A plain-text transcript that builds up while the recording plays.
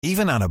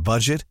Even on a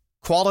budget,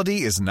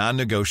 quality is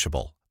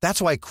non-negotiable.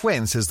 That's why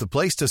Quince is the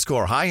place to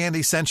score high-end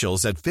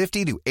essentials at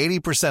 50 to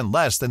 80%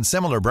 less than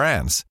similar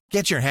brands.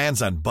 Get your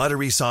hands on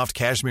buttery soft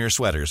cashmere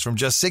sweaters from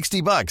just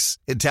 $60,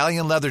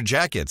 Italian leather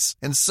jackets,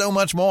 and so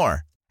much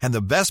more. And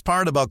the best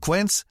part about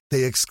Quince,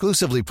 they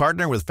exclusively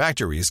partner with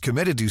factories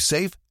committed to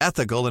safe,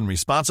 ethical, and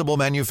responsible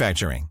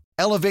manufacturing.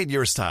 Elevate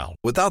your style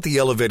without the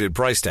elevated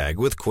price tag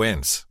with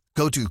Quince.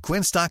 Go to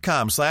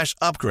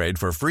quince.com/upgrade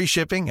for free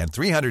shipping and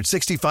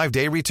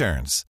 365-day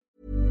returns.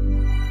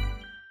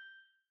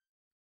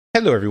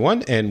 Hello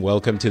everyone and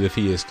welcome to the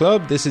Phileas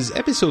Club. This is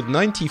episode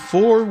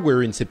 94.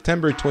 We're in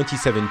September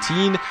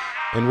 2017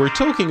 and we're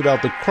talking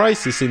about the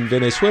crisis in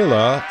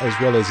Venezuela as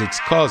well as its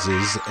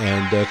causes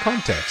and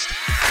context.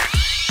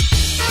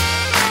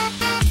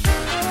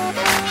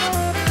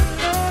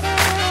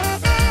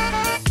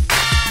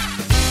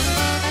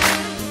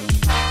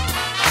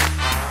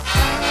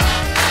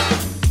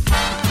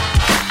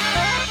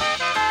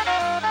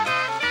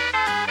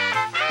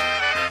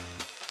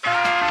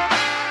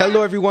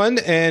 Hello everyone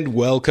and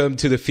welcome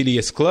to the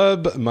Phileas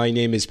Club. My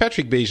name is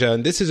Patrick Beja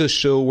and this is a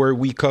show where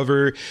we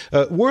cover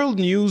world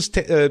news,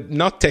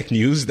 not tech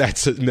news,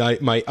 that's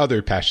my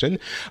other passion,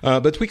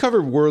 but we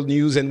cover world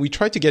news and we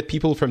try to get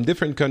people from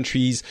different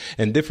countries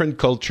and different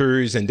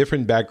cultures and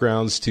different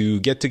backgrounds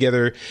to get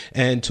together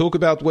and talk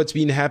about what's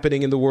been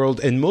happening in the world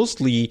and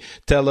mostly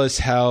tell us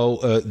how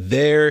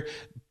their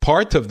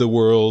part of the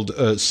world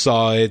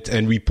saw it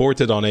and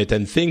reported on it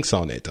and thinks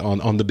on it,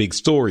 on the big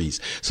stories.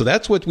 So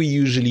that's what we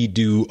usually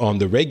do on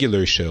the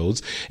regular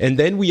shows. And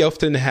then we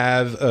often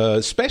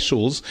have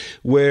specials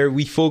where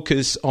we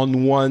focus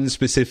on one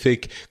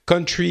specific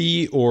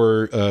country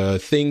or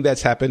thing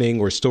that's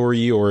happening or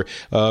story or,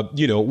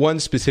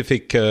 one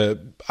specific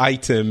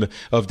item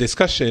of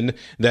discussion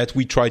that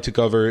we try to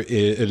cover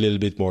a little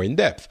bit more in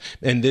depth.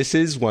 And this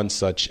is one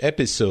such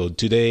episode.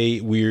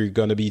 Today, we're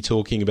going to be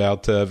talking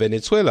about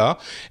Venezuela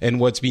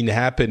and what's been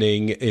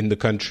happening in the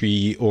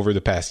country over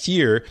the past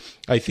year.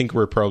 I think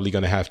we're probably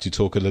going to have to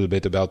talk a little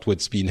bit about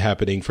what's been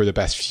happening for the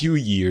past few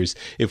years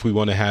if we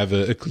want to have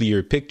a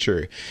clear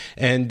picture.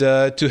 And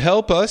to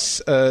help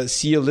us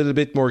see a little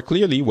bit more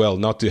clearly, well,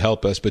 not to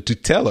help us, but to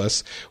tell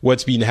us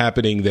what's been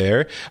happening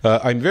there,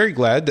 I'm very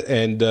glad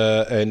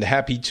and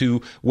happy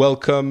to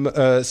welcome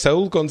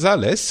Saul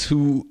Gonzalez,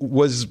 who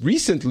was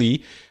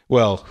recently,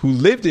 who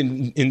lived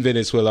in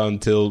Venezuela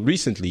until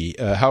recently.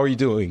 How are you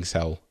doing,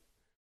 Saul?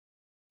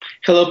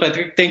 Hello,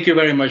 Patrick. Thank you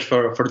very much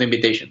for the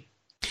invitation.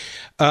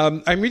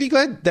 I'm really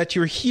glad that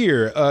you're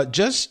here.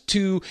 Just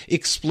to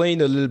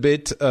explain a little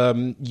bit,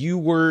 you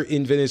were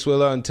in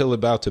Venezuela until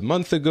about a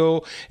month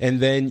ago,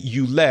 and then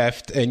you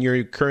left, and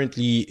you're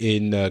currently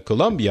in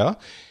Colombia.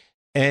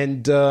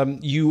 And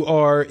you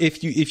are,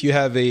 if you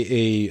have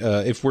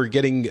if we're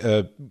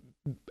getting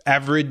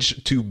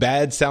average to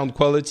bad sound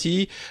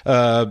quality,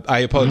 I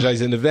apologize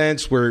in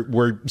advance.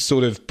 We're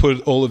sort of put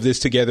all of this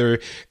together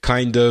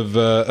kind of,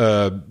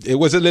 it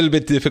was a little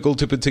bit difficult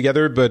to put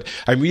together, but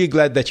I'm really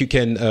glad that you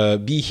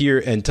can be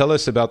here and tell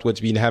us about what's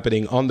been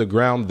happening on the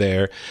ground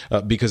there,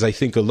 because I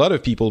think a lot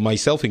of people,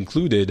 myself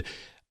included,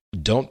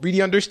 don't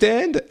really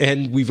understand,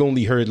 and we've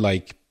only heard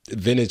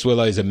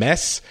Venezuela is a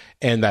mess,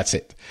 and that's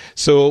it.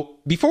 So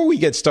before we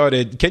get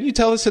started, can you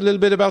tell us a little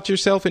bit about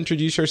yourself,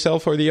 introduce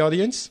yourself for the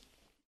audience?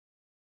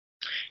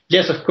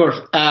 Yes, of course.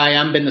 I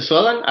am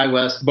Venezuelan. I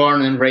was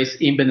born and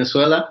raised in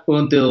Venezuela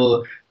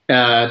until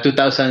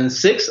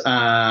 2006.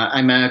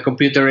 I'm a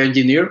computer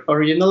engineer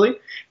originally.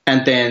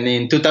 And then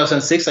in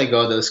 2006, I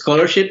got a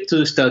scholarship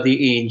to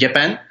study in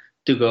Japan,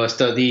 to go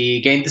study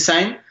game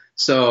design.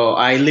 So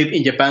I lived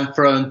in Japan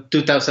from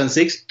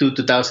 2006 to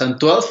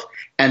 2012.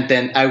 And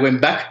then I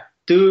went back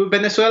to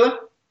Venezuela,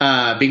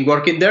 been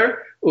working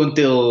there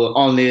until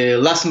only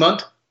last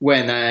month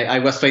when I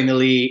was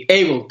finally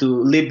able to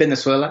leave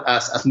Venezuela,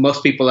 as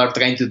most people are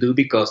trying to do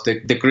because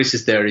the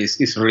crisis there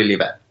is really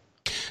bad.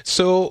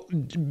 So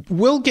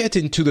we'll get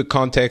into the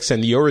context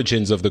and the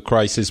origins of the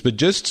crisis, but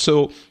just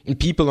so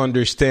people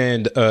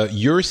understand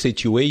your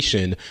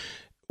situation,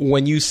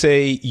 when you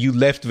say you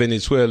left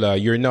Venezuela,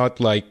 you're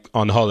not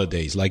on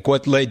holidays.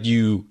 What led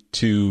you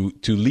to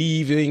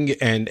leaving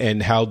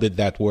and how did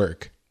that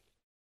work?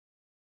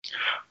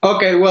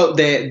 Okay, well,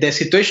 the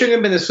situation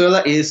in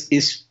Venezuela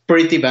is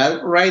pretty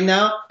bad right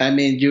now. I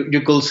mean,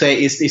 you could say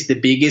it's the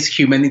biggest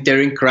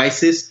humanitarian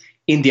crisis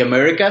in the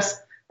Americas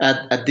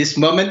at this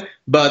moment,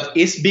 but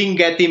it's been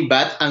getting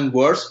bad and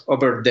worse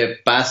over the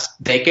past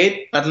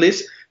decade, at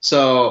least.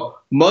 So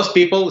most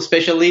people,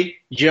 especially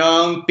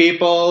young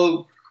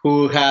people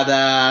who had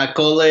a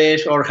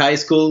college or high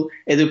school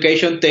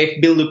education,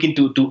 they've been looking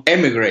to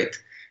emigrate.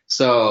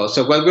 So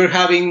what we're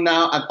having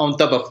now on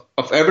top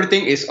of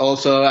everything is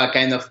also a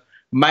kind of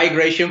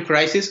migration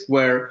crisis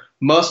where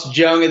most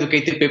young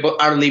educated people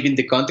are leaving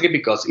the country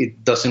because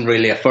it doesn't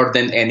really afford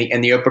them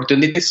any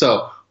opportunities.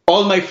 So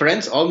all my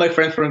friends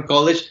from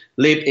college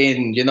live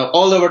in,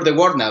 all over the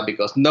world now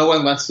because no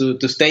one wants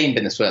to stay in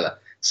Venezuela.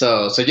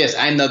 So yes,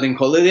 I'm not in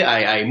holiday.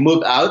 I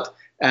moved out.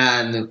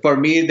 And for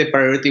me, the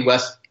priority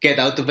was get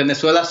out of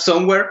Venezuela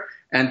somewhere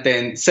and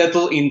then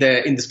settle in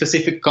the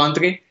specific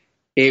country,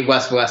 it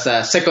was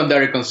a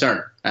secondary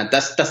concern, and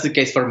that's the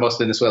case for most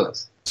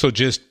Venezuelans. So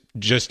just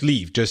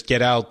leave, just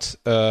get out.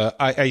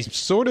 I'm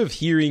sort of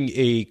hearing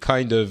a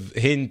kind of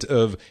hint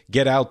of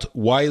get out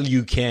while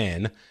you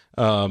can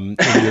in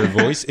your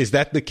voice. Is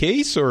that the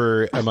case,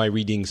 or am I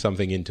reading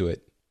something into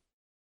it?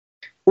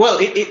 Well,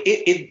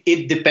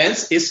 it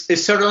depends.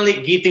 It's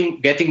certainly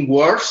getting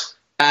worse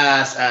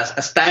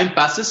as time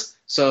passes.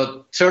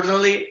 So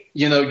certainly,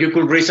 you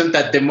could reason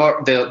that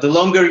the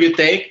longer you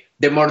take,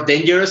 the more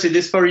dangerous it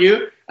is for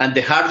you, and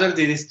the harder it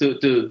is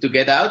to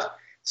get out.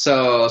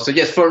 So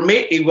yes, for me,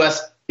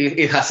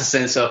 it has a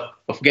sense of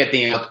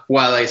getting out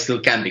while I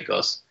still can,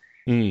 because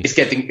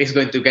it's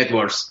going to get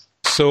worse.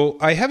 So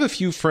I have a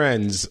few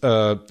friends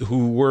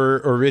who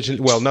were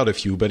well, not a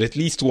few, but at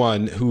least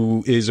one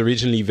who is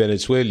originally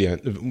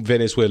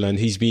Venezuelan.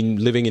 He's been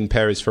living in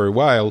Paris for a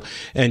while,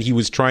 and he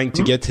was trying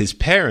to get his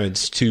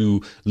parents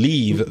to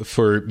leave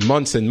for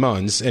months and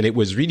months, and it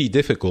was really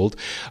difficult.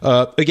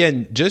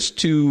 Again, just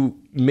to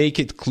make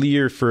it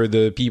clear for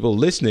the people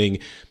listening,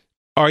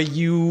 are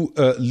you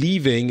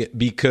leaving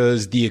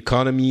because the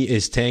economy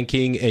is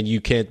tanking and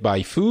you can't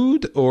buy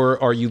food,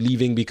 or are you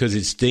leaving because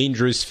it's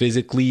dangerous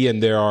physically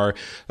and there are,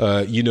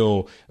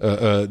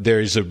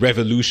 there's a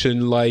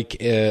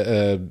revolution-like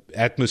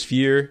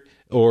atmosphere?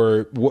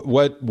 Or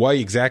why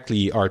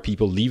exactly are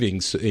people leaving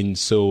in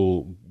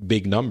so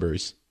big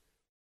numbers?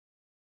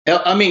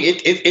 I mean,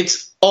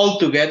 it's all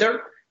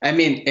together. I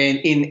mean,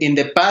 in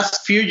the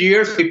past few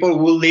years, people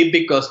will leave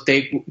because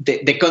the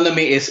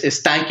economy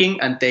is tanking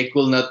and they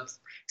could not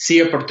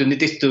see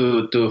opportunities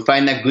to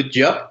find a good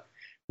job.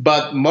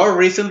 But more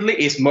recently,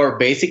 it's more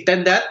basic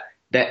than that.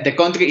 The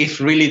country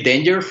is really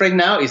dangerous right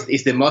now.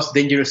 It's the most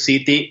dangerous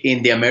city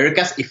in the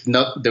Americas, if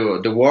not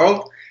the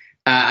world.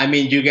 I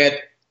mean, you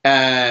get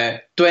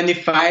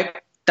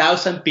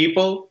 25,000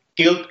 people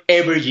killed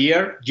every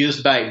year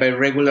just by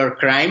regular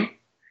crime.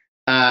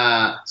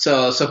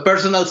 So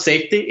personal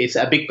safety is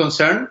a big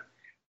concern,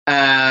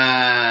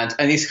 and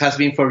it has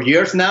been for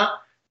years now.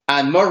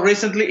 And more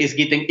recently, it's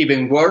getting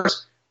even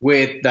worse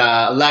with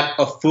the lack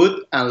of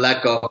food and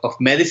lack of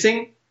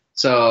medicine.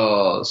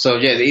 So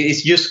yeah,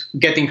 it's just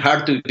getting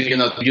hard to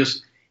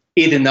just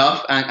eat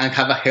enough and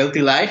have a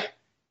healthy life.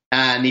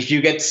 And if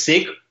you get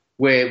sick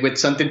with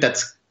something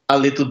that's a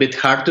little bit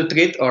hard to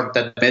treat, or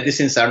that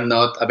medicines are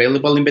not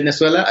available in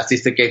Venezuela, as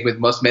is the case with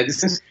most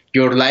medicines,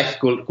 your life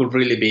could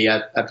really be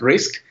at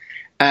risk.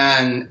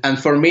 And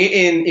for me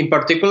in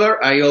particular,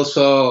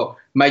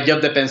 my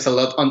job depends a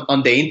lot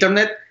on the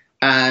internet,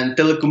 and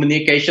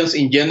telecommunications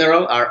in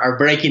general are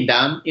breaking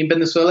down in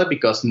Venezuela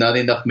because not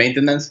enough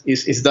maintenance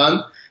is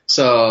done.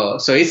 So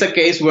it's a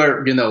case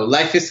where,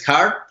 life is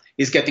hard,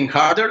 it's getting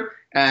harder.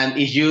 And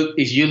if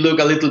you look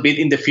a little bit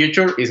in the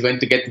future, it's going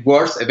to get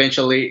worse,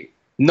 eventually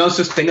not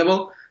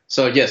sustainable.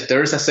 So yes,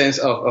 there is a sense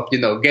of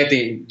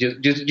getting, you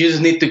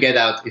just need to get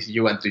out if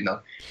you want to,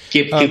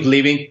 keep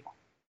living.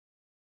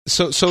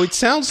 So it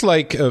sounds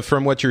like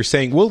from what you're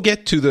saying, we'll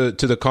get to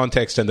the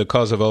context and the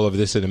cause of all of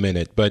this in a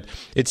minute, but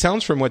it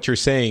sounds from what you're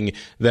saying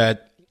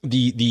that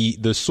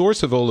the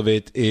source of all of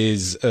it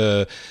is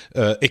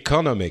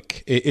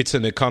economic. It's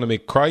an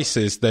economic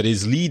crisis that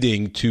is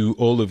leading to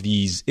all of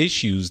these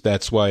issues.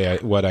 That's why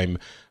what I'm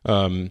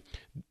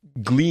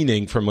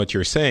gleaning from what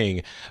you're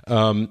saying,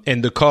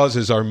 and the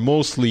causes are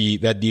mostly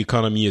that the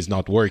economy is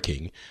not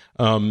working.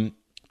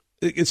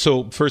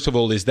 So first of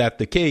all, is that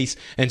the case?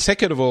 And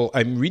second of all,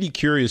 I'm really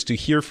curious to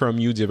hear from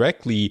you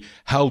directly,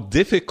 how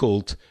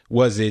difficult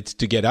was it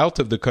to get out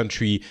of the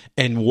country,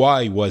 and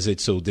why was it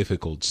so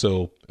difficult?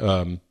 So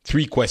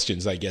 3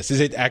 questions, I guess. Is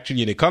it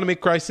actually an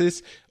economic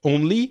crisis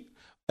only?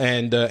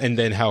 And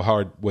then how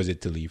hard was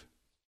it to leave?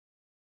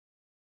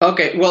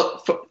 Okay,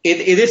 well, it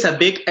is a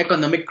big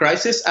economic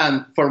crisis,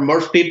 and for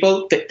most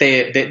people,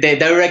 the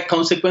direct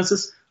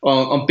consequences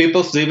on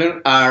people's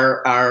living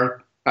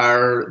are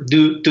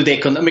due to the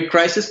economic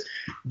crisis.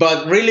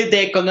 But really,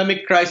 the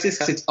economic crisis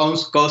has its own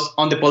cause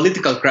on the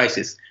political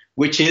crisis,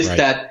 which is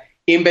that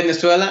in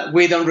Venezuela,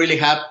 we don't really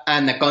have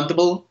an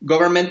accountable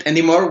government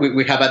anymore.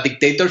 We have a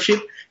dictatorship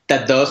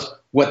that does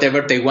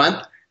whatever they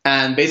want.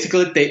 And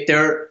basically,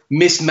 they're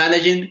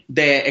mismanaging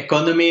the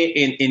economy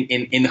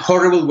in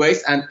horrible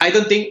ways. And I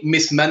don't think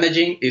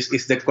mismanaging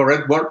is the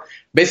correct word.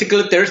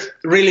 Basically, there's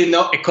really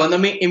no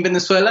economy in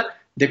Venezuela.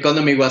 The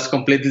economy was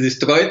completely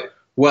destroyed.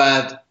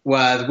 What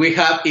we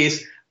have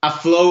is a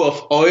flow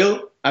of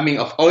oil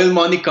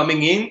money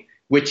coming in,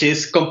 which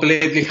is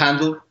completely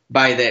handled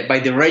by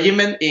the regime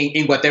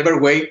in whatever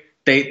way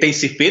they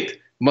see fit.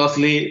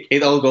 Mostly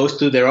it all goes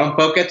to their own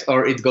pockets,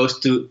 or it goes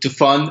to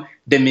fund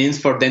the means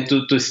for them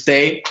to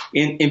stay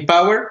in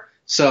power.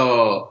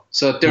 So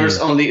there's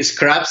only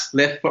scraps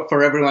left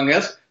for everyone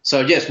else.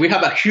 So yes, we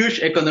have a huge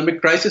economic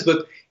crisis,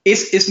 but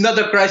it's not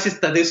a crisis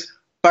that is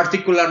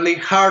particularly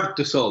hard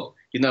to solve.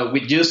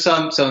 With just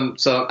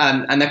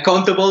an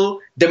accountable,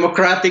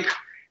 democratic,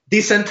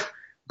 decent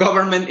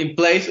government in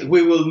place,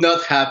 we will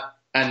not have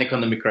an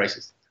economic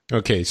crisis.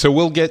 Okay, so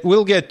we'll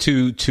get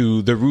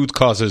to the root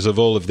causes of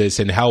all of this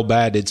and how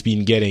bad it's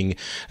been getting,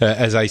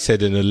 as I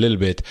said in a little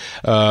bit.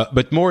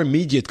 But more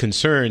immediate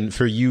concern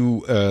for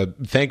you,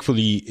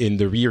 thankfully in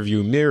the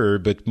rearview mirror,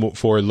 but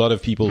for a lot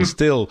of people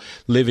still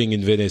living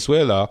in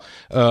Venezuela.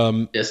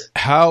 Yes.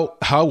 How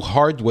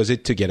hard was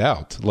it to get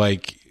out?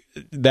 Like,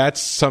 that's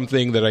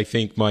something that I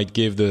think might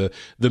give the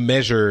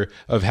measure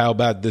of how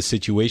bad the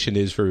situation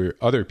is for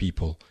other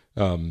people.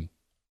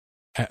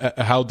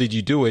 How did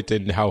you do it,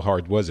 and how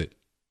hard was it?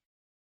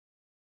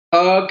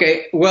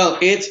 Okay, well,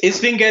 it's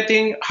been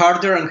getting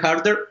harder and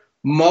harder.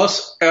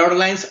 Most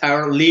airlines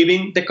are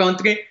leaving the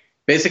country,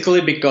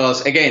 basically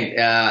because, again,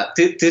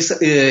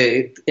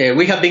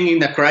 we have been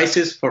in a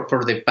crisis for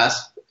the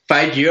past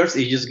 5 years.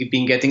 It's just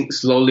been getting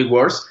slowly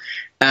worse,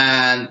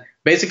 and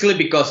basically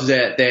because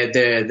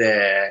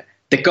the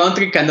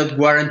country cannot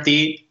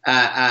guarantee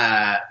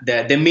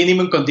the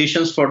minimum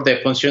conditions for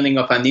the functioning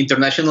of an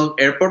international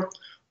airport.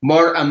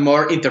 More and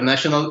more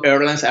international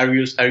airlines are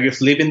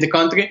just leaving the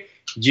country.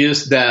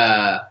 Just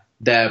the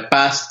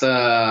past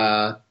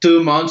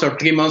 2 months or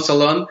 3 months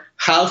alone,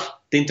 half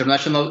the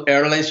international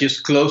airlines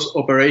just closed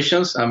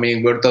operations. I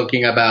mean, we're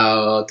talking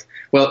about,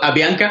 well,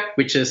 Avianca,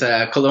 which is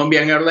a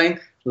Colombian airline,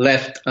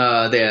 left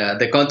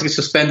the country,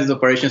 suspended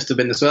operations to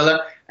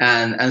Venezuela,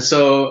 and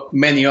so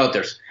many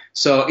others.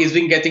 So it's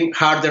been getting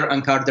harder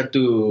and harder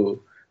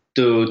to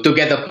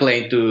get a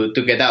plane to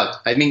get out.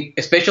 I mean,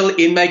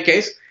 especially in my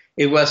case,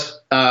 it was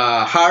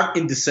hard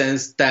in the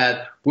sense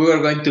that we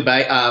were going to buy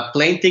a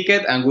plane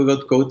ticket and we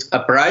would quote a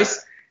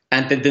price.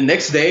 And then the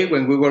next day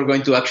when we were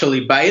going to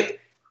actually buy it,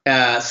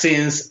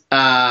 since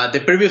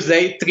the previous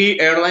day, 3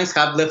 airlines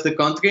have left the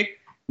country.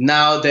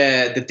 Now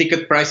the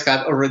ticket price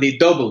had already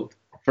doubled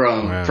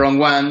from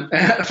one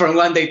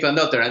day to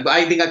another. And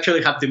I didn't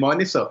actually have the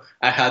money, so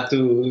I had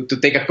to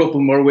take a couple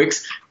more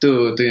weeks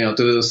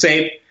to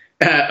save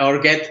or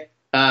get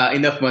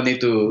enough money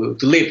to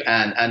live,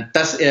 and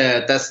that's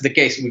the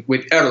case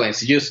with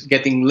airlines, just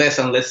getting less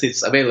and less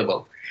seats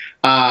available.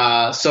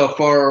 So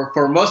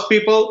for most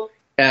people,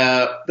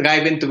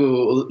 living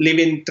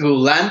through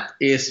land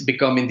is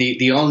becoming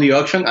the only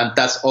option, and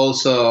that's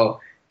also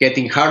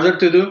getting harder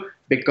to do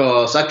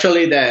because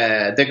actually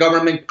the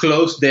government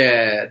closed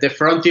the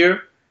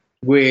frontier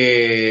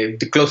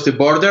closed the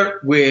border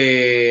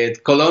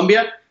with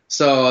Colombia,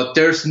 so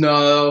there's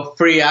no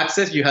free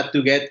access. You have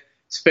to get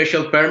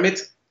special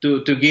permits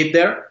to get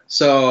there.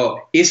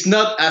 So it's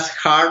not as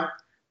hard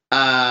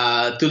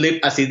to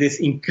live as it is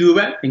in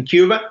Cuba. In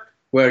Cuba,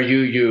 where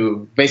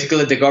you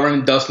basically the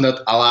government does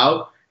not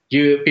allow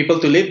people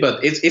to live,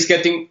 but it's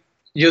getting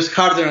just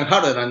harder and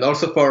harder, and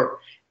also for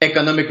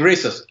economic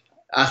reasons.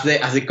 As the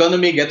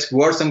economy gets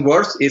worse and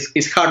worse,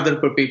 it's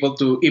harder for people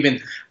to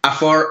even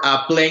afford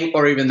a plane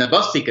or even a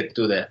bus ticket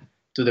to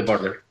the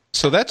border.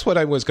 So that's what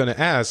I was going to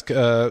ask.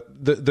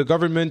 The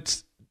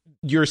government,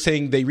 you're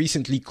saying they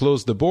recently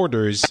closed the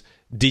borders.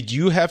 Did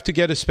you have to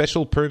get a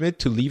special permit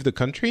to leave the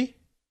country?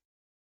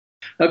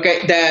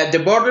 Okay, the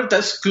border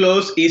that's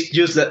closed is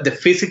just the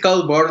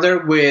physical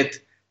border with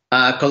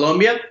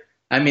Colombia.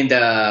 I mean, so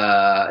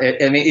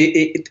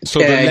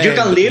the land, you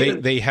can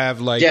leave. They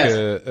have like Yes.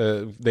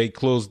 they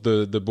closed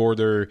the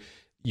border.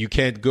 You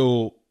can't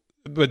go.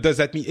 But does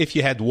that mean if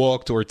you had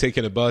walked or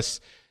taken a bus,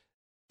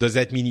 does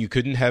that mean you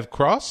couldn't have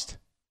crossed?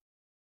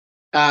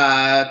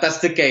 That's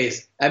the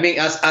case. I mean,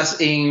 as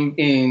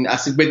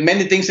with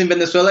many things in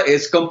Venezuela,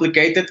 it's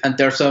complicated, and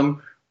there are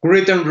some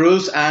written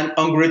rules and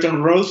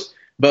unwritten rules.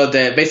 But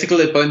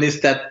basically, the point is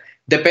that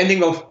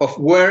depending of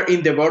where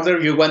in the border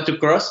you want to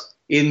cross,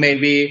 it may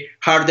be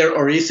harder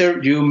or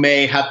easier. You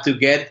may have to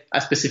get a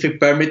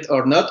specific permit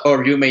or not,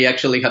 or you may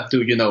actually have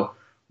to,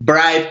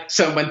 bribe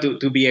someone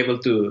to be able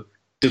to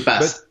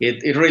pass. But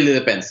it really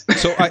depends.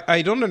 So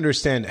I don't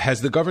understand.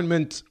 Has the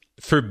government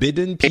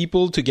forbidden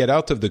people to get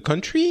out of the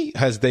country?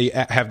 Have they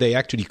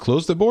actually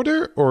closed the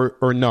border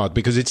or not?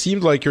 Because it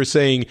seemed like you're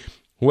saying,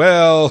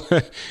 well,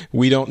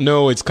 we don't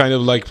know. It's kind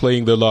of like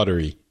playing the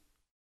lottery.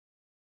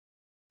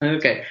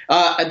 Okay.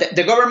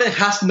 The government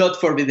has not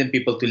forbidden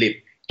people to leave.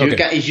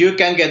 If you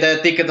can get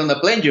a ticket on the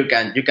plane, you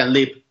can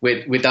leave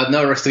without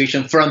no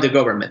restriction from the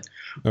government.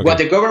 Okay. What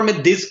the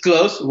government did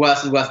close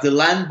was the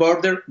land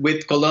border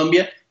with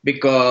Colombia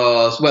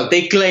because, well,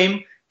 they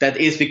claim that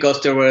is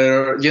because there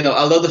were,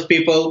 a lot of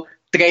people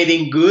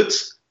trading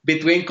goods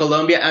between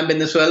Colombia and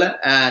Venezuela,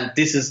 and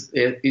this is,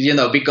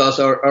 because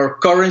our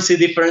currency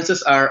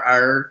differences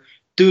are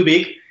too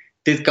big.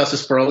 This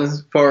causes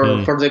problems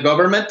for the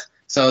government.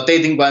 So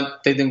they didn't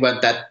want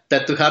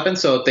that to happen.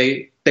 So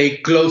they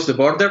closed the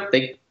border.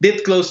 They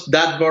did close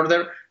that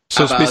border.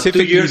 So about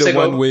specifically 2 years the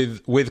ago. one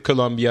with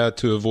Colombia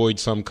to avoid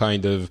some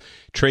kind of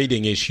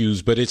trading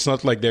issues, but it's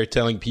not like they're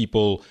telling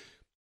people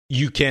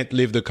you can't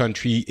leave the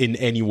country in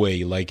any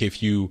way. Like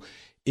if you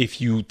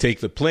take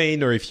the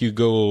plane or if you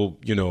go,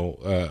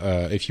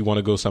 if you want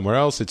to go somewhere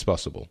else, it's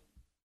possible.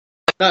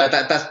 No,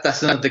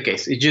 that's not the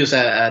case. It's just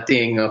a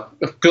thing of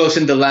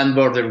closing the land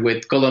border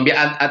with Colombia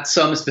at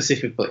some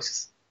specific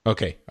places.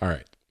 Okay, all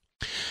right.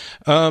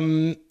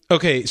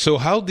 Okay, so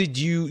how did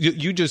you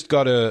just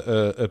got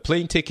a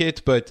plane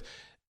ticket, but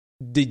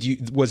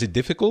was it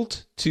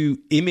difficult to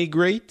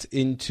immigrate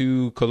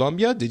into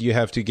Colombia? Did you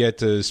have to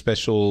get a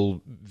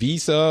special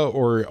visa,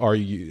 or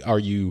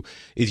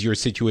is your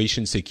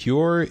situation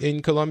secure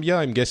in Colombia?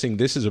 I'm guessing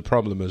this is a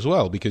problem as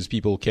well, because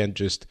people can't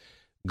just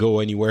go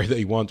anywhere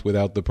they want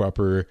without the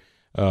proper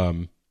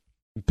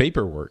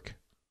paperwork.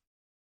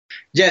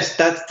 Yes,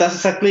 that's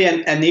exactly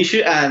an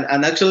issue,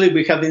 and actually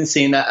we have been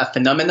seeing a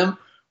phenomenon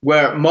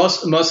where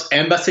most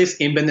embassies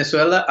in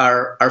Venezuela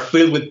are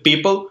filled with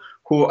people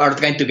who are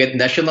trying to get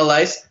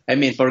nationalized. I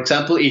mean, for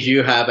example, if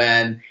you have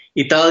an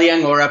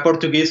Italian or a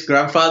Portuguese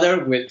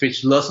grandfather,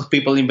 which lots of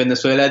people in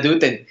Venezuela do,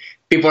 then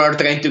people are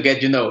trying to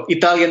get,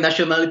 Italian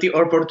nationality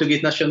or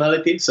Portuguese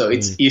nationality. So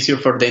it's easier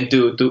for them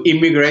to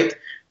immigrate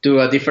to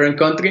a different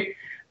country.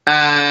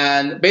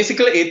 And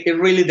basically, it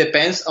really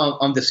depends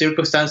on the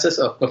circumstances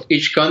of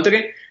each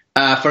country.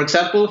 For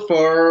example,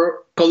 for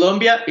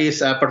Colombia,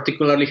 is a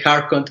particularly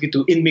hard country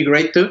to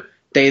immigrate to.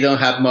 They don't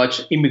have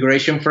much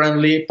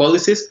immigration-friendly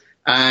policies.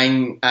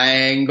 I'm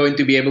going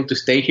to be able to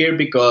stay here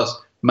because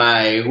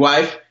my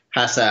wife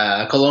has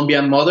a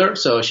Colombian mother,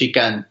 so she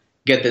can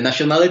get the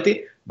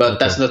nationality. But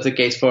that's not the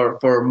case for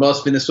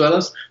most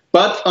Venezuelans.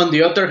 But on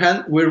the other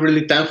hand, we're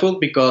really thankful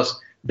because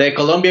the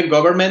Colombian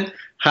government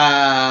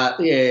has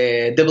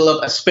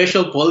developed a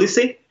special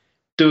policy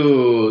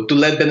to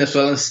let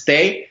Venezuelans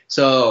stay.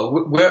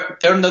 So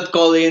they're not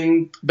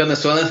calling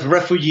Venezuelans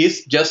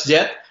refugees just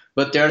yet,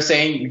 but they're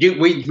saying,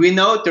 we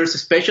know there's a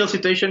special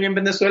situation in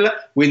Venezuela.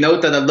 We know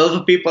that a lot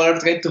of people are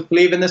trying to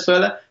flee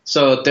Venezuela.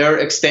 So they're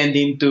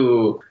extending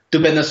to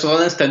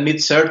Venezuelans that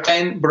meet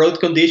certain broad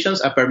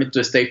conditions a permit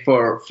to stay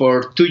for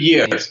 2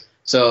 years.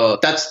 So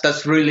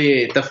that's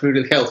really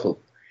helpful.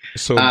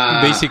 So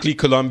basically,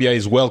 Colombia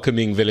is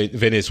welcoming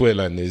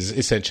Venezuela, and is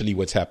essentially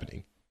what's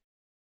happening.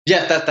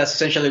 Yeah, that's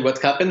essentially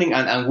what's happening,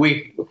 and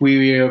we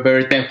are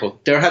very thankful.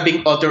 There have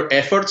been other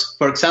efforts.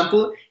 For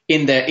example,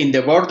 in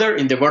the border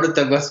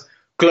that was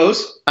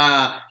closed,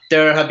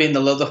 there have been a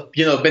lot of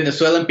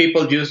Venezuelan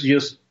people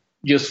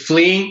just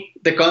fleeing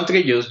the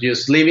country,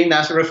 just living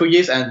as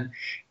refugees, and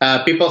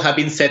people have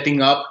been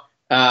setting up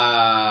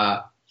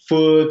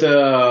food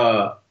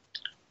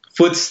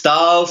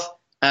stalls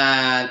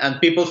and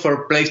people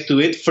for place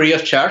to eat free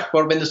of charge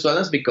for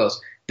Venezuelans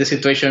because the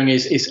situation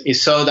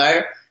is so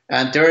dire.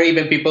 And there are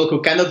even people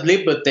who cannot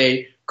leave, but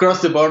they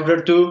cross the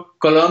border to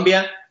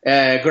Colombia,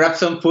 grab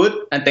some food,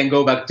 and then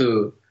go back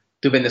to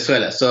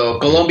Venezuela. So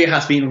Colombia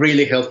has been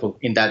really helpful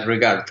in that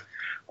regard.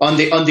 On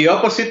the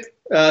opposite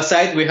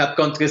side, we have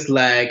countries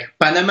like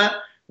Panama,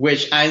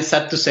 which I'm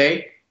sad to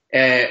say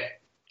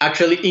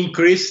actually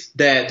increased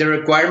the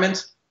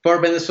requirements for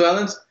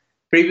Venezuelans.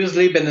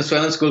 Previously,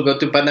 Venezuelans could go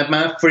to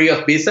Panama free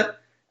of visa,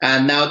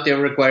 and now they're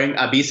requiring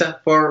a visa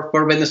for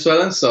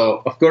Venezuelans.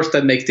 So, of course,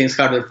 that makes things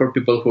harder for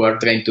people who are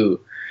trying to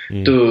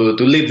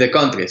leave the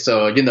country.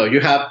 So, you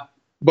have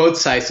both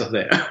sides of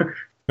the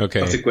of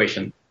the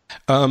equation.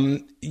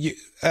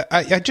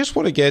 I just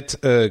want to get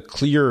a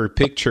clearer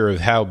picture of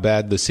how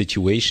bad the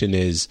situation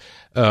is.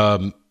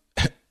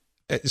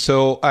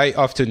 So I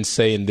often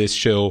say in this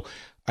show,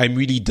 I'm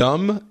really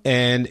dumb,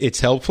 and it's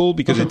helpful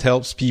because it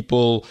helps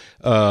people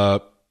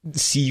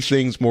see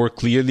things more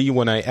clearly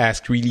when I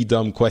ask really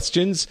dumb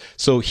questions.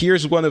 So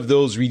here's one of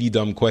those really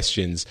dumb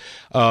questions.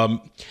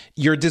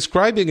 You're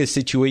describing a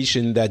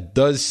situation that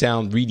does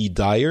sound really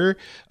dire.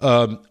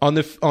 On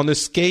a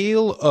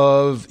scale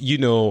of,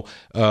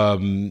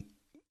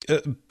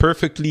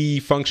 perfectly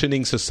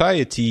functioning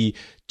society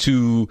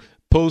to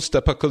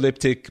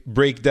post-apocalyptic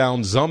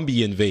breakdown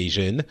zombie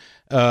invasion,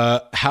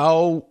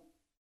 how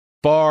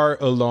far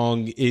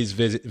along is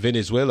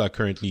Venezuela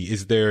currently?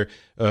 Is there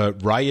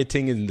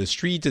rioting in the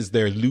street? Is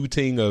there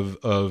looting of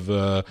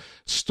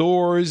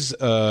stores?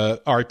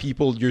 Are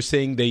people, you're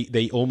saying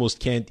they almost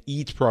can't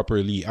eat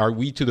properly? Are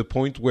we to the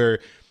point where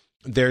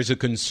there's a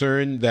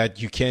concern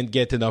that you can't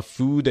get enough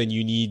food and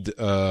you need,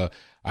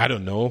 I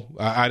don't know,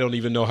 I don't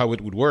even know how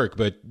it would work,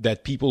 but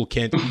that people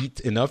can't eat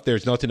enough?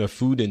 There's not enough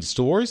food in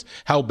stores?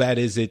 How bad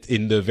is it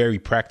in the very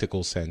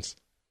practical sense?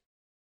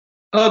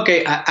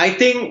 Okay, I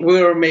think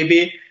we're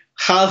maybe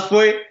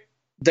halfway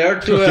there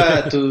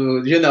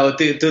to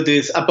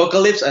this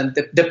apocalypse, and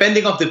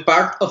depending on the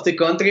part of the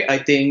country, I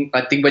think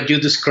what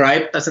you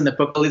described as an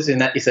apocalypse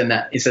is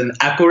an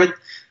accurate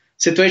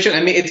situation.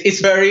 I mean, it's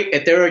very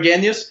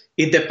heterogeneous.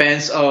 It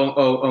depends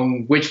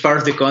on which part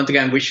of the country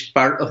and which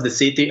part of the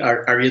city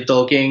are you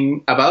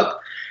talking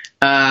about.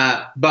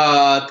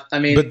 But I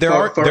mean, there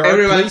are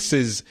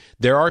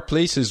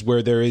places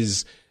where there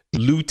is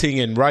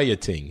looting and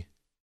rioting.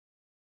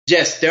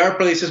 Yes, there are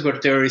places where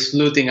there is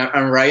looting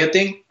and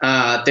rioting.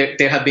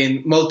 There have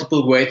been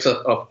multiple waves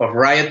of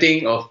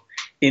rioting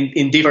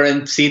in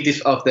different cities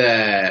of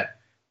the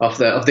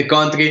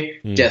country.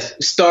 Yes,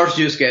 stores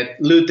just get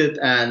looted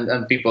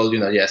and people,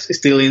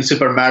 stealing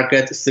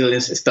supermarkets, stealing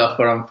stuff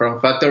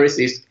from factories.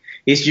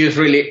 It's just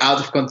really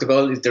out of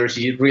control. There's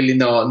really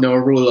no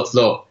rule of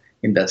law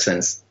in that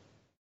sense.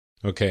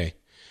 Okay.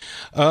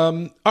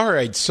 All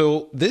right.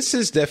 So this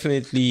is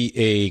definitely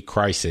a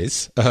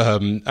crisis.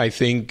 I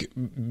think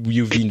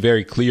you've been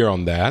very clear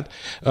on that.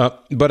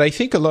 But I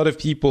think a lot of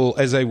people,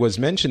 as I was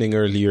mentioning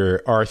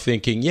earlier, are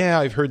thinking, yeah,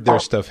 I've heard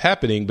there's stuff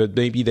happening, but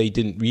maybe they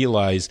didn't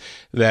realize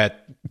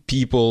that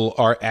people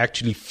are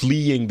actually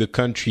fleeing the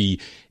country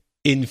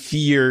in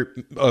fear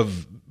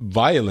of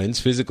violence,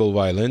 physical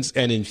violence,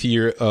 and in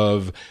fear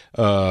of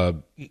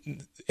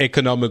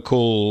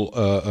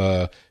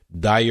economical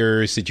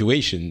dire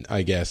situation,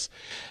 I guess.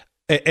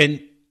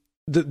 And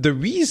the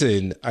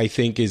reason, I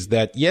think, is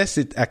that, yes,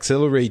 it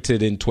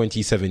accelerated in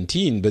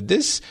 2017, but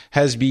this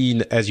has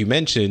been, as you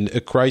mentioned, a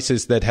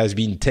crisis that has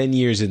been 10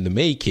 years in the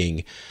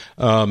making.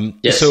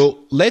 Yes. So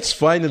let's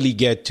finally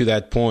get to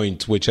that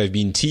point, which I've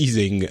been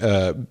teasing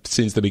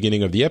since the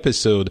beginning of the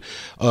episode,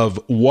 of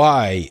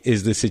why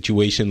is the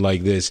situation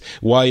like this?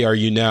 Why are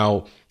you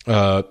now,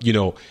 I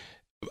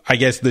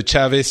guess the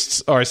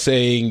Chavists are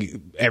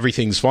saying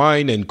everything's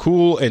fine and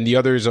cool, and the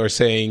others are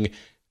saying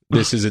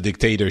this is a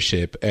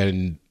dictatorship.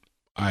 And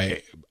all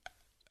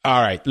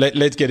right,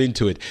 let's get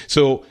into it.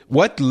 So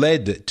what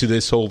led to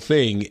this whole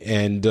thing,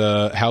 and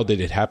how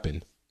did it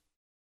happen?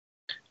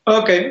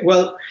 Okay,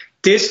 well,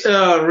 this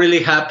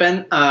really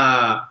happened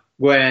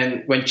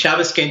when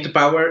Chavez came to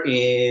power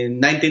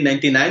in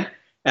 1999.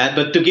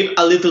 But to give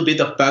a little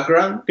bit of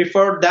background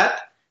before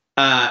that,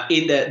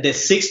 in the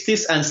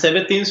 60s and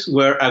 70s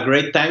were a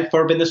great time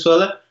for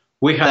Venezuela.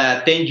 We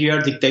had a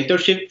 10-year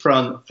dictatorship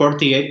from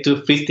 48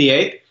 to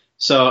 58.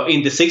 So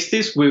in the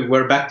 60s, we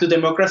were back to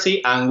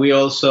democracy, and we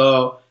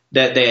also,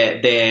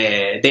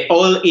 the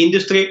oil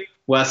industry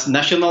was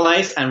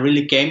nationalized and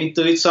really came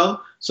into its own.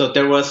 So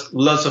there was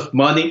lots of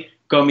money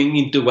coming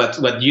into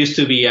what used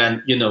to be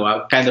a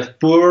kind of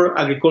poor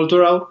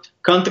agricultural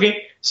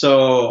country.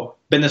 So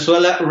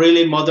Venezuela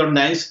really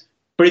modernized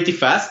pretty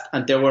fast,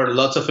 and there were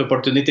lots of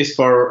opportunities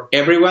for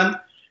everyone.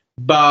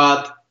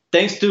 But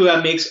thanks to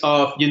a mix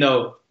of,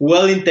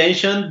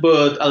 well-intentioned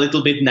but a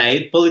little bit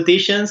naive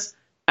politicians,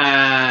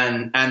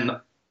 and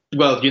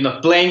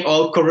playing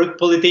all corrupt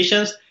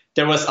politicians,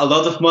 there was a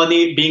lot of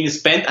money being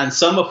spent, and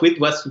some of it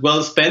was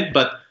well spent,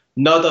 but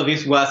none of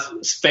it was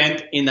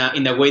spent in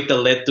a way that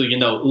led to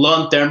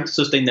long-term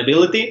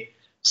sustainability.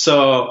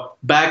 So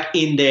back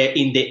in the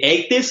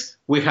 80s,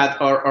 we had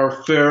our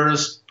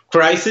first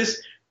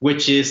crisis,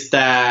 which is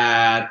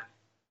that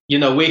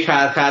we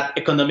had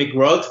economic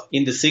growth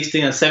in the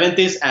 60s and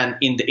 70s, and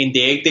in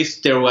the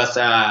 80s there was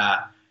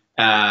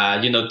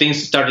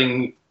things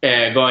starting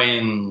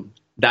going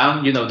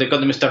down. The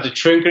economy started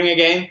shrinking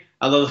again.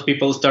 A lot of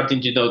people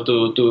starting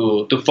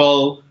to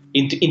fall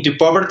into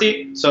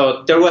poverty.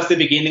 So there was the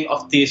beginning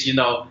of this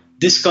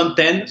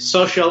discontent,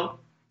 social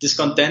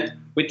discontent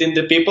within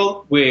the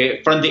people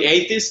from the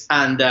 80s,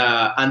 and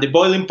the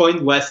boiling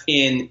point was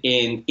in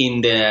 89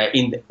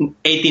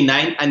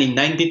 and in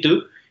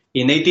 92.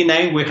 In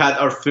 89 we had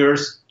our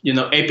first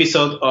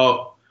episode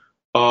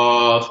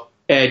of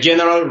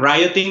general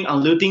rioting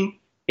and looting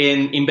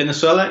in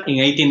Venezuela in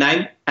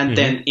 89, and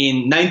then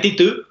in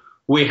 92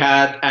 we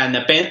had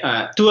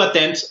two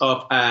attempts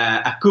of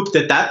a coup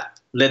d'état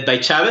led by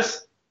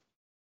Chavez.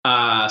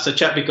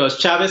 Because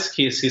Chavez,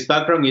 his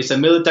background is a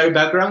military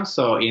background,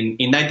 so in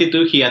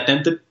 92 he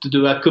attempted to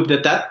do a coup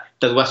d'état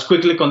that was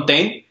quickly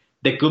contained.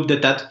 The coup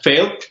d'état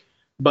failed,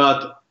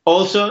 but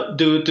also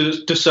due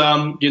to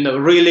some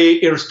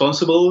really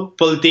irresponsible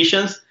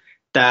politicians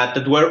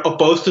that were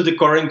opposed to the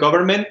current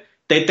government,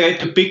 they tried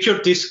to picture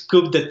this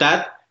coup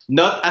d'état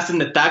not as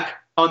an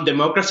attack on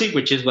democracy,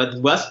 which is what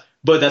it was,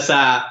 but as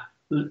a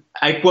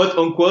quote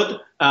unquote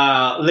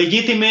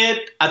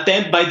legitimate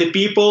attempt by the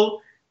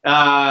people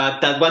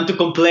that want to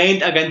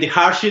complain against the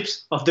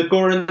hardships of the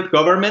current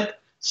government.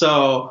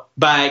 So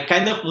by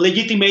kind of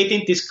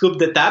legitimating this coup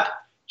d'état,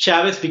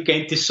 Chavez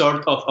became this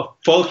sort of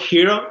folk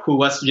hero who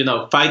was,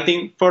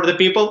 fighting for the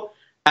people.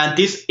 And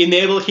this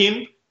enabled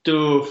him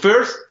to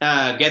first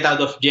get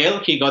out of jail.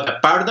 He got a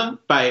pardon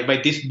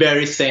by this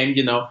very same,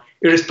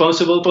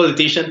 irresponsible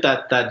politician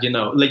that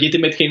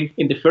legitimate him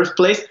in the first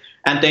place.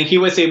 And then he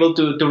was able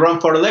to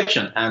run for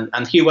election.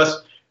 And he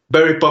was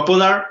very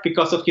popular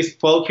because of his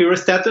folk hero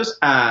status.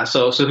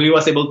 So he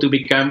was able to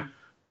become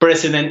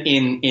president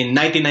in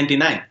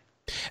 1999.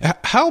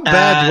 How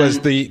bad was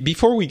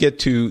before we get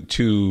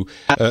to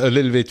a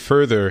little bit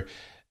further,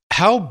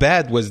 how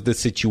bad was the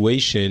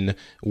situation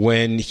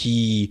when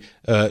he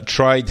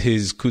tried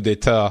his coup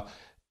d'etat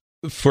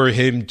for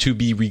him to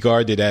be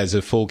regarded as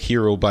a folk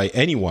hero by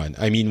anyone?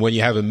 I mean, when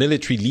you have a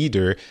military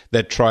leader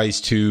that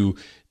tries to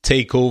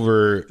take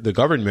over the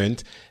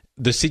government,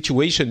 the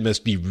situation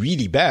must be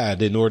really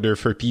bad in order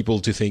for people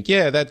to think,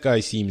 yeah, that guy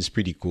seems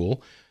pretty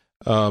cool.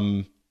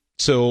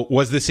 So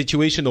was the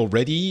situation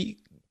already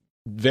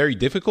very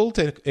difficult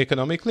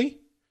economically?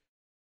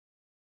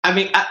 I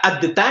mean,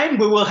 at the time,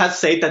 we will have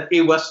said that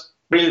it was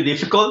really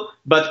difficult,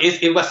 but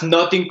it was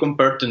nothing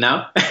compared to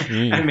now.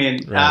 I mean,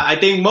 right. I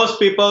think most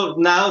people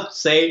now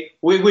say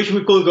we wish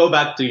we could go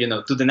back to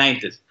the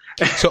 90s.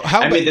 So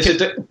how?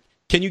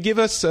 Can you give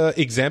us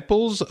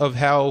examples of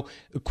how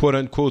quote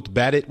unquote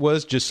bad it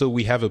was, just so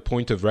we have a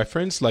point of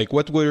reference? Like,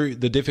 what were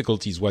the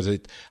difficulties? Was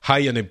it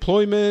high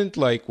unemployment?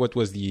 Like, what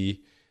was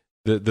the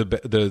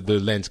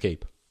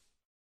landscape?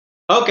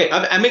 Okay,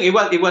 I mean it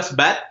was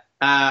bad.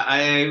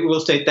 I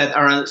will say that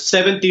around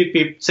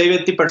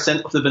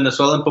 70% of the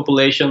Venezuelan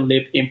population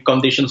live in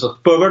conditions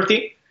of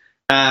poverty,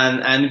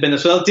 and in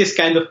Venezuela, this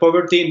kind of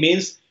poverty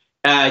means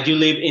you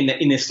live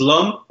in a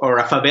slum or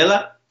a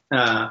favela.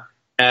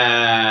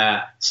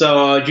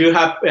 So you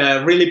have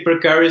really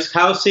precarious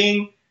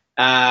housing,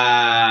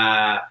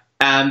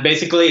 and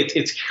basically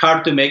it's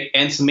hard to make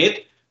ends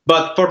meet.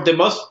 But for the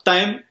most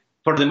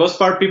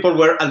part, people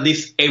were at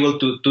least able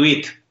to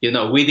eat.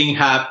 We didn't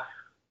have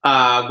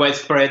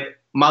widespread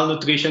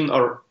malnutrition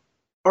or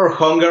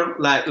hunger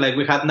like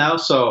we have now.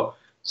 So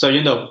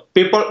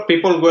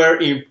people were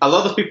a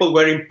lot of people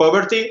were in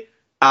poverty.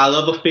 A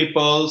lot of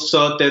people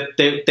saw that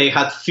they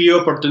had few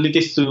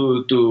opportunities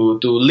to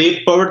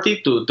leave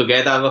poverty, to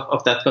get out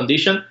of that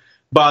condition.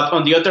 But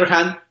on the other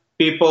hand,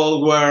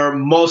 people were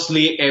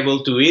mostly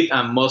able to eat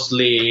and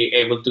mostly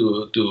able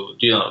to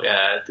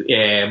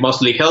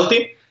mostly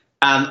healthy.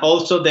 And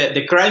also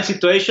the crime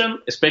situation,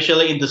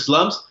 especially in the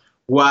slums,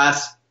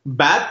 was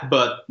bad,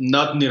 but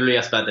not nearly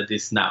as bad as it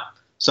is now.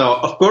 So,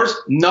 of course,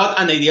 not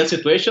an ideal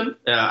situation,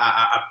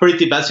 a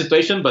pretty bad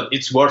situation, but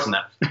it's worse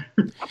now.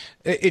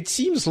 It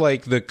seems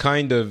like the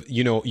kind of,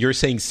 you're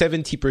saying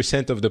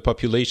 70% of the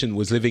population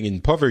was living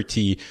in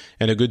poverty,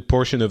 and a good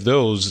portion of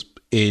those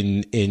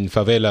in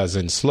favelas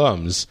and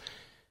slums.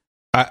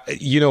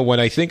 When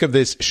I think of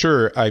this,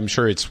 sure, I'm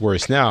sure it's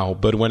worse now,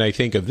 but when I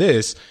think of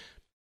this,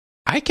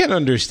 I can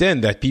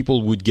understand that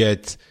people would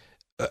get...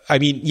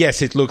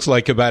 yes, it looks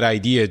like a bad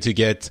idea to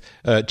get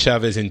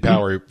Chavez in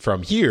power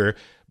from here,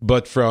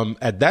 but from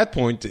at that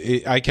point,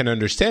 I can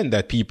understand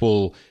that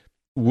people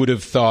would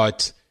have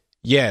thought,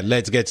 yeah,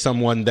 let's get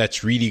someone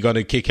that's really going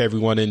to kick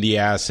everyone in the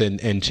ass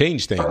and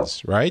change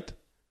things, right?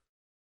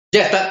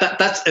 Yeah,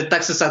 that's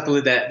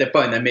exactly the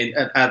point. I mean,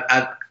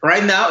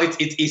 right now, it's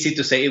easy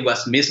to say it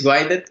was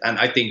misguided, and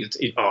I think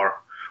it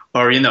was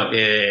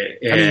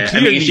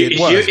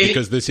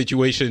because the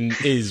situation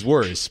is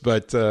worse,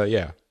 but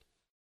yeah.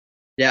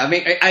 Yeah, I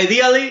mean,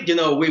 ideally,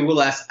 we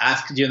will ask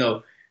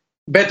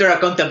better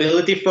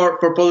accountability for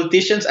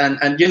politicians,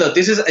 and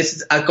this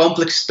is a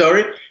complex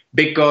story,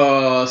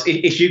 because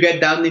if you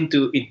get down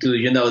into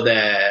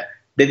the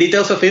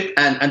details of it,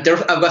 and there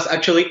was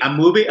actually a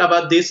movie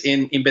about this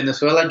in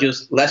Venezuela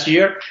just last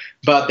year,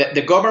 but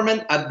the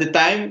government at the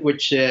time,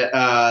 which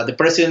the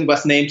president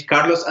was named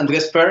Carlos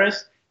Andrés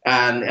Perez,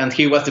 and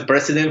he was the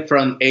president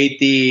from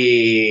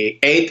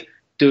 88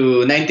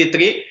 to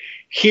 93.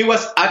 He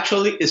was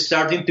actually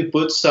starting to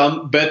put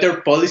some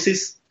better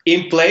policies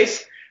in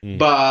place,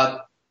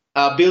 but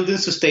building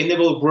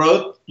sustainable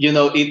growth,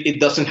 it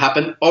doesn't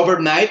happen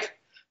overnight.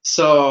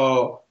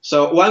 So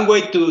one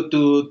way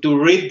to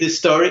read this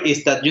story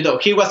is that,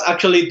 he was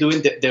actually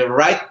doing the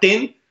right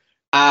thing.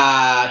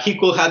 He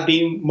could have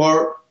been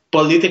more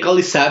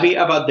politically savvy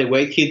about the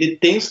way he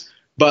did things,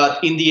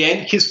 but in the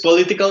end, his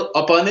political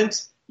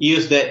opponents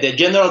used the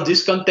general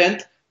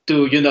discontent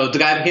to,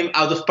 drive him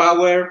out of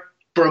power,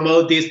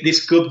 promote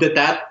this coup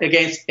d'etat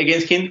against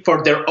him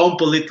for their own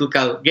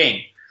political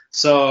gain.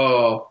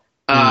 So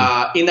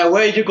in a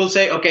way, you could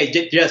say, okay,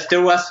 yes,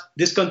 there was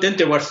discontent,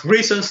 there was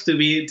reasons to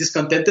be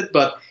discontented,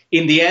 but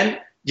in the end,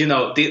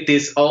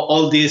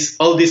 all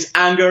this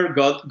anger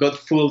got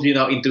full,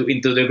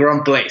 into the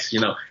wrong place,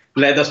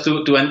 led us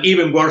to an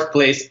even worse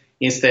place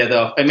instead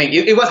of. I mean,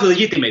 it was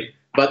legitimate,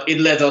 but it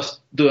led us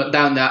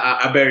down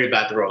a very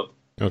bad road.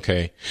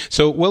 Okay.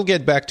 So we'll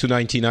get back to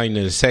 99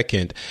 in a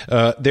second.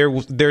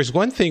 There's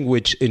one thing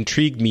which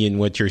intrigued me in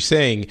what you're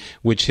saying,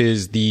 which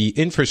is the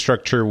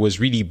infrastructure was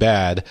really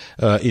bad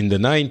in the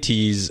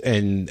 90s,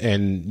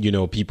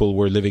 and people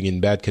were living in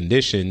bad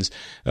conditions,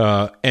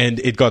 and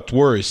it got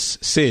worse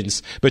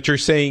since. But you're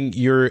saying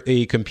you're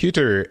a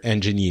computer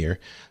engineer.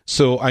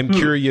 So I'm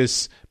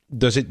curious,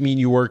 does it mean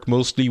you work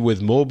mostly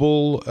with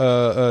mobile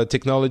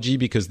technology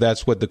because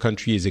that's what the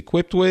country is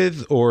equipped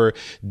with? Or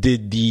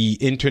did the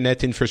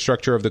internet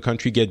infrastructure of the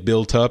country get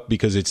built up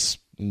because it's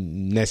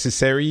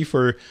necessary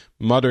for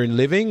modern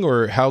living?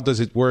 Or how does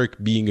it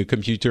work being a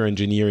computer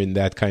engineer in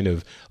that kind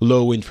of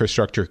low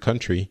infrastructure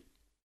country?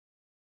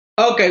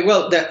 Okay,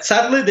 well,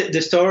 sadly,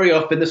 the story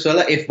of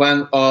Venezuela is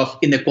one of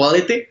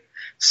inequality.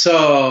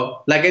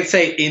 So, like I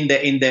say, in the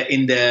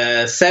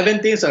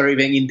 70s or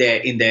even in the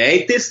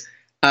 80s,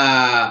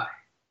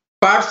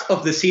 parts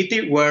of the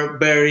city were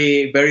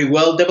very, very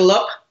well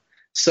developed.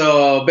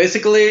 So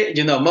basically,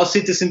 most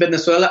cities in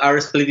Venezuela are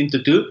split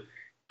into two.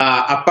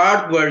 A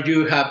part where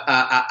you have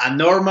a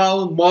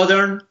normal,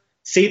 modern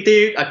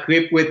city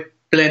equipped with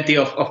plenty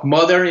of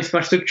modern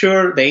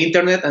infrastructure, the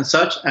internet and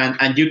such,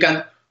 and you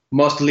can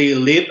mostly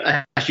live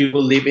as you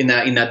will live in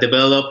a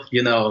developed,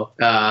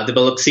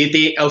 developed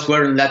city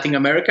elsewhere in Latin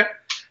America.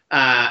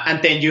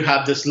 And then you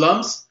have the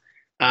slums.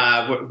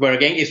 where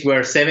again is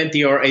where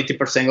 70 or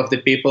 80% of the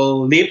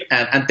people live,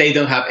 and they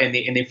don't have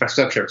any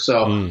infrastructure.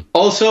 So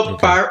also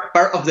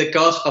part of the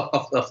cause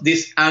of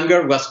this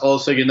anger was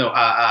also,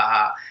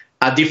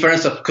 a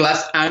difference of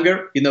class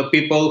anger.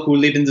 People who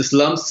live in the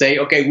slums say,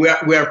 okay, we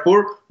are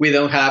poor, we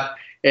don't have,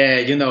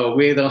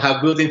 we don't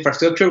have good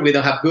infrastructure, we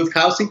don't have good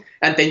housing,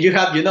 and then you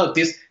have,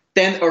 this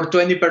 10 or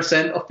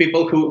 20% of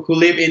people who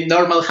live in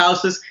normal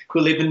houses, who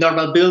live in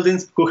normal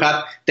buildings, who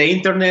have the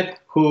internet,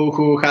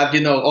 who have,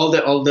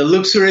 all the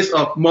luxuries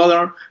of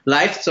modern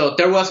life. So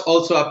there was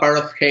also a part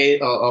of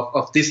hate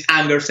of this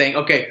anger saying,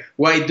 okay,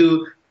 why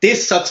do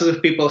these sorts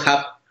of people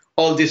have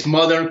all these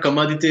modern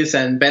commodities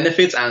and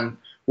benefits, and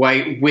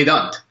why we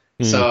don't?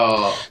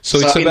 So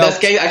in that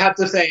case, I have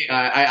to say,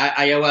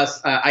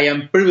 I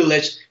am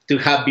privileged to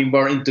have been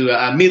born into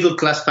a middle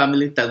class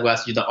family that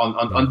was,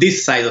 on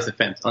this side of the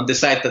fence, on the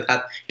side that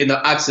had,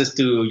 access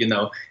to,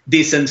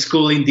 decent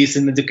schooling,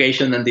 decent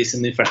education, and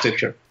decent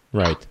infrastructure.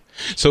 Right.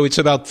 So it's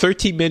about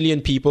 30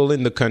 million people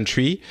in the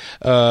country.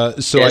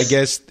 Yes. I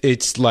guess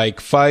it's like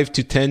 5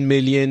 to 10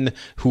 million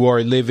who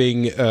are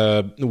living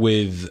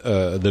with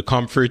the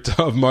comfort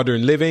of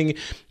modern living,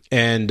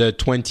 and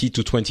 20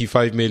 to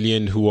 25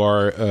 million who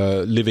are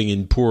living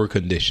in poor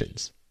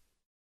conditions.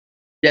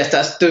 Yes,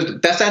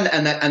 that's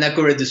an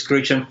accurate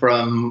description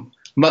from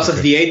most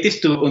of the 80s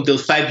to until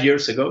 5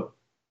 years ago.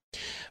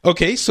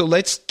 Okay, so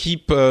let's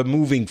keep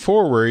moving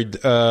forward.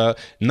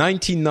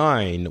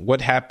 99,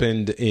 what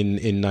happened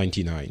in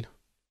 99?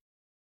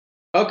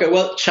 Okay,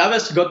 well,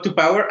 Chavez got to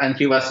power, and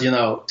he was,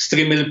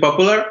 extremely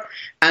popular.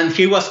 And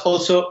he was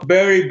also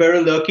very,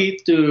 very lucky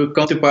to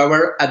come to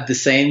power at the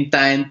same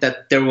time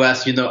that there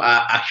was,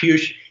 a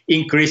huge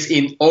increase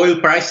in oil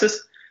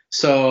prices.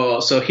 So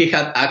he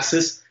had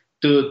access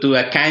to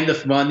a kind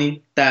of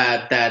money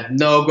that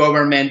no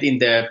government in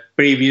the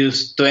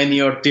previous 20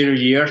 or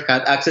 30 years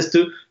had access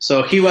to.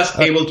 So he was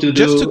able to do...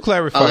 Just to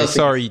clarify,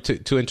 sorry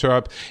to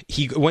interrupt,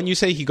 when you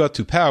say he got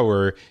to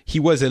power, he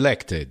was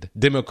elected,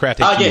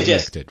 democratically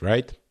elected,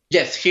 right?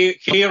 Yes,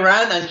 he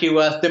ran, and he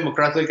was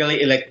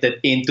democratically elected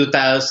in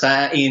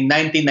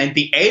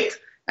 1998,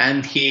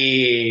 and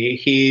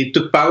he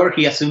took power.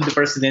 He assumed the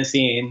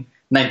presidency in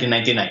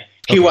 1999.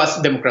 He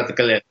was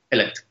democratically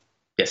elected.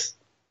 Yes.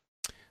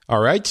 All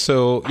right.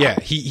 So yeah,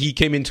 he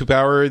came into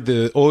power.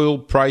 The oil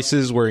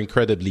prices were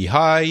incredibly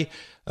high.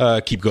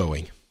 Keep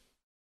going.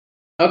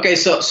 Okay.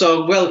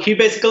 So well, he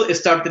basically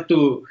started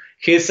to.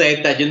 He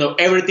said that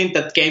everything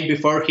that came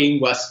before him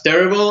was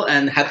terrible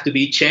and had to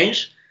be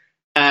changed.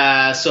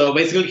 So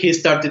basically, he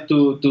started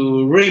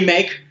to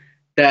remake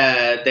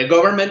the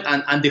government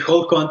and the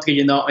whole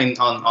country,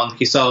 on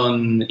his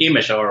own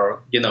image,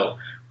 or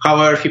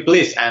however he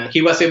pleased. And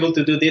he was able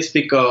to do this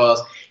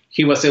because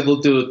he was able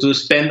to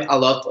spend a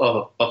lot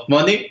of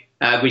money,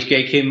 which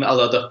gave him a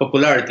lot of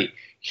popularity.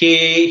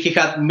 He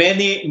had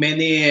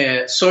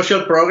many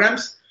social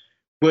programs,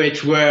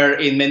 which were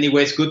in many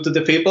ways good to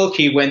the people.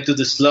 He went to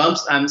the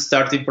slums and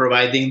started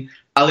providing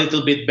a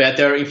little bit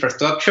better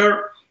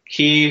infrastructure.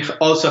 He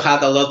also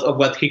had a lot of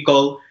what he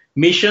called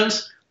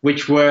missions,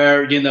 which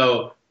were,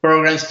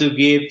 programs to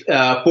give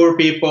poor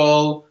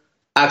people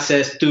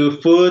access to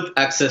food,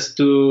 access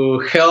to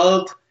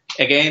health,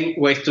 again,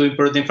 ways to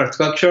improve the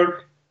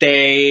infrastructure.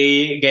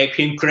 They gave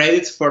him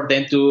credits for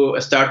them to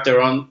start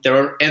their own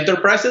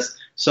enterprises.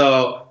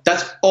 So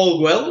that's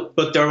all well,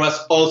 but there was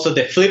also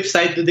the flip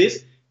side to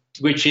this,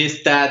 which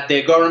is that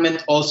the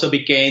government also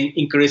became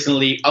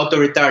increasingly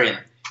authoritarian.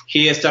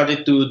 He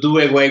started to do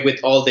away with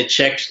all the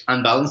checks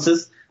and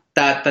balances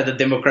that the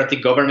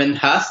democratic government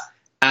has.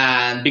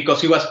 And because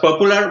he was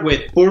popular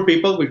with poor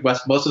people, which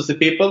was most of the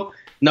people,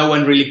 no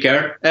one really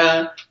cared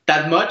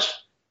that much.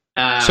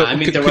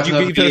 Could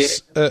you give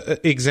us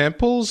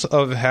examples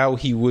of how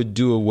he would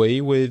do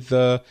away with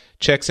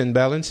checks and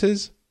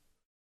balances?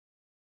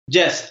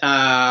 Yes.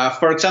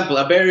 For example,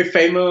 a very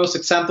famous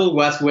example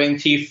was when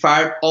he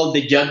fired all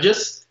the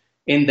judges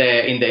in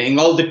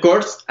all the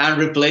courts and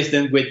replaced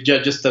them with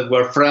judges that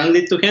were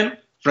friendly to him,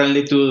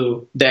 friendly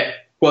to the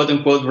quote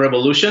unquote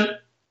revolution.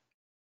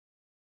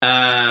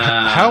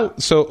 How?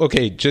 So,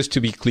 okay, just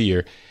to be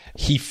clear,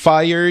 he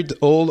fired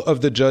all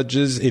of the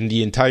judges in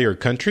the entire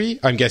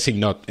country. I'm guessing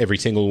not every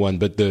single one,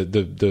 but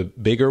the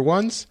bigger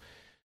ones,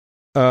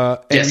 and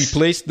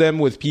replaced them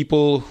with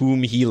people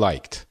whom he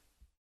liked.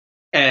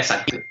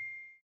 Exactly.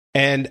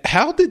 And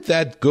how did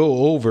that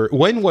go over?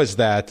 When was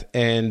that?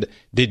 And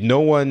did no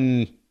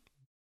one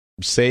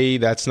say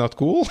that's not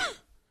cool?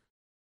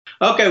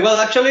 Okay, well,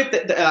 actually,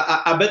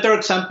 a better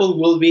example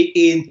will be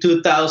in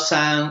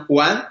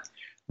 2001,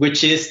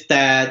 which is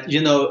that,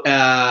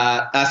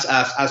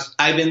 as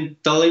I've been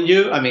telling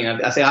you,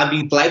 as I've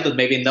been implied, but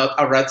maybe not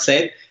outright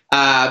said,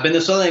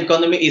 Venezuelan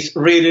economy is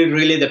really,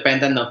 really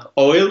dependent on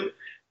oil.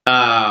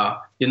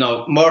 More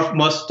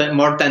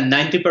than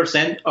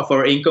 90% of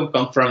our income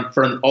comes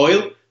from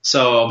oil.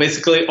 So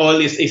basically,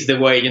 oil is the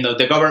way,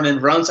 the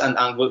government runs, and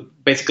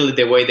basically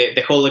the way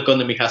the whole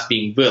economy has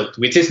been built,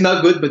 which is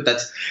not good, but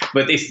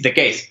it's the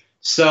case.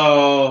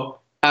 So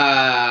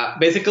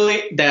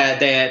basically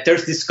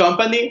there's this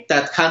company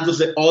that handles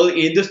the oil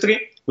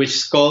industry, which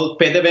is called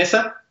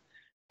PDVSA.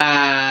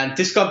 And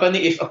this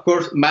company is, of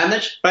course,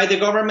 managed by the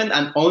government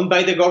and owned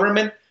by the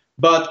government.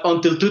 But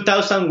until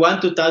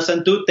 2001,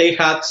 2002, they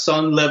had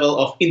some level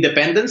of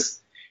independence,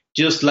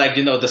 just like,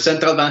 the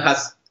central bank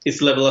has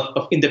its level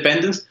of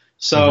independence.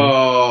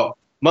 So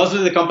most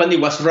of the company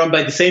was run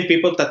by the same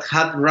people that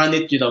had run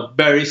it,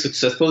 very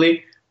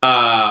successfully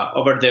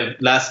over the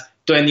last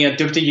 20 and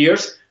 30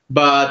 years.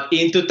 But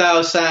in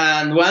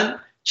 2001,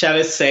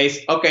 Chavez says,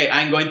 okay,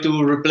 I'm going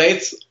to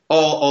replace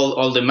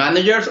all the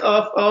managers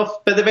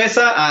of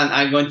PDVSA, and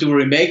I'm going to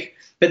remake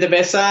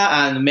PDVSA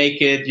and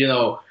make it,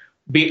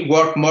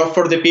 work more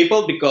for the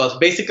people, because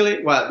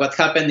basically what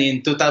happened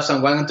in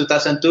 2001 and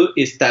 2002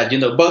 is that,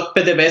 both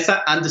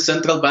PDVSA and the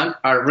central bank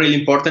are really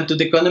important to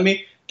the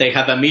economy. They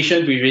have a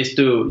mission, which is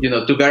to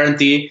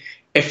guarantee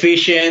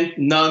efficient,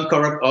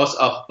 non-corrupt use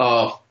of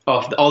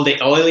all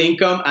the oil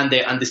income and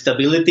the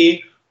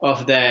stability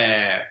of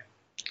the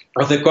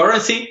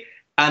currency.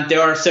 And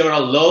there are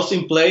several laws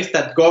in place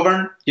that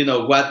govern,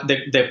 what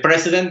the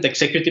president, the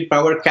executive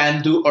power,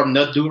 can do or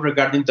not do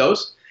regarding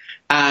those.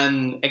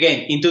 And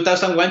again, in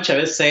 2001,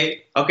 Chavez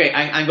said, okay,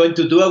 I'm going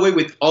to do away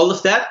with all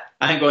of that.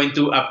 I'm going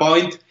to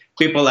appoint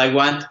people I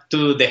want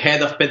to the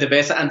head of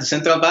PDVSA and the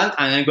central bank,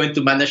 and I'm going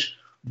to manage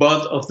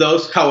both of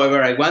those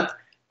however I want.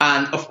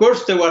 And of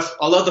course, there was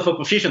a lot of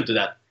opposition to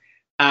that.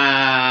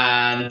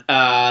 And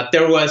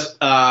there was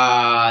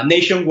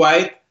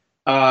nationwide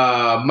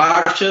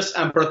marches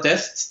and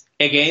protests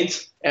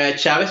against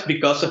Chavez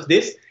because of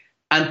this.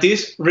 And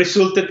this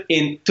resulted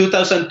in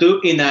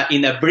 2002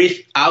 in a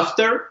brief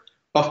ouster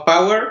of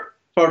power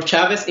for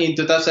Chavez in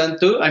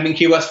 2002. I mean,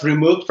 he was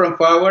removed from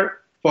power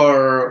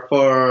for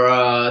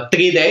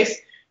 3 days,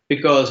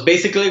 because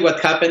basically what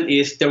happened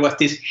is there was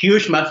this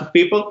huge mass of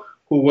people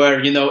who were,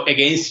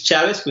 against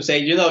Chavez, who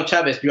say,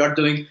 Chavez, you are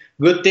doing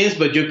good things,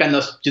 but you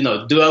cannot,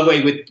 do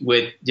away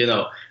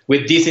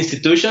with these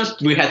institutions.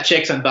 We had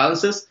checks and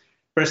balances,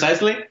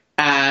 precisely.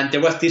 And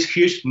there was this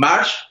huge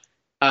march,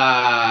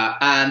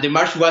 and the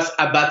march was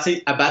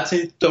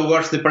advancing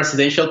towards the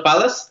presidential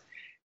palace.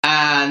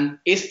 And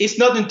it's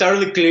not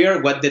entirely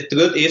clear what the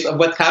truth is of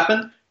what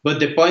happened, but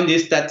the point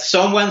is that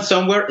someone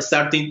somewhere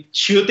started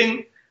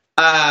shooting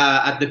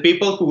at the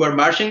people who were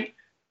marching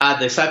at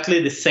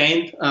exactly the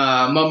same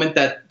moment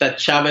that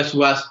Chavez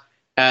was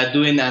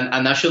doing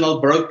a national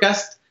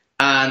broadcast.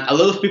 And a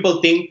lot of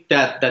people think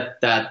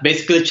that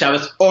basically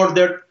Chavez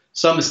ordered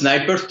some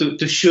snipers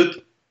to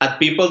shoot at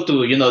people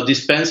to,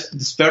 disperse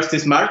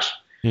this march.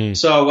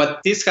 So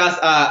what this has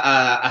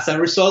as a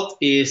result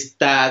is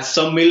that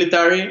some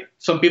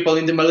people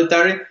in the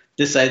military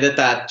decided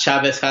that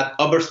Chavez had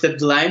overstepped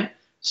the line.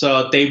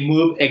 So they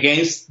moved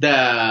against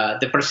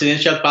the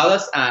presidential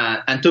palace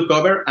and took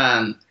over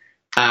and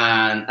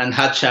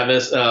had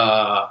Chavez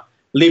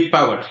leave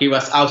power. He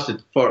was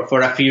ousted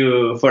for a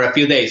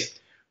few days.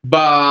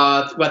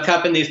 But what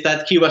happened is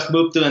that he was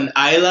moved to an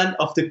island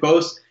off the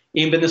coast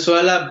in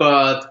Venezuela.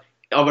 But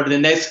over the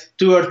next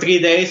 2 or 3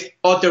 days,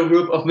 other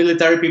group of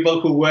military people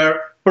who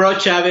were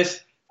pro-Chavez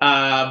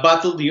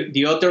battled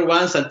the other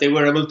ones, and they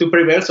were able to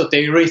prevail. So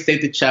they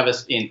reinstated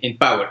Chavez in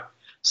power.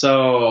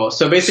 So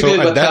basically,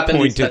 what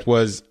happened is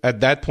that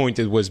at that point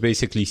it was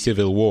basically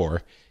civil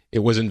war. It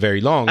wasn't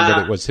very long,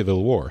 but it was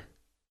civil war.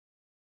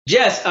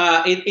 Yes,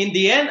 in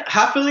the end,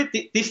 happily,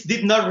 this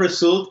did not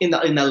result in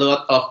a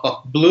lot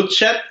of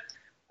bloodshed.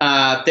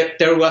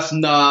 There was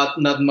not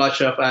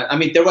much of.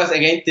 There was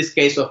again this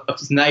case of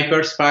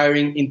snipers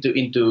firing into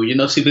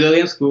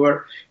civilians who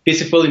were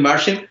peacefully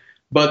marching.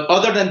 But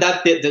other than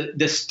that,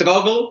 the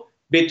struggle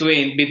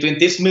between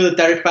these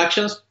military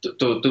factions,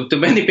 to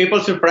many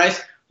people's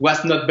surprise,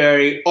 was not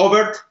very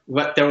overt.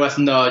 There was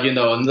not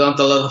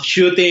a lot of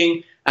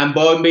shooting and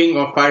bombing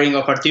or firing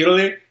of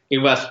artillery. It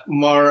was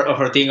more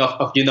of a thing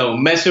of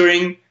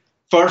measuring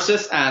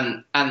forces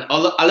and a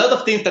lot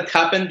of things that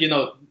happened.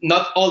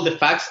 Not all the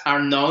facts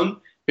are known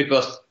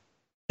because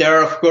there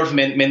are, of course,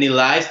 many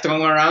lies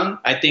thrown around.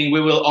 I think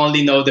we will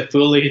only know the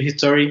full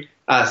history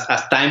as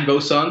time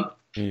goes on.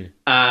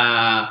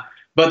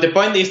 But the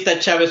point is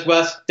that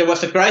there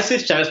was a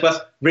crisis. Chavez was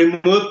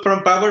removed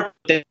from power,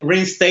 then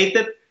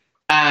reinstated.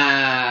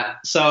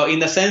 So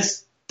in a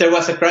sense, there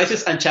was a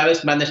crisis, and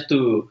Chavez managed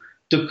to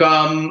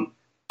come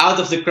out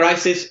of the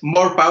crisis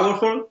more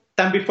powerful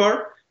than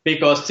before,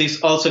 because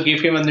this also gave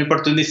him an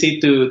opportunity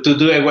to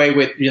do away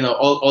with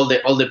all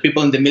the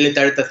people in the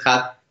military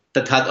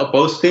that had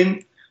opposed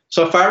him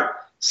so far.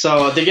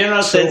 So the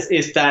general sense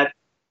is that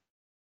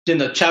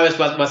Chavez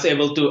was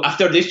able to,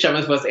 after this,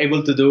 Chavez was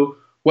able to do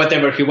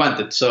whatever he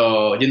wanted.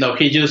 So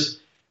he just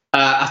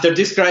after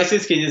this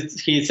crisis,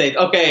 he said,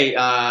 okay,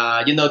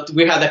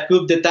 we had a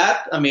coup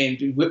d'état.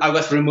 I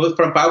was removed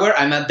from power.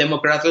 I'm a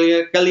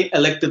democratically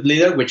elected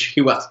leader, which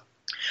he was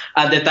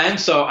at the time.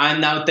 So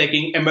I'm now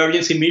taking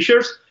emergency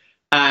measures.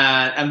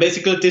 And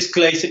basically this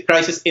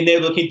crisis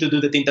enabled him to do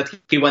the thing that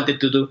he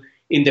wanted to do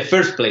in the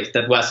first place.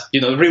 That was,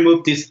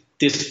 remove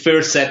this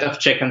first set of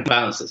check and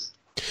balances.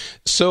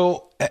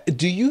 So,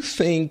 do you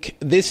think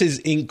this is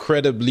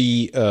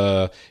incredibly,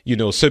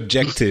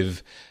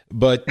 subjective?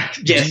 But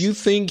Yes. Do you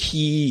think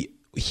he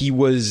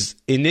was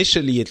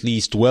initially at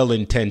least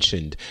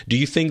well-intentioned? Do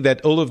you think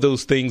that all of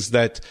those things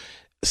that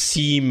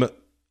seem,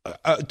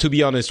 to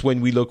be honest,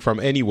 when we look from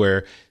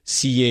anywhere,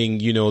 seeing,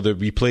 the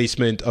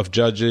replacement of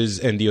judges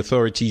and the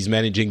authorities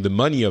managing the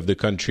money of the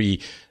country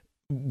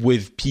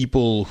with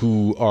people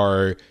who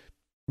are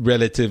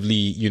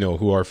relatively,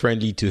 who are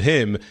friendly to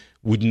him,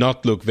 would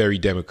not look very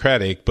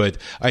democratic. But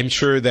I'm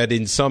sure that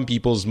in some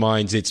people's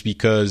minds, it's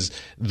because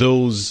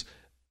those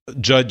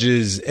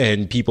judges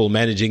and people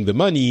managing the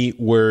money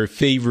were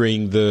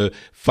favoring the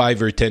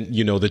 5 or 10,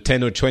 the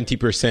 10 or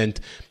 20%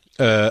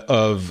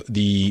 of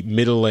the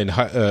middle and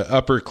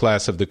upper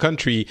class of the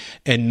country,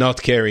 and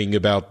not caring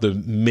about the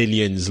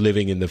millions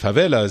living in the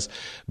favelas.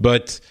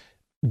 But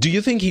do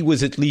you think he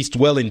was at least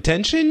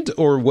well-intentioned,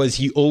 or was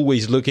he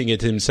always looking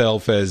at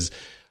himself as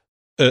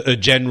a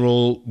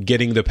general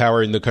getting the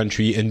power in the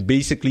country and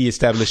basically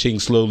establishing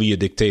slowly a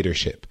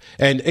dictatorship?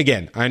 And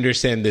again, I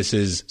understand this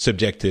is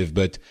subjective,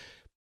 but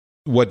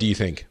what do you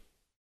think?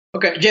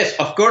 Okay. Yes,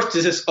 of course,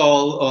 this is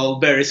all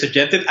very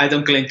subjective. I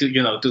don't claim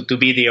to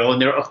be the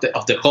owner of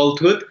the whole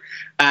truth.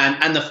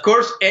 And of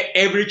course,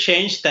 every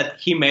change that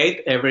he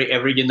made, every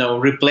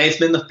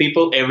replacement of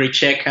people, every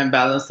check and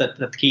balance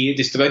that he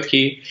destroyed,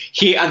 he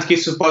and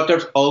his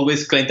supporters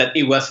always claimed that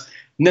it was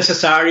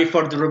necessary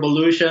for the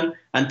revolution,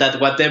 and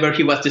that whatever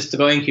he was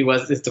destroying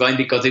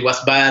because it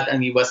was bad,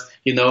 and he was,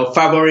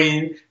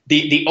 favoring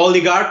the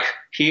oligarch.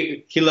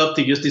 He loved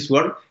to use this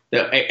word.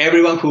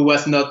 Everyone who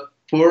was not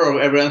poor,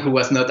 or everyone who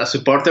was not a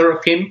supporter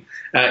of him,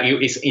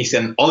 is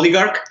an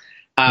oligarch.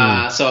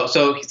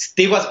 So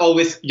this was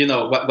always,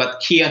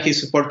 what he and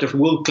his supporters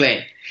will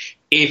claim.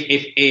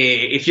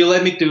 If you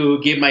let me to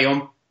give my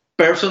own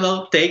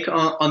personal take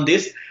on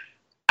this,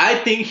 I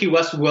think he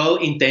was well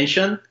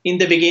intentioned in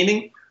the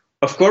beginning.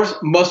 Of course,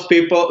 a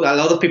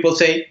lot of people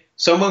say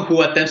someone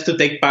who attempts to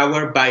take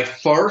power by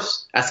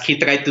force, as he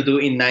tried to do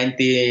in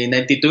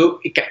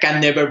 1992, it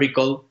can never be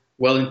called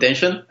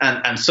well-intentioned.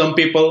 And some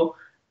people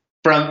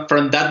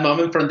from that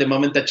moment, from the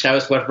moment that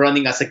Chavez was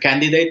running as a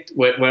candidate,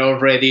 were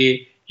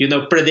already,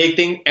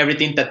 predicting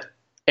everything bad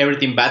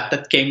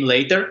that came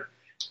later.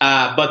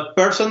 But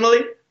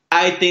personally,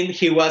 I think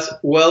he was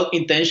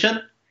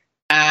well-intentioned.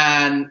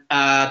 And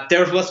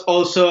there was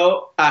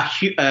also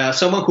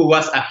someone who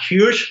was a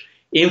huge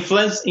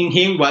influence in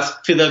him was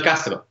Fidel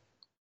Castro.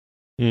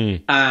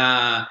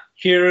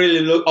 He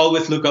really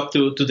always look up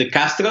to the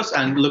Castros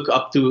and look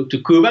up to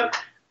Cuba.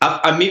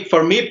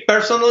 For me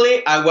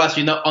personally, I was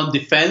on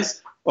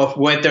defense of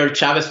whether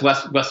Chavez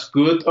was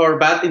good or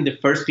bad in the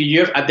first few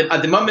years. At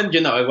the moment,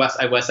 I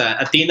was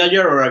a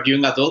teenager or a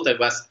young adult. I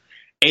was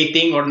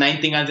 18 or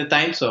 19 at the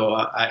time, so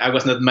I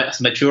was not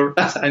as mature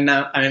as I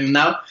am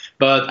now.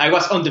 But I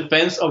was on the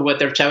fence of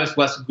whether Chavez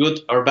was good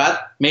or bad.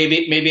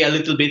 Maybe a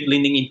little bit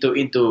leaning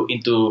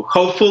into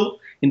hopeful,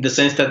 in the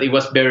sense that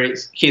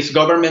his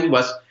government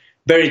was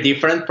very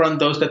different from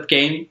those that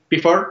came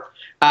before.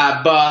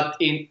 But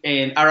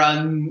in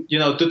around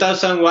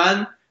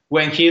 2001,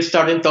 when he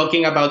started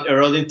talking about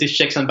eroding these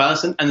checks and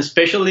balances, and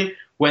especially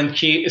when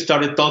he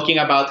started talking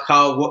about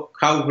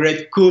how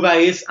great Cuba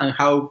is and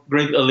how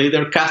great a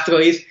leader Castro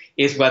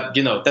is what,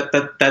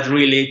 that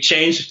really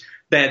changed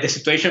the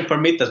situation for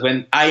me. That's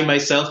when I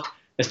myself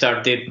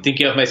started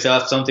thinking of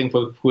myself as something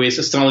who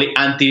is strongly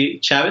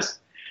anti-Chavez.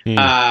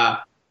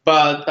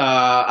 But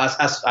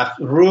as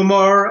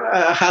rumor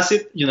has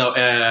it,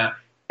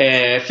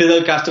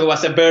 Fidel Castro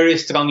was a very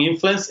strong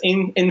influence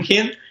in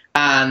him,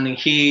 and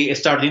he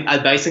started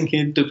advising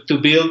him to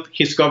build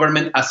his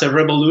government as a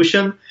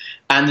revolution,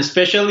 and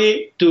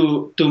especially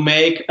to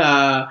make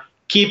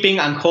keeping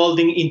and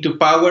holding into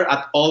power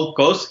at all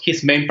costs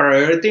his main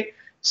priority.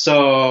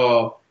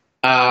 So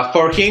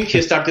for him,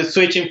 he started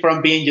switching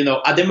from being,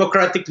 a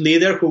democratic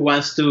leader who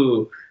wants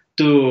to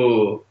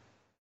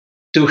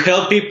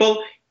help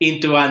people,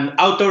 into an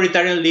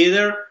authoritarian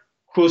leader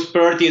whose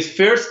priority is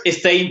first,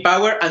 stay in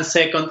power, and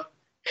second,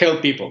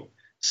 help people.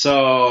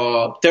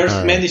 So there's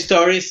many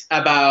stories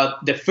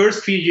about the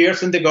first few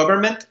years in the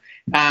government,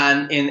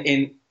 and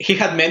he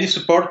had many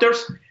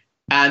supporters,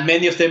 and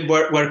many of them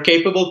were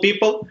capable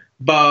people,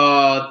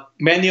 but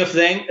many of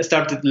them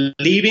started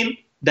leaving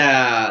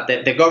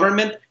the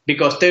government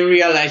because they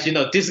realized,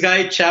 this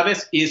guy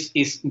Chavez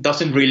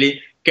doesn't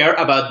really care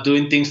about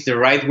doing things the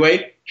right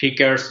way. He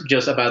cares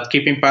just about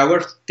keeping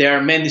power. There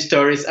are many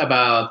stories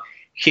about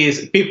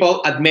his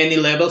people at many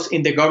levels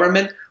in the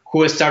government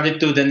who started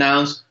to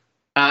denounce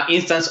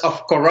instance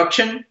of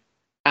corruption,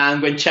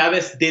 and when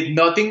Chavez did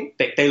nothing,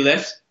 they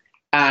left.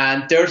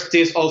 And there's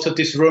this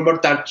rumor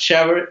that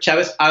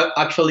Chavez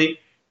actually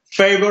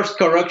favors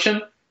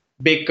corruption,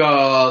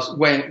 because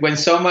when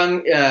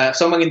someone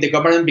in the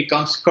government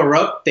becomes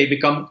corrupt, they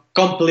become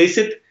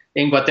complicit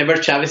in whatever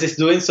Chavez is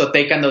doing, so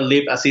they cannot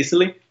live as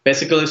easily.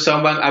 Basically,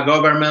 a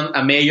government,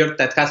 a mayor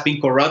that has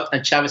been corrupt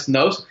and Chavez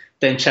knows,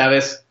 then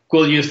Chavez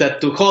could use that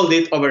to hold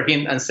it over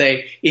him and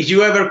say, if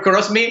you ever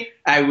cross me,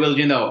 I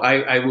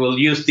will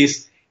use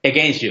this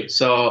against you.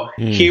 So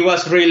he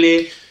was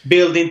really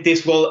building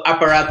this whole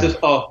apparatus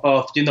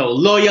of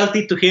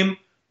loyalty to him,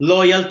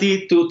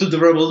 loyalty to the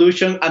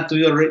revolution and to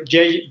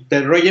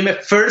the regime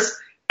first,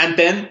 and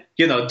then,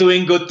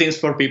 doing good things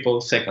for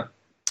people second.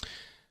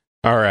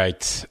 All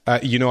right.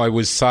 I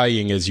was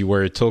sighing as you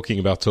were talking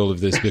about all of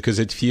this because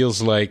it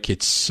feels like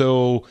it's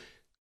so,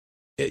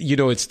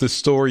 it's the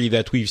story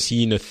that we've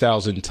seen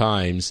 1,000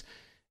 times.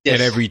 Yes.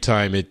 And every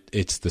time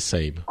it's the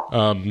same.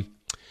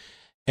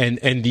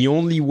 And the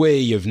only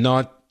way of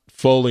not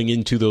falling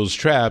into those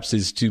traps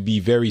is to be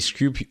very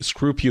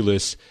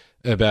scrupulous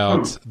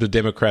about the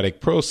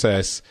democratic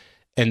process.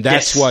 And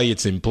that's why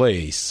it's in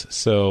place.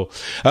 So,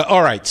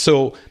 all right.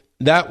 So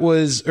that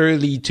was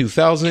early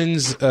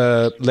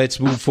 2000s. Let's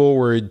move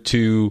forward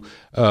to,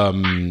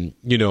 when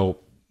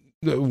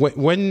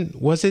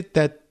was it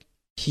that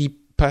he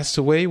passed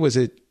away? Was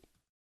it?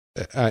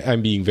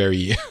 I'm being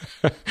very,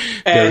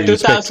 very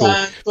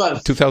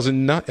 2012.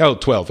 2009? Oh,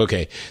 12.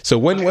 Okay. So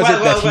when was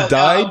it that he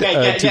died?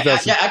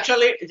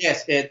 Actually,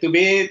 yes. To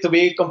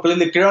be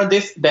completely clear on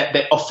this,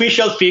 the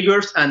official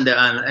figures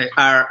are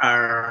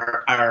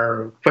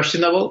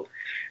questionable.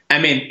 I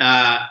mean,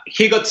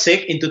 he got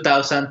sick in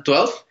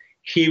 2012.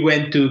 He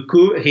went to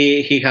Cuba.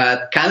 He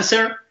had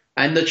cancer.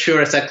 I'm not sure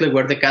exactly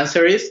where the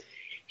cancer is.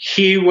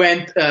 He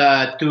went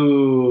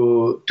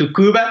to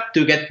Cuba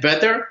to get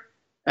better.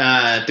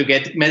 To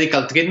get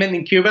medical treatment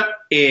in Cuba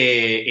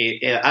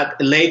at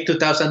late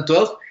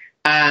 2012,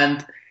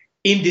 and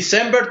in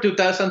December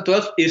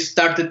 2012 it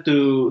started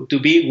to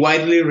be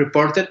widely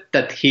reported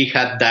that he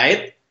had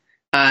died,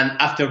 and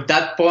after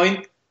that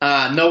point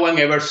no one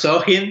ever saw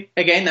him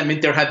again. I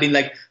mean, there had been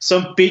like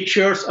some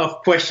pictures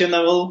of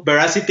questionable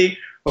veracity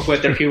of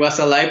whether he was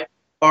alive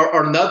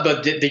or not,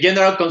 but the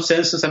general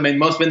consensus, I mean,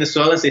 most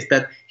Venezuelans, is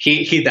that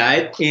he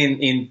died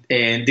in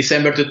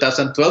December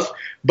 2012,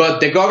 but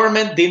the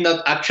government did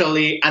not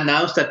actually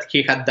announce that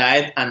he had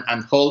died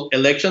and hold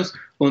elections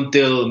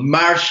until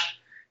March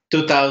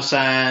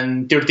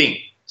 2013.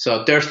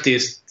 So there's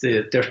this,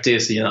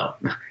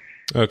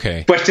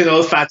 okay,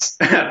 questionable facts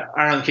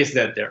around his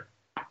death there.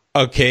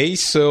 Okay,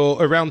 so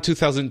around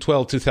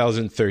 2012,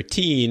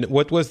 2013,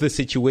 what was the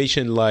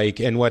situation like,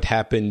 and what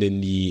happened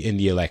in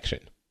the election?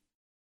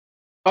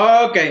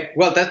 Okay,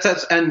 well, that's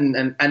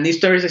an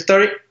historic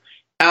story.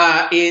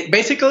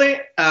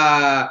 Basically,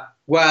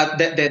 what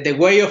the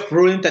way of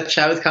ruling that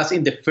Chavez has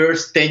in the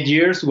first 10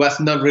 years was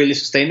not really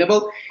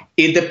sustainable.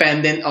 It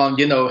depended on,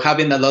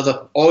 having a lot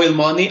of oil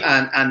money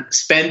and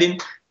spending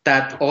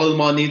that oil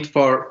money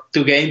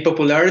to gain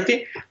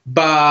popularity,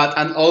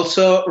 and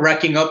also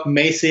racking up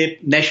massive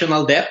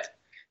national debt.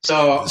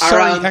 So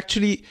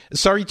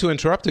sorry to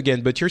interrupt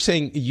again, but you're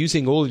saying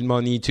using oil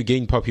money to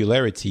gain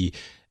popularity.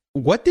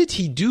 What did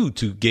he do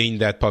to gain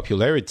that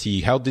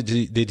popularity? How did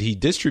he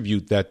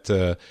distribute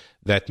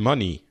that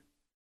money?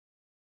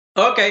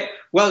 Okay,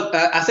 well,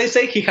 as I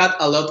say, he had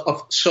a lot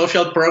of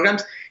social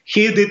programs.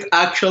 He did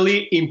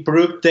actually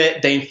improve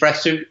the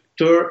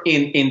infrastructure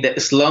in the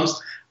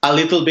slums a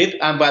little bit.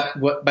 And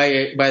what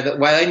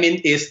I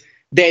mean is,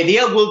 the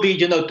idea will be,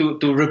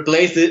 to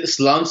replace the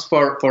slums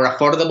for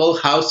affordable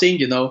housing,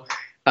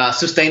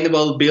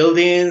 sustainable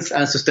buildings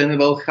and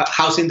sustainable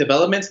housing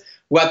developments.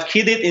 What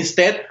he did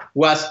instead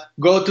was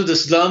go to the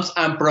slums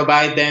and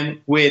provide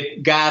them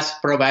with gas,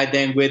 provide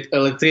them with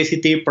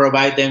electricity,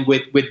 provide them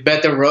with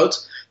better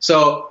roads.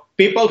 So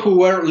people who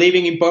were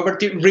living in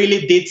poverty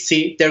really did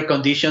see their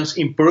conditions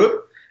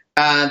improve.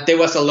 And there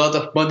was a lot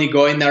of money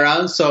going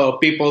around. So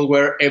people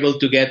were able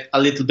to get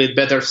a little bit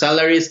better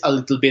salaries, a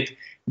little bit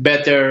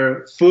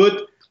better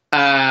food.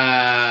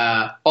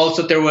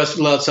 Also, there was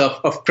lots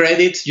of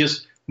credits,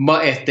 just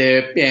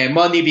the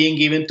money being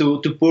given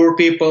to poor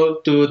people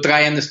to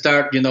try and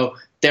start,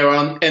 their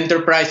own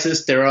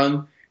enterprises, their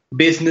own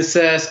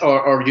businesses,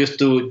 or just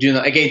to,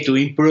 again, to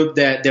improve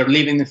their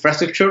living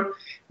infrastructure.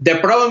 The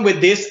problem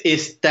with this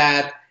is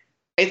that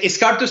it's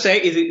hard to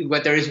say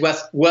whether it was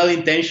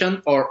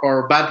well-intentioned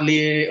or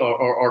badly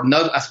or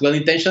not as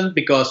well-intentioned,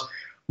 because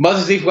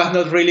most of it was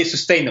not really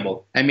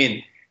sustainable. I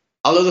mean,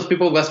 a lot of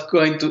people was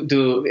going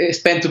to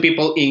spend to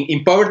people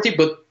in poverty,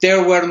 but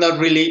they were not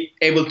really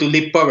able to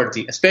leave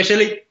poverty.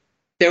 Especially,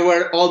 there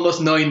were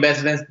almost no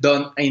investments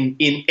done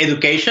in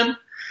education,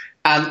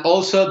 and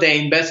also the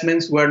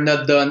investments were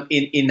not done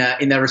in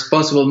a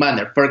responsible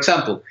manner. For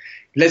example,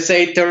 let's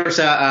say there's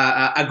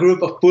a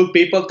group of poor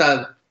people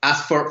that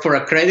ask for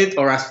a credit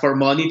or ask for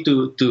money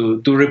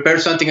to repair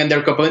something in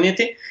their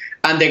community,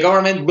 and the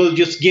government will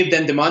just give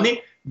them the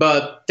money.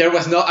 But there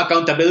was no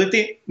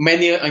accountability.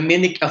 In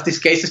many of these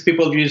cases,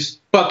 people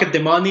just pocket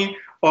the money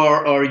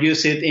or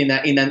use it in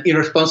an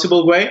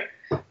irresponsible way.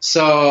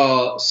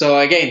 So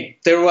again,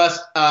 there was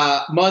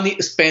money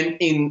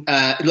spent in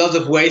lots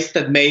of ways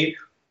that made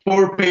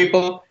poor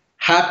people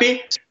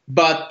happy,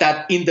 but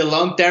that in the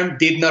long term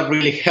did not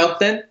really help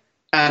them.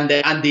 And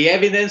the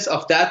evidence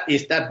of that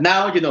is that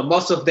now,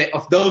 most of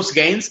those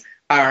gains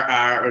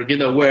are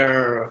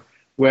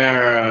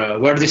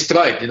were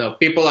destroyed.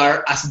 People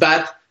are as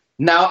bad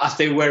now as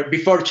they were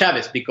before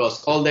Chavez,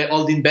 because all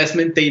the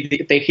investment he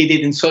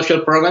did in social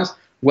programs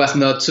was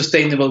not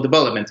sustainable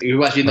development. It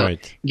was,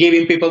 Right.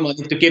 giving people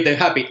money to keep them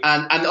happy.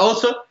 And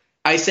also,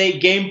 I say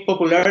gain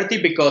popularity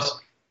because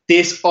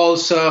this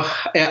also,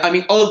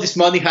 all this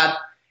money had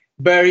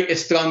very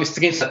strong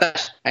strings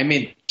attached.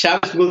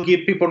 Chavez will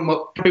give people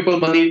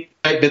money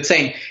by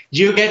saying,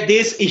 you get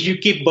this if you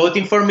keep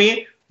voting for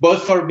me,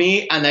 vote for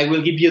me, and I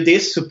will give you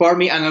this, support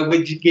me, and I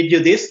will give you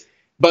this.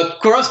 But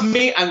cross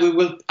me, and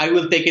I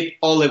will take it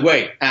all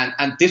away.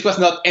 And this was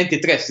not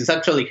antitrust. This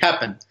actually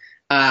happened.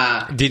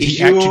 Did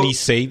he actually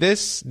say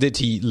this? Did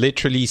he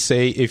literally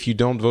say, if you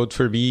don't vote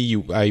for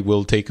me, I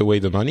will take away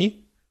the money?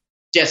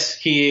 Yes,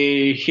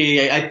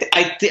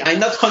 I'm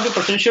not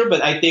 100% sure,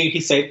 but I think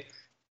he said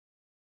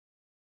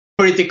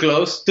pretty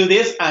close to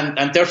this.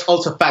 And there's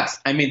also facts.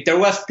 There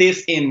was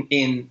this in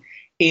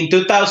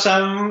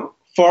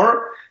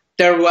 2004.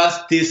 There was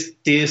this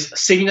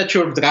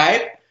signature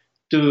drive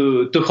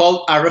to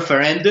hold a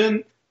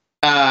referendum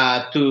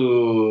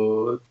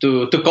to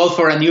call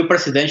for a new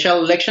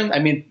presidential election.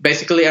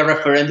 Basically a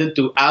referendum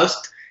to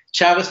oust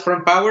Chavez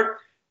from power,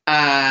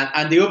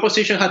 and the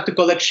opposition had to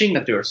collect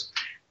signatures,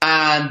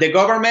 and the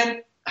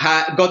government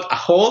got a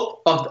hold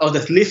of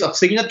the list of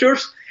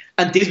signatures,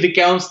 and this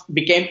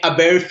became a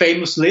very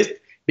famous list,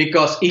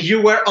 because if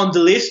you were on the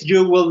list,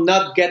 you will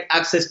not get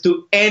access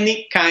to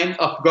any kind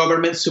of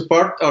government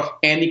support or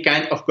any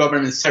kind of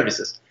government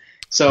services.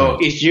 So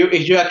if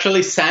you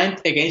actually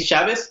signed against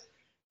Chavez,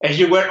 if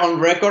you were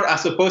on record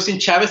as opposing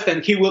Chavez,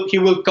 then he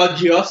will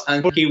cut you off,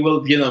 and he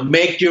will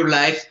make your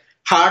life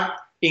hard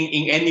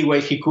in any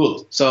way he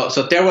could. So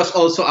there was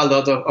also a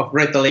lot of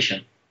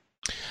retaliation.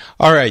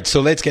 All right, so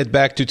let's get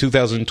back to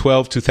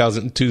 2012,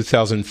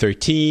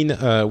 2013.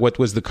 What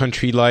was the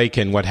country like,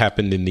 and what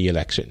happened in the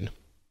election?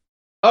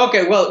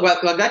 Okay, well,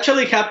 what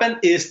actually happened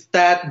is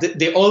that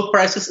the oil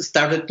prices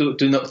started to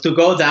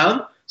go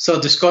down. So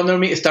the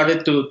economy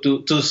started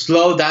to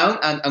slow down,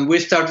 and we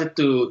started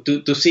to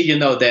see,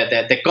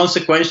 the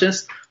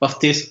consequences of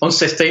this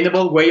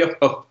unsustainable way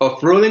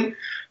of ruling.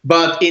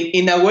 But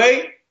in a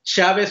way,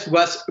 Chavez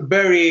was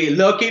very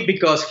lucky,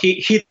 because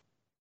he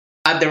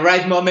at the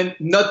right moment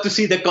not to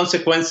see the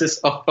consequences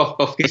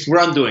of his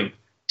wrongdoing.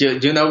 Do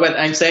you know what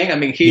I'm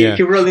saying? He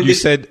ruled in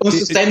this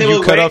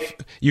unsustainable way.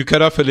 You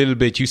cut off a little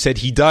bit. You said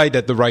he died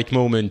at the right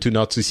moment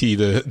to see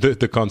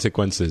the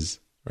consequences,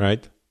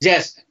 right?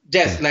 Yes.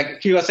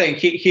 Like he was saying,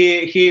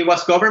 he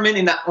was governing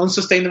in an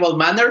unsustainable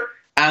manner,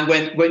 and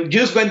when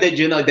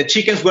the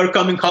chickens were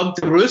coming home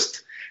to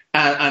roost,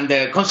 and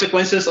the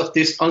consequences of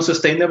this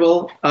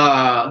unsustainable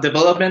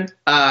development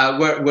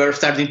were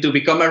starting to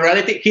become a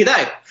reality, he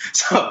died.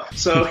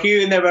 So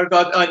he never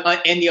got on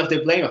any of the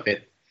blame of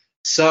it.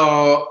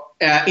 So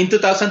in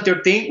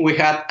 2013 we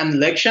had an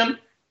election,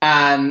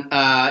 and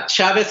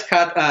Chavez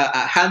had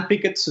a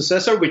hand-picked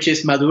successor, which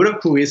is Maduro,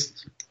 who is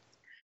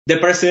the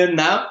president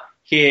now.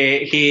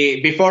 He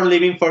before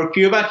leaving for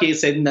Cuba, he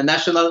said in the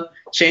national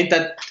chain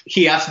that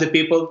he asked the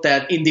people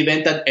that in the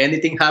event that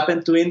anything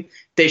happened to him,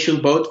 they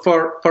should vote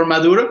for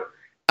Maduro.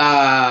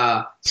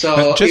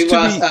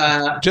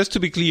 Just to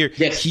be clear,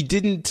 yes. He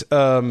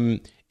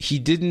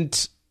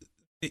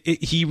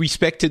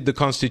respected the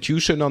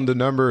Constitution on the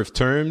number of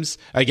terms.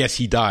 I guess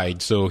he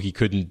died, so he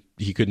couldn't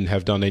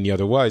have done any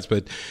otherwise.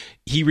 But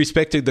he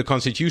respected the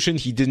Constitution.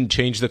 He didn't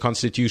change the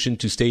Constitution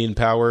to stay in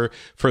power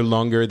for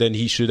longer than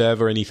he should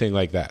have, or anything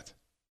like that.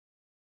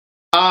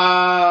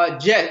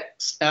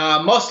 Yes.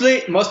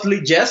 Mostly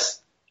yes.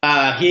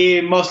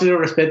 He mostly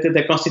respected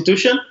the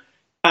Constitution.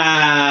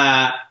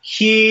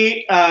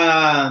 He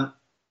tried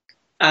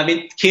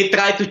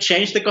to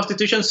change the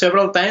Constitution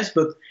several times,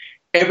 but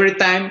every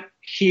time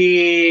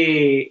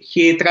he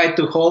tried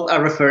to hold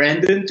a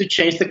referendum to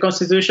change the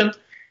Constitution.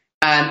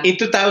 And in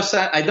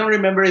 2000, I don't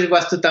remember if it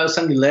was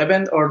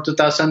 2011 or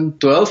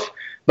 2012,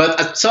 but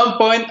at some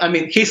point,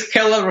 he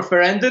held a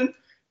referendum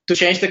to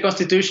change the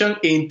Constitution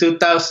in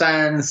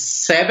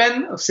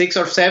 2007, 6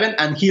 or 7,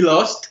 and he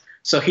lost.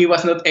 So he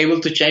was not able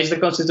to change the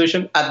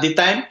Constitution at the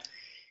time.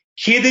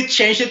 He did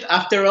change it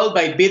after all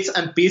by bits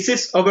and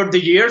pieces over the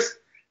years.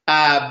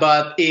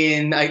 But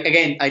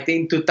I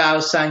think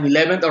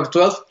 2011 or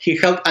 12, he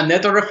held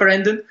another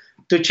referendum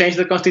to change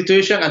the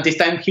Constitution, and this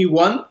time he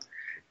won.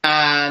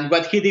 And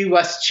what he did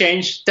was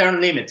change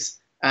term limits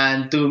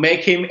and to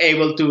make him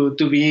able to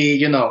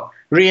be,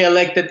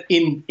 re-elected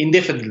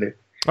indefinitely.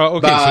 Oh,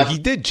 okay. But so he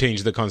did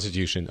change the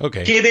Constitution.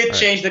 Okay. He did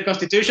change the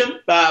Constitution,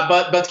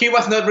 but he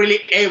was not really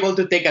able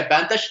to take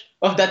advantage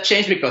of that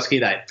change because he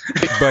died.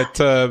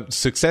 But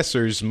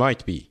successors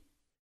might be.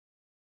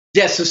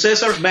 Yes,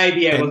 successors may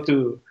be able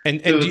to do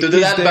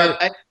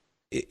that.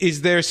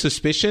 Is there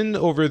suspicion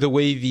over the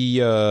way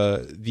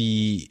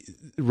the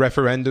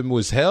referendum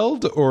was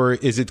held, or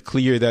is it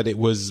clear that it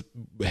was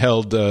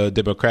held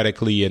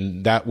democratically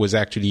and that was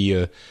actually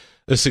a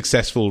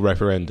successful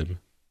referendum?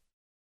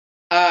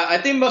 I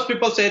think most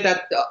people say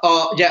that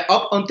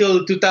up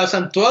until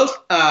 2012,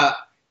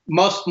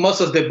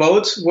 most of the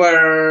votes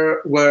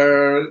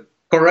were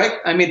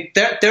correct.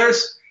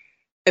 There's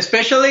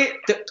especially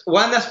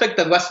one aspect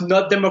that was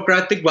not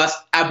democratic was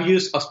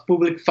abuse of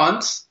public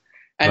funds.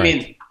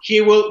 Right.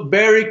 he will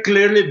very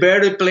clearly,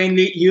 very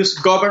plainly use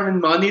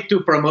government money to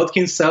promote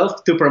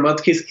himself, to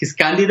promote his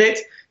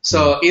candidates.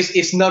 So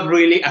it's not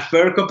really a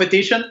fair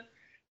competition.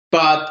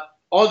 But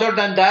other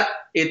than that,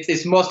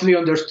 it's mostly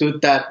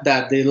understood that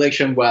the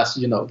election was,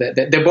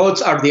 the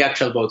votes are the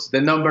actual votes. The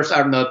numbers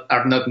are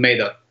not made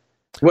up.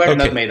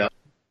 Not made up.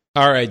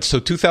 All right. So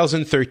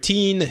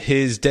 2013,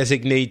 his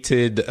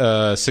designated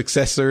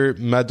successor,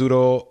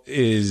 Maduro,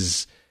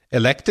 is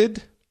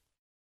elected?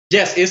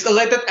 Yes, is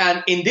elected.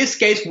 And in this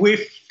case, we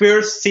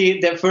first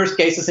see the first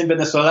cases in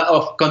Venezuela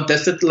of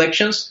contested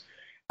elections.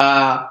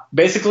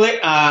 Basically,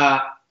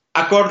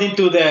 according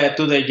to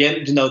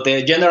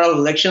the General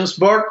Elections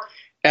Board,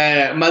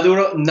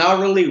 Maduro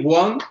narrowly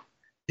won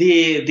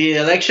the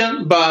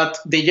election, but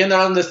the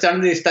general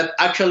understanding is that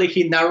actually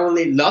he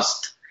narrowly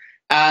lost.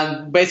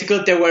 And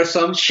basically, there were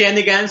some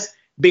shenanigans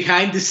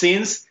behind the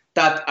scenes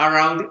that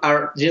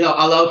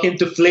allow him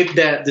to flip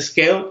the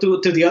scale to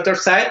the other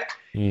side.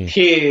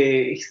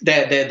 The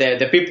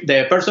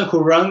person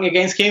who ran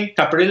against him,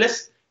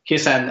 Capriles,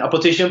 he's an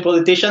opposition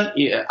politician,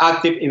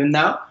 active even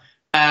now,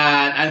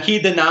 and he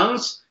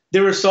denounced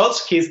the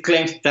results. He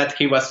claims that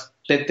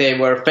they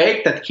were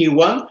fake, that he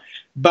won,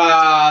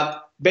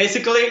 but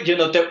basically,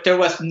 there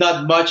was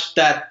not much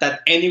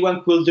that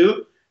anyone could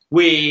do.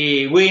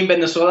 We in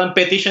Venezuela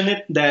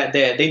petitioned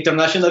the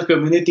international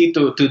community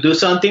to do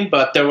something,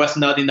 but there was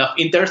not enough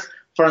interest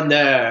from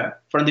the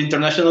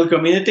international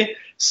community.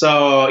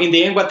 So in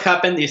the end, what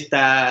happened is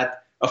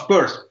that, of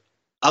course,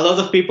 a lot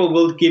of people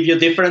will give you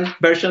different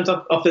versions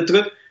of the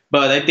truth.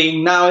 But I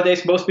think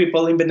nowadays, most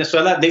people in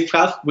Venezuela,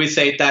 we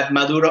say that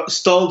Maduro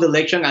stole the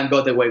election and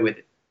got away with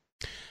it.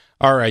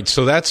 All right,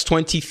 so that's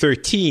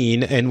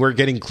 2013, and we're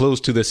getting close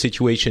to the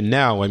situation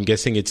now. I'm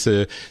guessing it's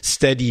a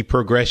steady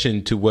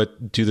progression to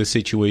the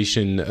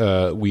situation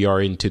we are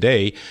in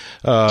today.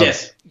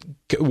 Yes.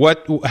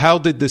 How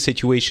did the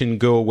situation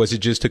go? Was it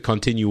just a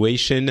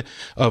continuation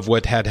of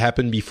what had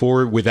happened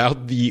before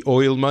without the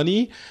oil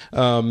money?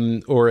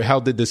 Or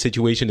how did the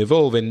situation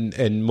evolve?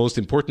 And most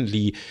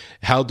importantly,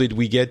 how did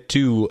we get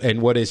to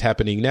and what is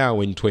happening now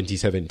in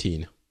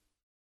 2017?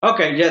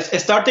 Okay,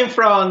 yes. Starting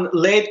from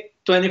late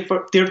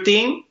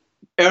 2013,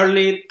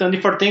 early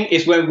 2014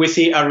 is when we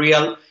see a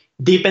real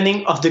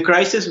deepening of the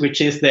crisis,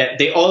 which is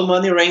the oil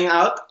money ran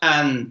out,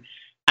 and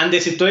the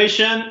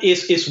situation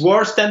is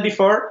worse than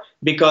before,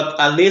 because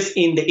at least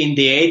in the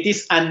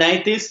 80s and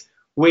 90s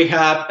we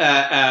have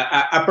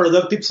a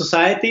productive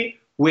society,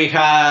 we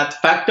had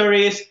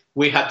factories,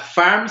 we had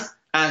farms,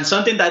 and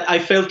something that I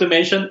failed to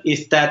mention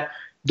is that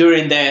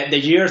during the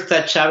years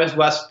that Chavez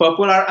was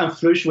popular and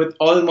flush with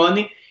oil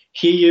money,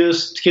 he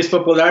used his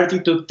popularity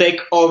to take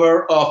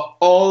over of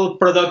all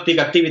productive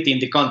activity in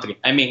the country.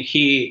 I mean,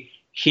 he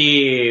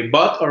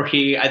bought, or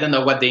I don't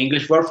know what the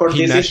English word for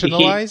this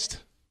nationalized?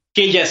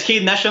 is.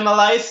 He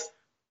nationalized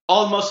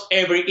almost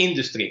every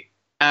industry.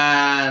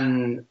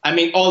 And I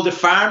mean, all the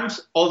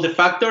farms, all the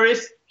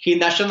factories, he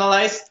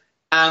nationalized.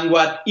 And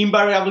what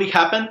invariably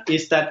happened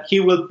is that he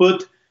will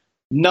put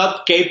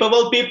not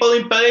capable people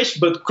in place,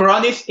 but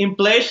cronies in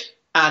place.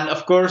 And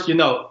of course,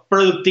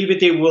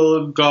 productivity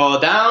will go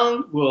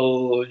down,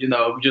 will,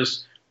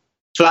 just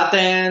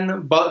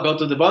flatten, go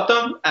to the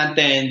bottom, and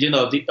then,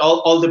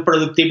 all the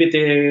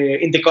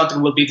productivity in the country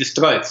will be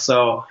destroyed.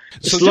 So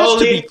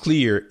slowly.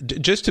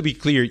 Just to be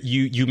clear,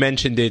 you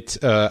mentioned it.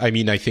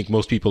 I think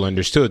most people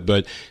understood,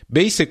 but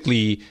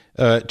basically,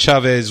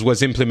 Chavez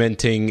was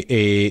implementing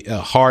a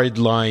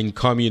hardline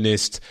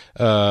communist,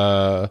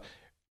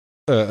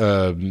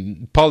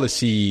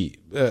 policy,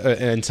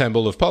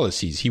 ensemble of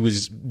policies. He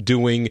was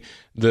doing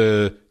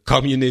the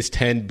communist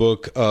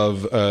handbook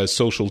of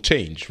social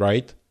change,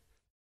 right?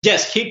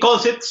 Yes, he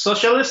calls it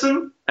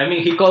socialism. I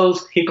mean, he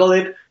called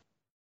it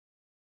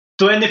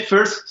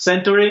 21st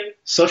century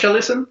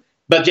socialism.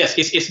 But yes,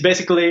 it's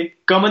basically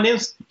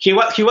communism. He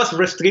was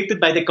restricted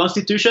by the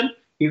constitution,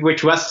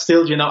 which was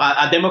still,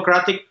 a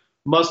democratic,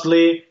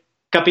 mostly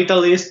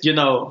capitalist,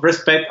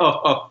 respect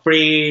of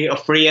free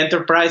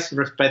enterprise,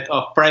 respect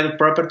of private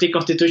property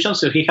constitution.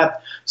 So he had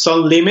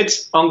some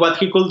limits on what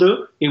he could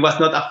do. It was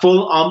not a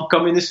full-on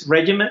communist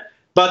regime,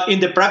 but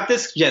in the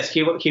practice, yes,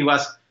 he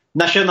was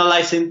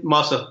nationalizing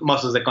most of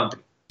the country.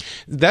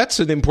 That's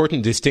an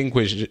important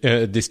distinction.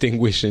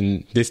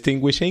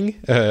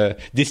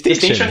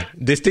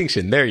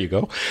 There you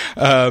go.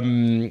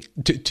 To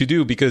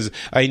do, because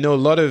I know a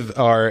lot of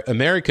our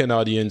American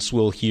audience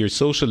will hear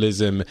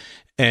socialism,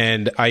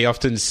 and I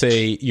often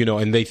say,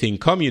 and they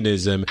think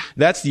communism.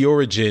 That's the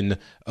origin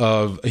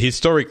of,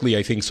 historically,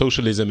 I think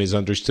socialism is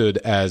understood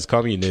as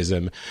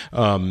communism.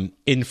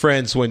 In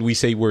France, when we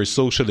say we're a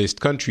socialist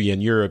country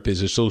and Europe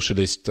is a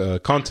socialist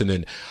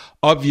continent,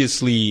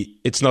 obviously,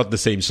 it's not the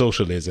same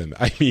socialism.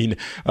 I mean,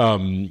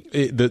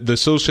 the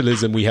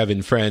socialism we have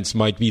in France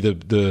might be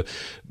the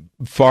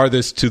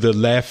farthest to the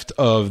left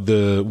of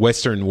the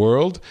Western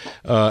world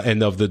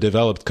and of the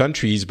developed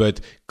countries, but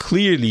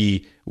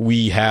clearly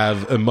we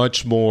have a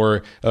much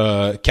more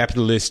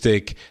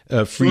capitalistic,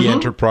 free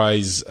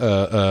enterprise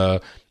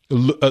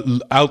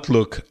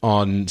outlook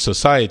on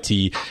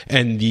society,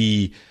 and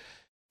the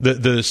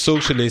the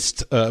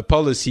socialist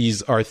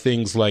policies are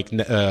things like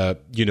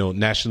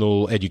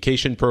national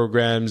education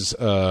programs,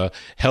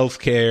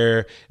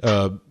 healthcare,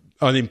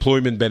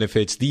 unemployment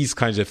benefits, these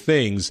kinds of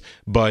things.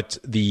 But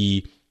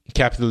the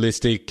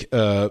capitalistic,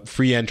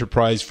 free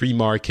enterprise, free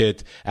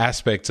market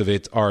aspects of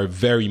it are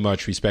very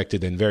much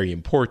respected and very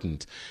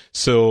important.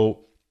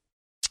 So,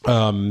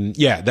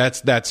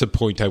 that's a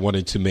point I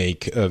wanted to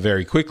make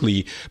very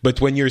quickly. But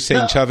when you're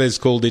saying Chavez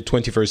called it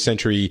 21st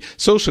century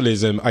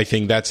socialism, I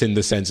think that's in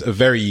the sense a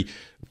very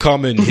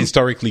common,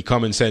 historically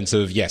common sense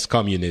of, yes,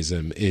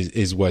 communism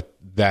is what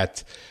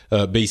that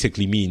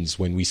basically means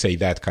when we say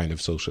that kind of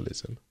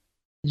socialism.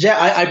 Yeah,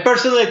 I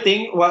personally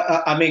think,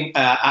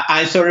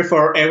 I'm sorry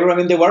for everyone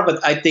in the world,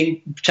 but I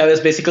think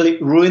Chavez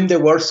basically ruined the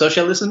word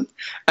socialism.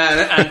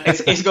 And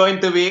it's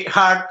going to be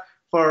hard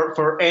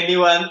for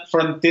anyone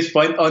from this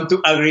point on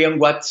to agree on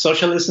what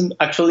socialism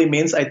actually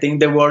means. I think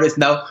the word is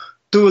now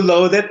too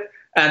loaded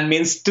and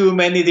means too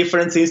many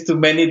different things to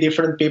many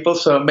different people.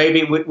 So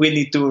maybe we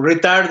need to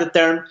retire the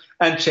term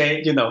and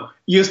change,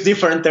 use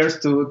different terms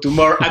to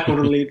more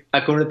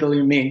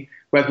accurately mean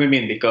what we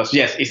mean, because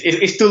yes,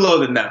 it's too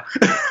loaded now.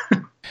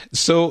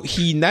 So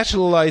he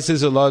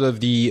nationalizes a lot of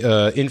the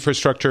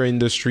infrastructure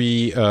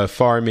industry,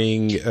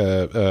 farming,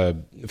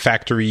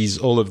 factories,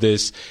 all of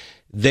this.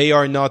 They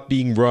are not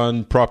being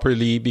run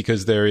properly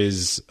because there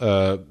is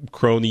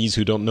cronies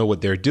who don't know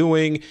what they're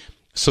doing.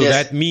 So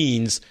that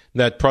means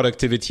that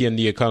productivity and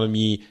the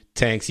economy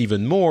tanks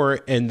even more,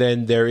 and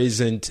then there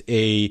isn't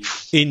a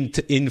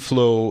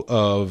inflow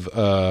of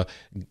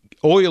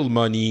oil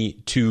money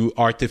to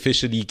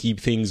artificially keep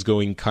things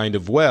going kind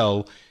of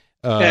well.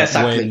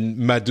 Exactly.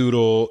 When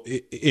Maduro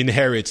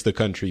inherits the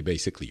country,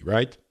 basically,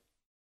 right?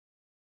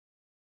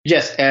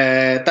 Yes,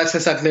 that's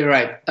exactly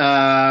right.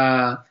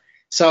 As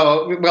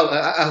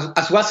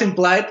was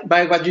implied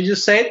by what you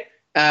just said,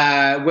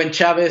 when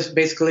Chavez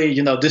basically,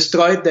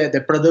 destroyed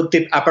the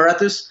productive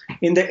apparatus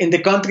in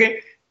the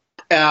country,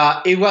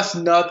 it was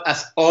not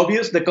as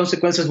obvious. The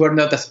consequences were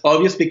not as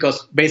obvious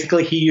because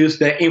basically he used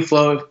the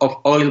inflow of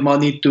oil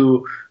money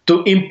to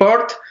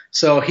import.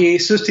 So he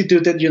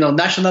substituted,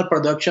 national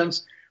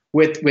productions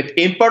with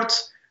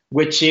imports,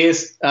 which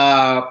is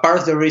part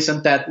of the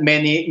reason that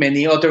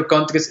many other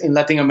countries in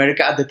Latin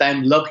America at the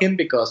time loved him,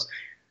 because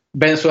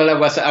Venezuela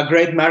was a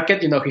great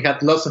market. He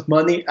had lots of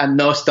money and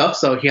no stuff,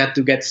 so he had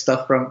to get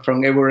stuff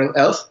from everywhere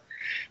else.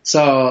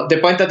 So the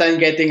point that I'm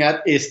getting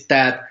at is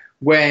that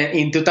when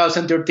in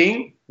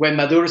 2013, when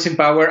Maduro is in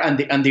power and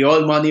the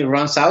oil money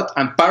runs out,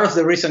 and part of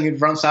the reason it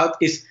runs out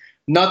is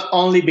not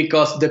only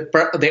because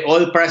the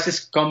oil prices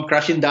come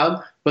crashing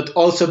down, but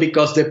also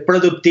because the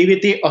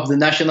productivity of the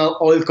national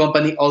oil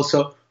company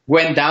also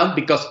went down,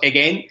 because,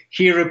 again,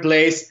 he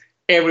replaced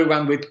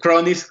everyone with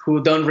cronies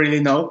who don't really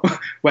know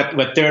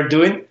what they're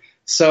doing.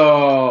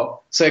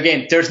 So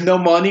again, there's no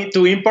money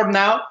to import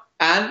now.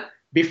 And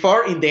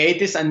before, in the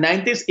 80s and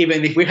 90s,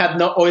 even if we had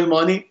no oil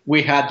money,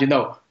 we had,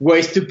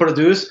 ways to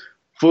produce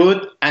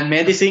food and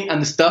medicine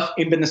and stuff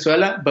in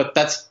Venezuela, but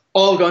that's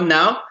all gone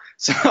now.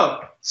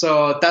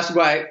 So that's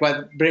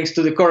what brings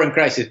to the current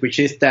crisis, which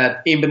is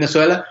that in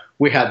Venezuela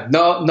we have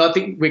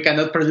nothing, we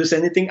cannot produce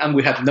anything, and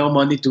we have no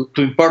money to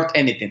import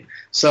anything.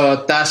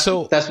 So that's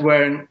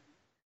when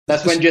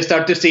you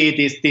start to see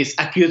these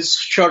acute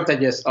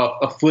shortages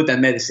of food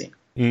and medicine.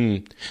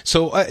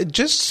 So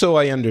just so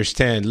I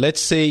understand,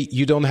 let's say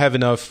you don't have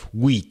enough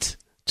wheat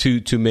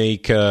to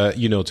make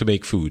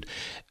food.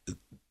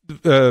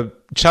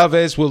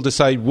 Chavez will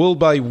decide we'll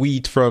buy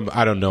wheat from,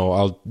 I don't know,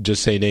 I'll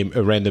just say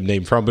a random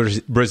name, from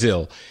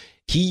Brazil.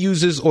 He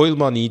uses oil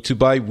money to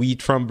buy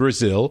wheat from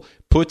Brazil,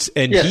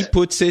 he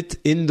puts it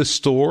in the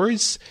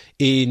stores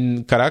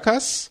in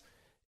Caracas.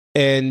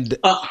 And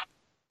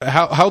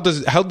how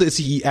does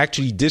he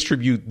actually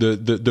distribute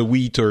the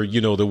wheat, or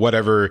the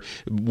whatever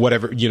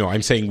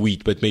I'm saying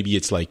wheat, but maybe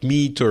it's like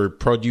meat or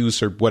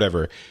produce or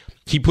whatever.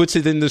 He puts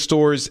it in the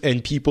stores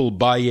and people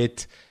buy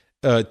it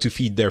to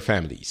feed their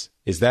families.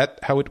 Is that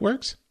how it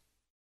works?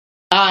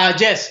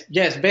 Yes.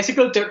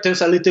 Basically,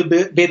 there's a little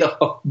bit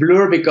of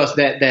blur because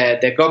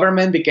the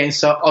government became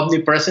so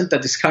omnipresent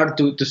that it's hard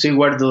to see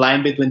where the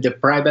line between the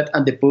private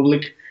and the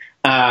public,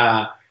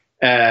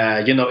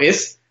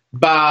 is.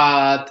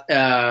 But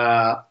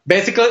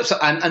basically, so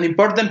an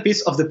important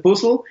piece of the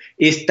puzzle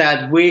is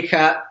that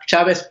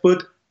Chavez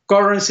put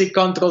currency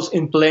controls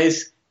in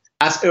place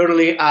as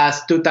early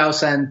as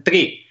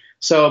 2003.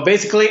 So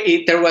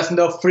basically, there was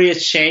no free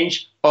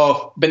exchange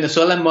of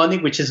Venezuelan money,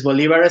 which is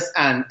bolívares,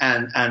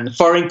 and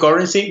foreign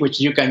currency,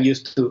 which you can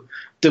use to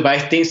buy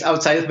things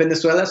outside of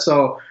Venezuela.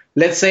 So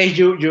let's say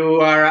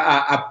you are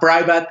a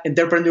private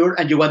entrepreneur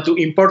and you want to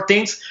import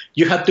things,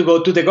 you have to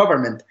go to the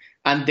government.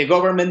 And the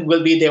government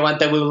will be the one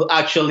that will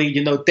actually,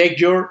 take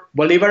your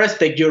bolívares,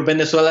 take your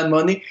Venezuelan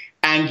money,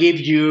 and give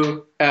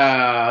you,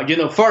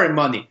 foreign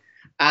money.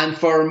 And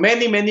for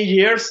many, many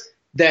years,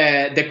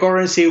 the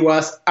currency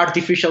was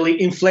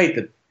artificially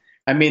inflated.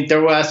 I mean,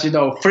 there was,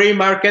 free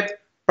market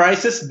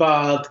prices,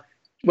 but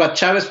what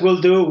Chavez will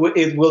do,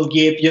 it will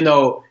give,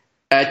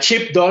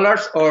 cheap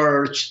dollars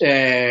or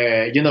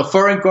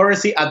foreign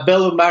currency at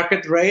below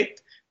market rate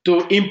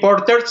to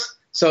importers,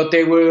 so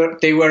they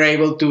were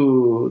able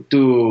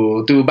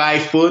to buy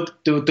food,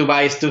 to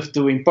buy stuff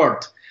to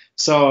import.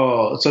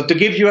 So to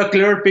give you a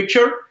clearer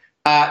picture,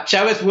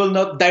 Chavez will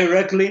not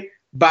directly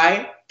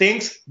buy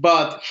things,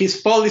 but his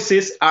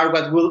policies are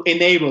what will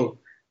enable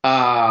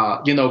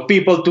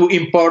people to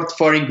import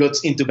foreign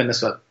goods into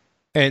Venezuela.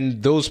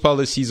 And those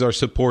policies are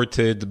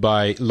supported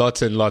by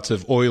lots and lots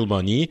of oil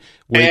money.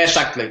 Which,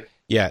 exactly.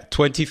 Yeah,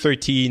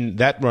 2013,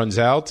 that runs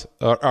out.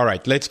 All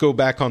right, let's go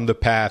back on the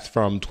path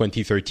from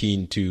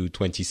 2013 to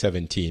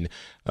 2017.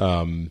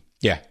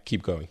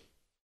 Keep going.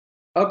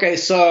 Okay,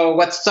 so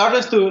what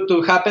started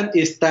to happen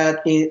is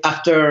that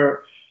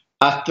after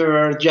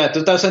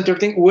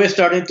 2013, we're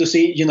starting to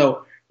see,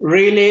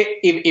 really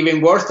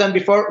even worse than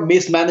before,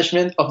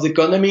 mismanagement of the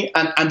economy.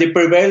 And the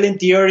prevailing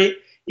theory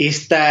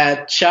is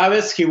that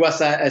Chavez, he was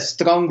a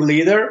strong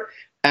leader,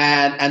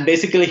 and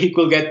basically he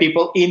could get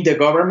people in the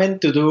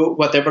government to do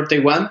whatever they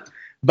want.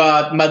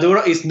 But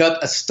Maduro is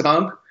not as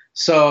strong,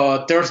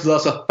 so there's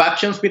lots of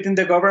factions within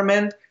the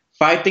government,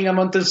 fighting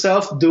among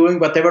themselves, doing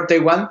whatever they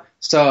want.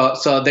 So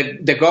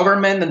the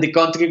government and the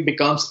country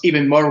becomes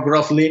even more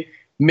grossly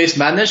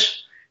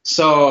mismanaged.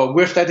 So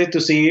we're starting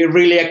to see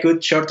really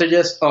acute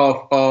shortages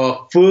of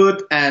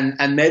food and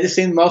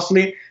medicine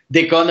mostly.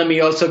 The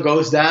economy also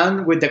goes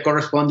down with the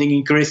corresponding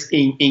increase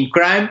in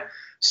crime.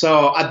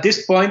 So at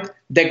this point,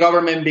 the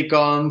government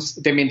becomes,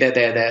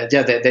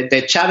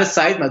 the Chavez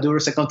side, Maduro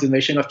is a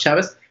continuation of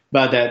Chavez,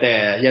 but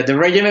the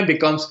regime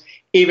becomes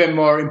even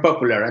more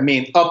unpopular. I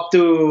mean, up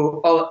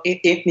to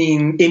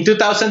in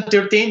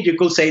 2013, you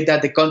could say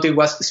that the country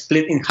was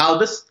split in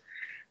halves,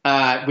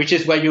 which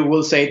is why you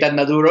will say that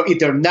Maduro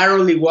either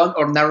narrowly won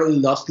or narrowly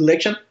lost the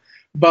election.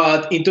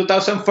 But in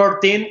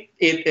 2014,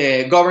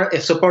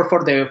 support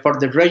for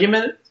the regime,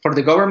 for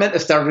the government,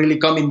 started really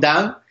coming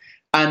down,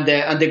 and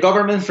the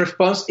government's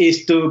response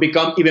is to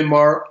become even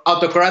more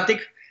autocratic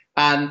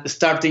and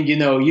starting,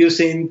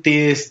 using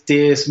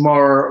these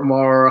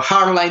more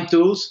hardline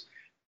tools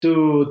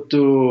to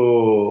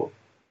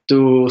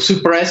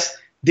suppress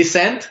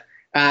dissent.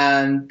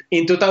 And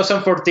in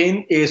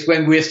 2014 is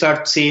when we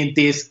start seeing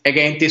this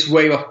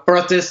wave of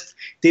protests,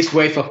 this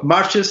wave of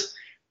marches.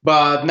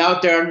 But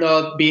now they're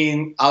not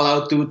being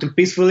allowed to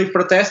peacefully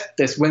protest.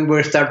 That's when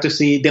we start to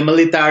see the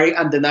military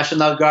and the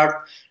National Guard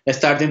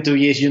starting to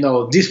use,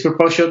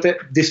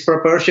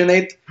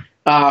 disproportionate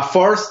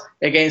force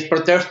against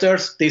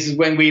protesters. This is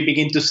when we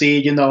begin to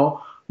see,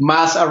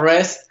 mass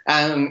arrests.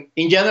 And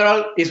in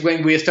general, is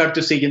when we start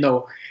to see,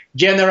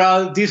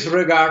 general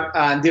disregard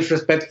and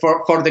disrespect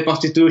for the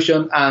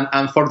Constitution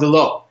and for the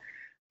law.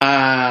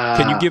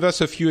 Can you give us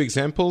a few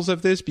examples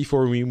of this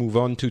before we move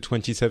on to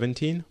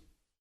 2017?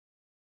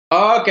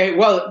 Okay,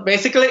 well,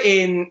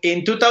 basically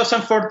in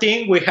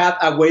 2014, we had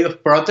a wave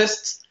of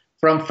protests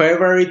from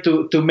February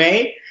to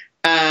May.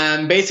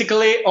 And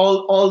basically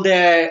all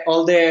the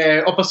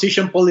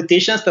opposition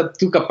politicians that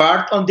took a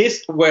part on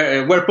this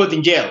were put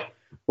in jail.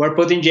 Were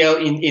put in jail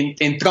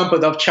in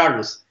trumped up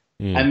charges.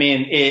 I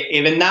mean,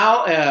 even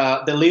now,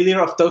 the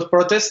leader of those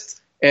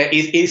protests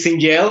is in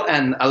jail,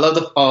 and a lot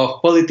of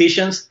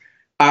politicians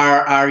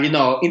are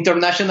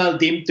international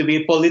deemed to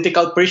be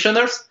political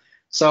prisoners.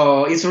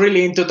 So it's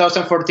really in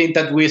 2014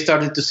 that we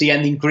started to see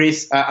an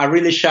increase, a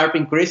really sharp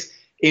increase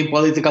in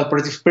political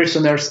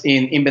prisoners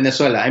in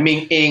Venezuela. I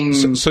mean,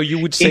 so you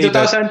would say in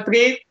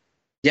 2003,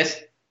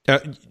 yes?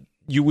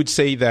 You would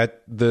say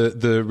that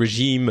the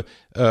regime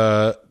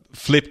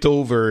flipped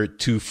over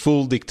to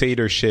full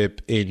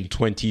dictatorship in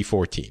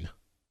 2014.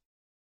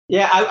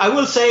 Yeah, I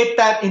will say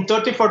that in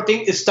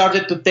 2014 it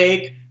started to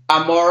take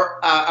a more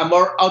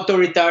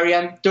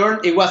authoritarian turn.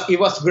 It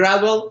was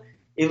gradual.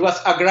 It was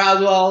a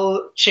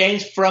gradual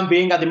change from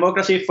being a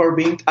democracy for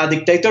being a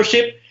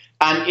dictatorship,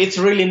 and it's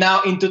really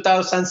now in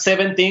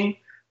 2017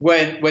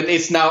 when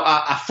it's now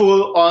a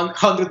full-on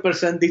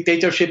 100%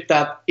 dictatorship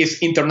that is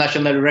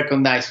internationally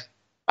recognized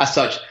as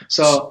such.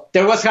 So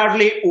there was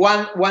hardly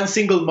one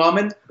single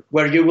moment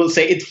where you will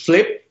say it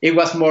flipped. It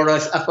was more or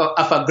less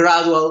of a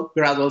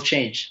gradual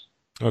change.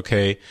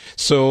 Okay.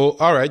 So,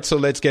 all right. So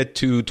let's get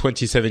to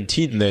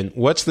 2017 then.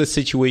 What's the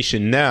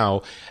situation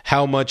now?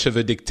 How much of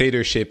a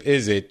dictatorship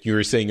is it?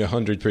 You're saying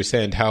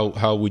 100%.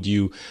 How would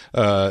you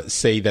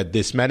say that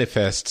this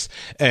manifests?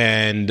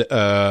 And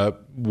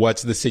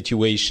what's the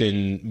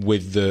situation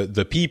with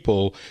the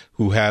people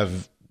who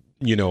have,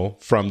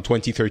 from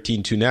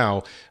 2013 to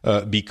now,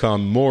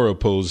 become more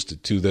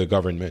opposed to the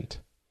government?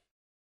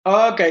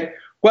 Okay.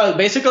 Well,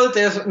 basically,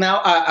 there's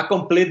now a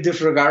complete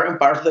disregard on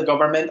part of the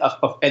government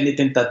of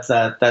anything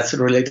that's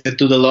related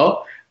to the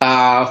law.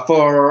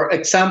 For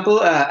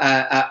example,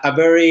 a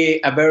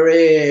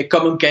very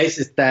common case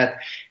is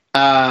that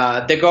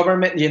the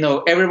government,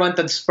 everyone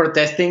that's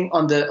protesting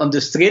on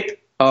the street,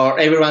 or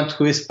everyone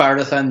who is part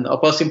of an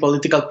opposing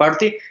political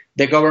party,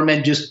 the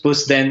government just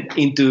puts them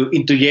into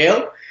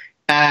jail.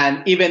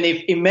 And even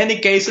if in many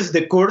cases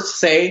the courts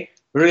say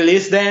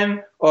release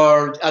them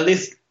or at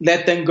least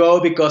let them go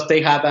because they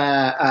have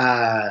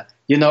a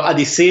a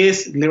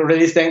disease,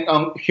 released them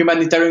on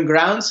humanitarian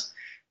grounds.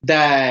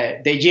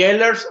 The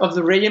jailers of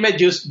the regime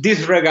just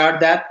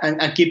disregard that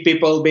and keep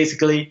people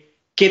basically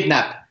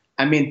kidnapped.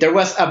 I mean, there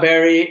was a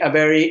very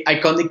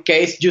iconic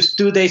case just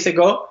 2 days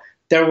ago.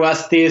 There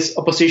was this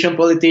opposition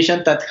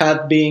politician that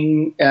had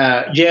been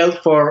jailed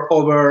for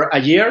over a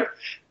year,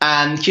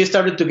 and he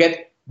started to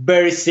get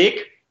very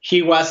sick.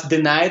 He was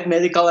denied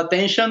medical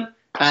attention,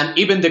 and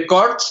even the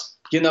courts,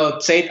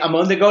 said a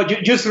month ago,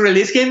 just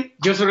release him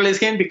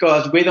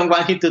because we don't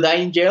want him to die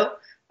in jail.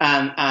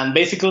 And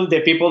basically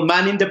the people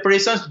manning the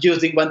prisons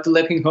just didn't want to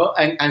let him go,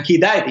 and he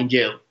died in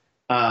jail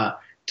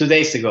 2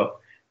 days ago.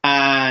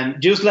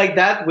 And just like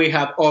that, we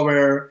have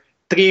over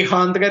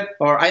 300,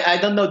 or I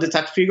don't know the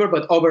exact figure,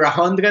 but over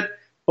 100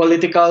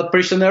 political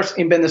prisoners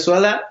in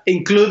Venezuela,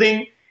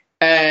 including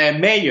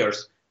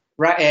mayors.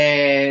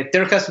 Right?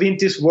 There has been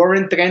this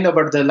worrying trend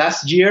over the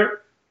last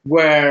year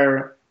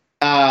where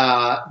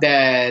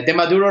the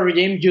Maduro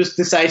regime just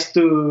decides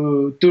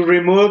to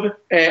remove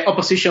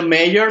opposition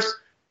mayors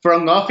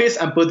from office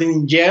and put them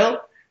in jail.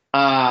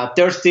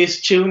 There's this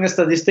chilling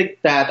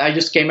statistic that I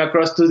just came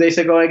across 2 days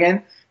ago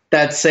again,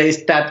 that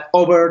says that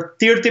over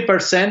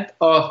 30%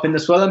 of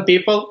Venezuelan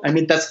people, I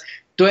mean that's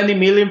 20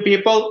 million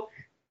people,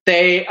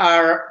 they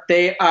had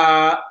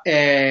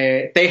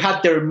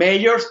their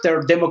mayors,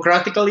 their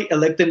democratically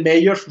elected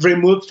mayors,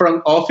 removed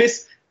from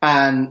office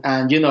and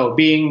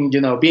being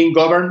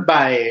governed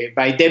by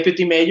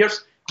deputy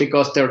mayors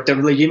because their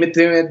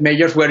legitimate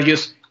mayors were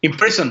just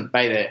imprisoned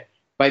by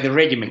the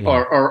regime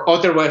or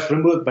otherwise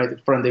removed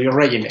from the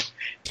regime.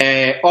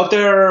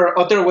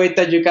 Other way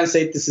that you can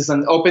say this is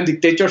an open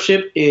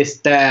dictatorship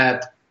is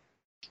that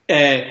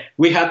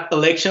we had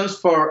elections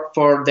for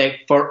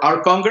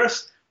our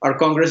Congress. Our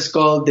Congress is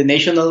called the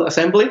National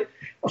Assembly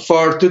in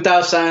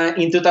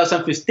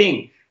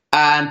 2015,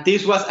 and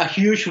this was a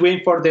huge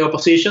win for the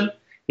opposition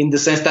in the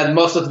sense that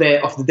most of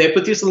the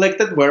deputies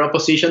elected were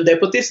opposition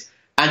deputies.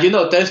 And, they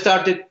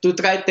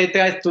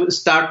tried to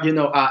start,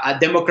 a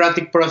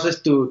democratic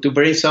process to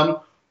bring some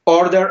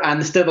order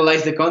and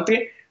stabilize the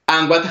country.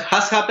 And what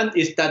has happened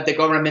is that the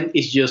government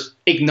is just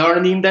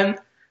ignoring them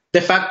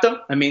de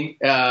facto. I mean,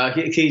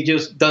 he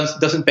just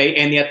doesn't pay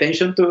any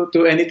attention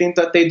to anything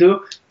that they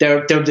do.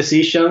 Their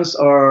decisions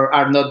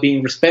are not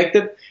being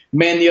respected.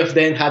 Many of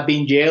them have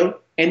been jailed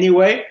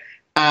anyway.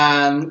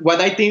 And what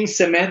I think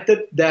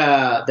cemented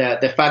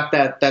the fact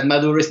that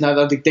Maduro is not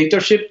a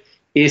dictatorship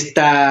is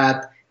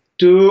that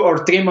 2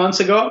 or 3 months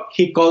ago,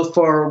 he called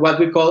for what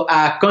we call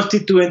a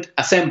constituent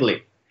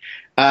assembly.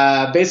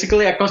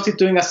 Basically, a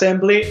constituent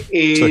assembly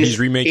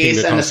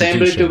is an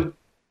assembly to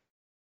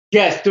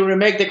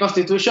remake the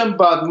constitution.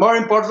 But more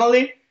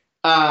importantly,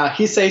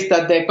 he says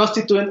that the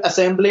constituent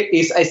assembly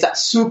is a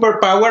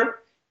superpower.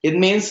 It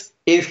means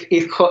it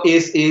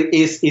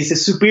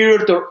is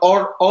superior to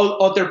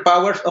all other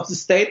powers of the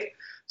state.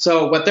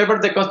 So whatever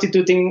the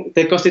constituting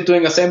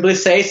assembly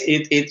says,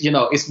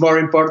 it's more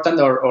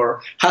important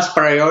or has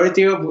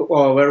priority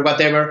over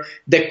whatever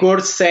the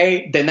courts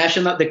say,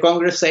 the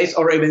Congress says,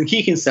 or even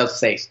he himself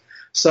says.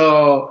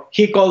 So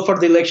he called for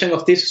the election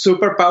of this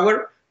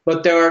superpower,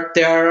 but there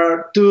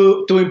are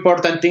two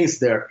important things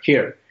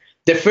here.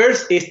 The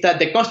first is that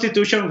the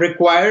Constitution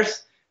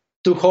requires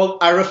to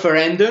hold a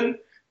referendum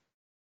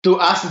to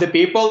ask the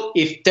people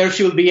if there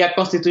should be a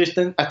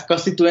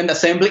constituent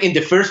assembly in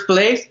the first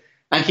place.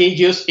 And he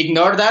just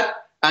ignored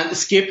that and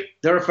skipped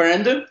the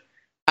referendum.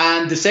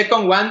 And the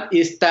second one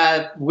is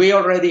that we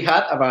already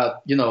had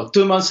about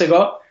 2 months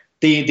ago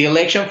the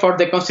election for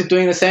the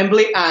Constituent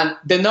Assembly, and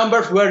the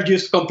numbers were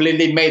just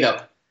completely made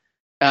up.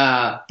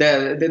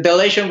 The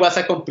election was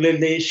a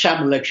completely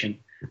sham election,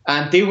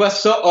 and it was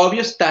so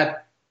obvious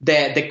that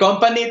the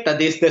company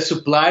that is the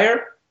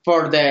supplier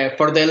for the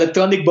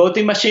electronic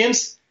voting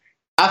machines,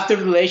 after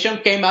the election,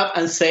 came up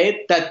and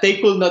said that they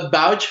could not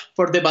vouch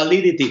for the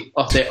validity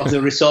of the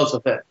results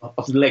of the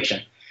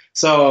election.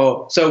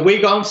 So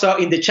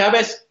in the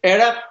Chavez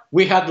era,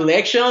 we had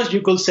elections.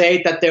 You could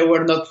say that they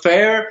were not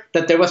fair,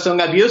 that there was some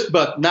abuse,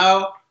 but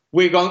now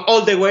we're going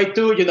all the way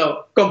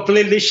to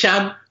completely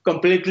sham,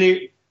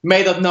 completely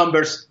made up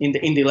numbers in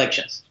the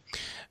elections.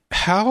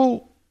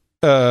 How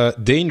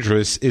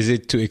dangerous is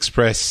it to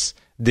express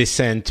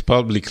dissent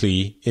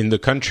publicly in the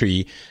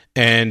country?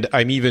 And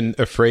I'm even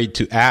afraid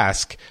to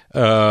ask,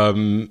 how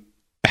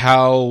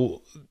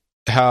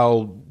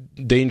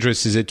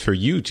dangerous is it for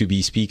you to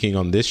be speaking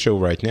on this show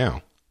right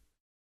now?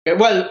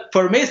 Well,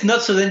 for me, it's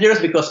not so dangerous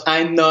because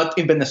I'm not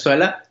in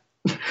Venezuela.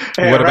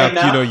 What about,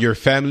 now, your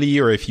family,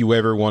 or if you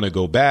ever want to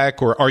go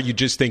back, or are you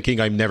just thinking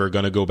I'm never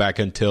going to go back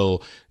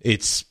until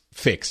it's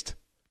fixed?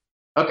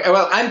 Okay,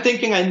 well, I'm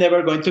thinking I'm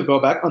never going to go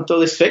back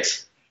until it's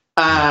fixed.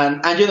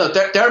 And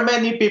there are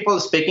many people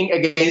speaking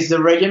against the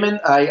regime.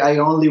 I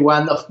only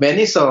one of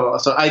many, so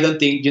I don't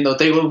think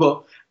they will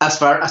go as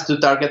far as to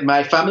target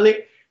my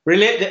family.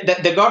 Really,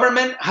 the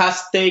government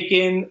has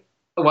taken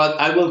what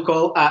I will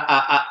call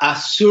a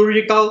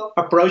surgical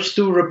approach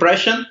to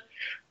repression,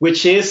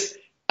 which is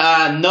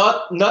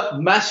not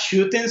mass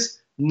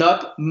shootings,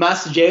 not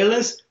mass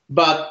jailings,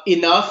 but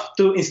enough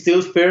to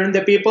instill fear in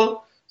the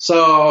people.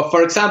 So,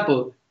 for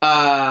example,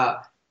 there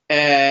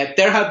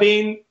have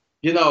been,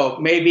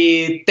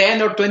 maybe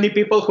 10 or 20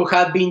 people who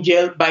have been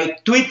jailed by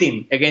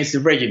tweeting against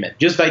the regime,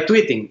 just by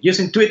tweeting,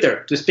 using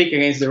Twitter to speak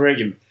against the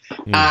regime.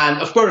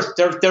 And of course,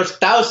 there's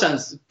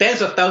thousands,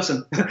 tens of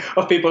thousands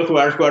of people who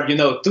are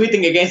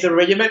tweeting against the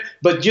regime,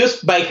 but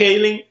just by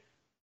hailing,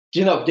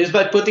 just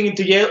by putting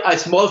into jail a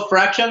small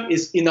fraction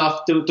is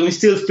enough to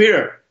instill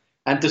fear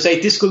and to say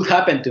this could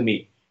happen to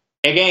me.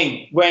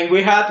 Again, when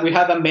we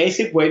had a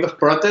massive wave of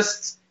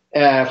protests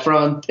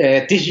from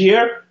this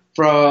year,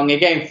 from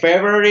again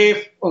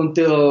February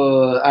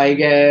until I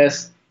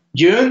guess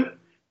June,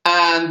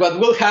 and what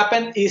will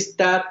happen is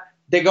that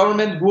the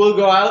government will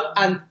go out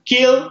and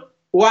kill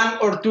one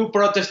or two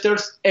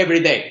protesters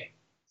every day.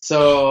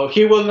 So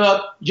he will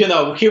not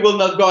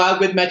go out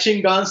with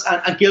machine guns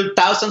and kill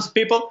thousands of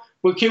people,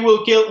 but he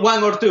will kill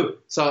one or two.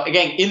 So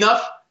again,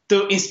 enough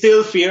to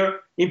instill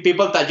fear in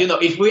people that,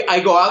 if I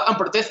go out and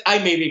protest, I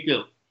may be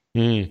killed.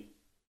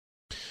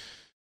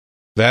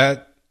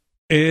 That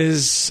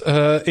is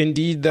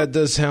indeed, that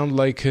does sound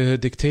like a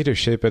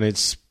dictatorship, and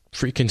it's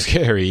freaking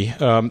scary.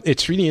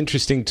 It's really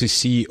interesting to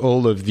see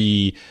all of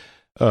the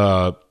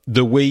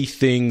way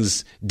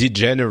things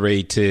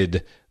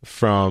degenerated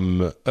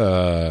from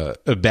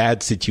a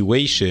bad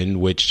situation,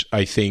 which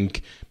I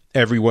think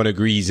everyone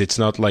agrees it's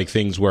not like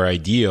things were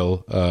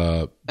ideal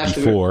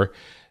before,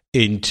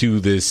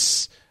 into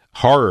this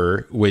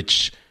horror,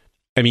 which,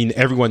 I mean,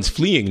 everyone's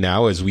fleeing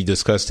now, as we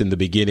discussed in the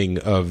beginning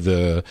of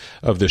the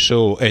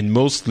show, and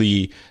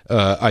mostly,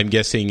 I'm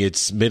guessing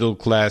it's middle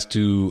class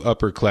to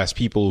upper class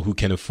people who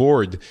can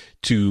afford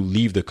to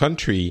leave the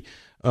country.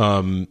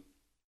 Basically,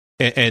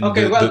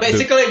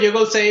 you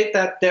will say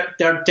that there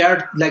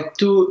are like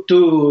two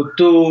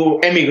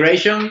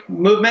immigration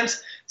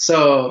movements.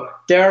 So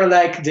there are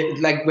like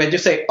when you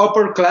say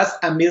upper class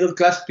and middle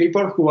class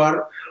people who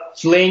are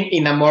fleeing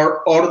in a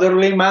more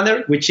orderly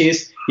manner, which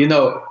is,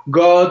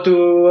 go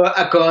to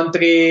a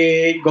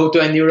country, go to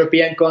an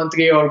European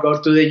country, or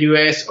go to the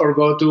US, or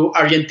go to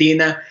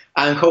Argentina,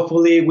 and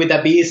hopefully with a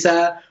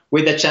visa,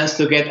 with a chance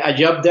to get a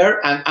job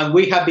there. And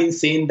we have been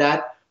seeing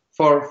that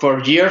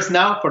for years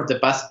now, for the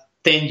past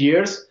 10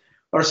 years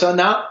or so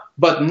now.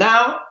 But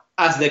now,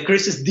 as the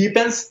crisis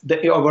deepens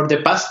over the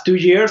past 2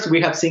 years,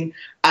 we have seen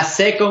a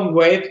second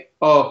wave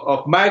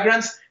of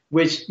migrants,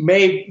 which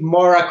may be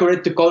more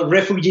accurate to call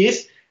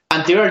refugees.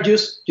 And they are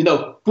just,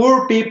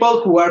 poor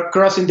people who are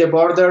crossing the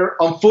border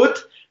on foot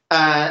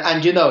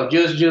and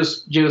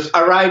just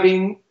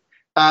arriving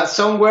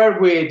somewhere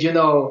with,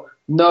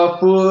 no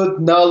food,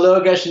 no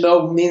luggage,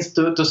 no means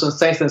to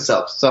sustain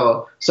themselves.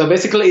 So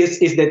basically it's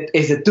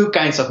the two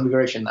kinds of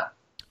migration now.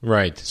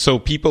 Right. So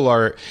people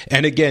are,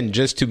 and again,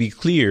 just to be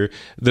clear,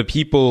 the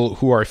people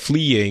who are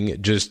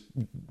fleeing, just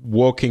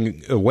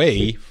walking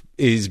away,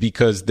 is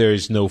because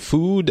there's no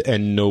food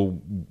and no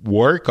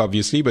work,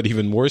 obviously, but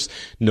even worse,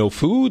 no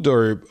food,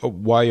 or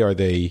why are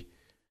they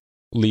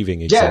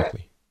leaving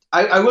exactly?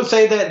 Yeah, I would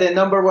say that the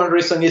number one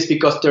reason is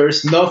because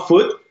there's no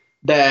food.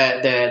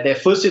 The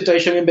food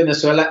situation in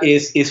Venezuela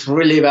is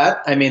really bad.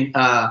 I mean,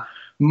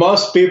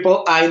 most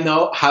people I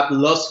know have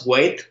lost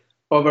weight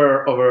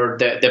over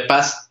the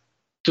past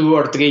 2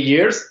 or 3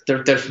 years.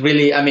 There's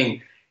really, I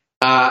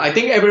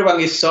think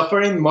everyone is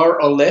suffering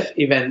more or less.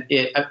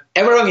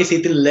 Everyone is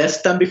eating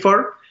less than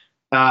before.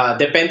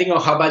 Depending on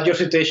how bad your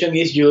situation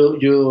is,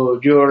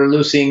 you're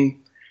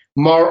losing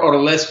more or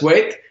less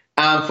weight.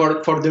 And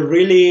for the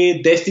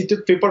really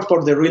destitute people,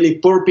 for the really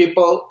poor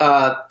people,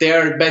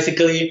 they're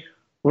basically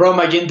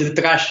rummaging the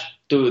trash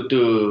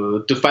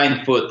to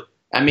find food.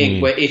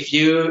 If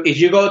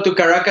you go to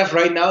Caracas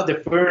right now, the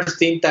first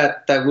thing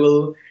that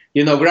will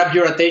grab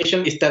your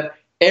attention is that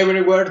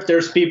everywhere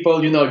there's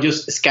people,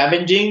 just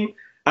scavenging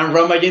and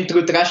rummaging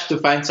through trash to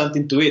find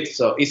something to eat.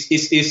 So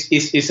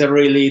it's a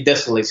really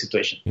desolate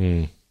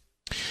situation.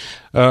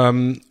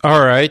 All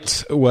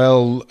right.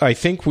 Well, I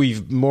think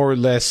we've more or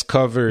less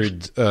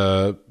covered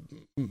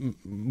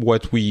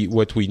what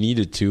we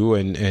needed to,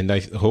 and I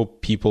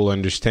hope people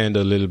understand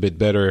a little bit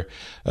better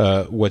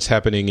what's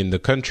happening in the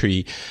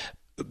country.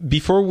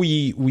 Before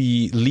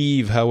we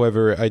leave,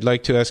 however, I'd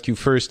like to ask you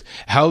first,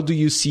 how do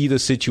you see the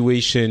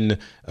situation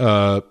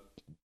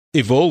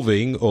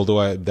evolving,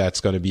 although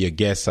that's going to be a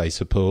guess, I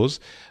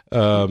suppose.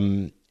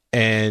 And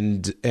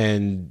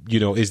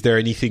is there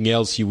anything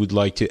else you would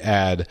like to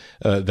add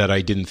that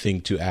I didn't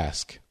think to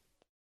ask?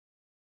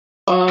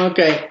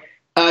 Okay.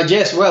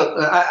 Yes,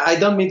 well, I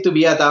don't mean to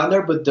be a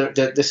downer, but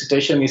the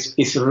situation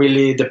is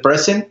really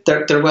depressing.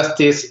 There was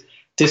this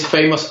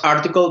famous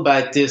article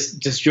by this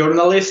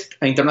journalist,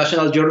 an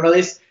international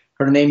journalist.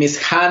 Her name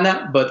is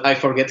Hannah, but I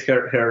forget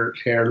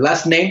her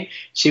last name.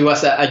 She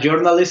was a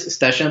journalist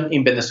stationed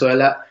in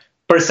Venezuela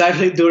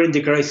precisely during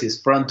the crisis,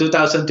 from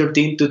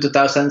 2013 to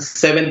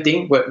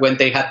 2017, when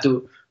they had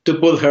to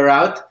pull her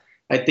out.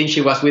 I think she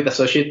was with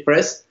Associated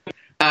Press.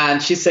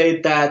 And she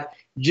said that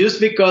just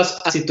because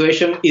a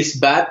situation is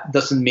bad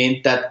doesn't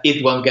mean that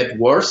it won't get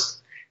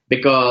worse,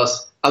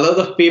 because a lot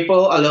of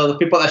people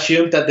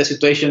assume that the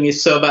situation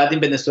is so bad in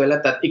Venezuela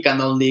that it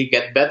can only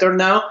get better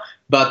now.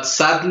 But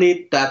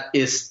sadly, that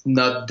is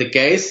not the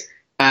case.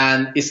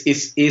 And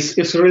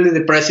it's really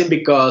depressing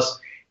because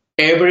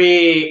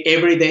every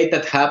day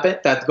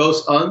that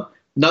goes on,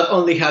 not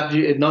only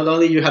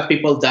you have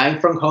people dying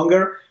from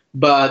hunger,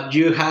 but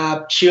you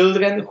have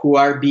children who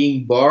are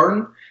being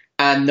born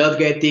and not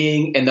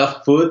getting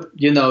enough food,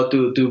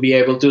 to be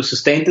able to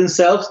sustain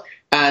themselves.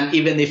 And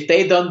even if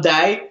they don't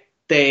die,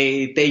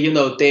 they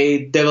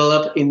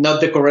develop in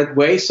not the correct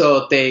way,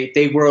 so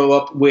they grow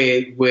up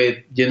with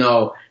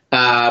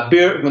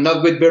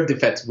not with birth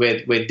defects,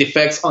 with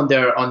defects on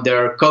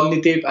their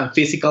cognitive and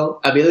physical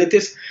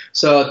abilities.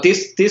 So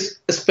this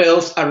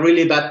spells a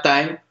really bad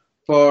time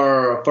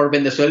for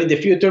Venezuela in the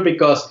future,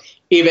 because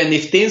even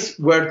if things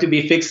were to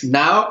be fixed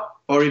now,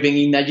 or even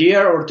in a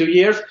year or 2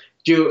 years,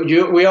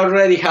 we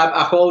already have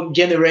a whole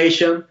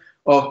generation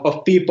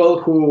of people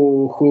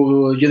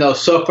who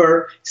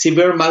suffer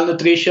severe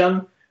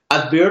malnutrition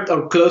at birth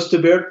or close to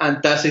birth,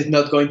 and that is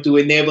not going to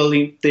enable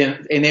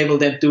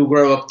them to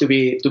grow up to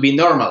be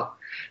normal.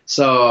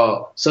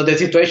 So the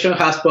situation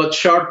has both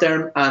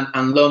short-term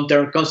and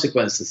long-term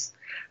consequences.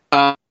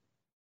 What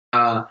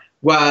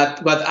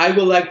I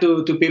would like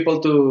to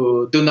people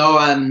to know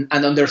and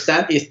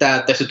understand is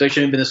that the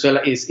situation in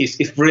Venezuela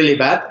is really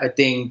bad. I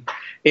think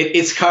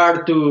it's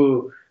hard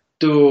to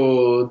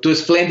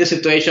explain the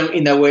situation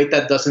in a way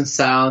that doesn't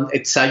sound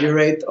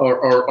exaggerate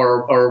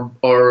or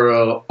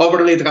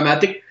overly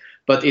dramatic,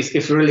 but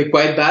it's really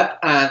quite bad.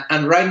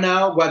 And right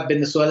now, what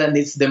Venezuela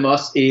needs the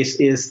most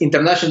is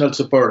international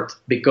support,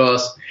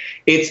 because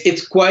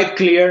it's quite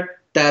clear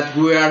that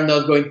we are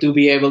not going to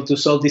be able to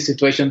solve this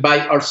situation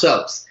by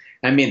ourselves.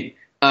 I mean,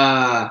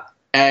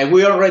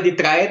 we already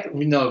tried,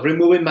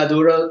 removing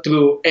Maduro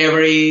through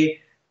every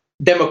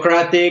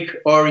democratic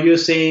or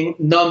using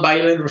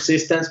non-violent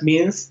resistance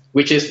means,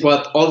 which is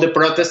what all the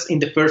protests in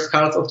the first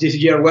half of this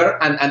year were,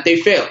 and they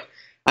failed.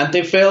 And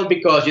they failed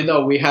because,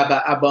 we have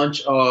a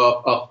bunch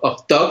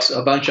of thugs,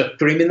 a bunch of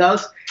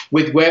criminals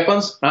with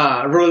weapons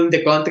ruling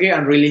the country,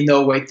 and really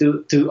no way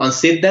to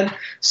unseat them.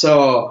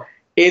 So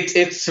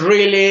it's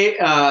really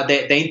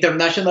the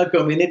international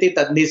community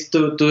that needs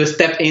to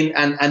step in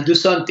and do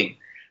something.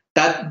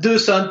 That do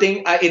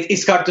something.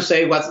 It's hard to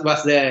say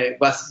what's the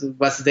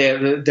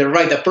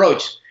right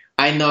approach.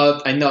 I'm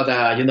not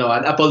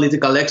a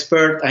political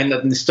expert. I'm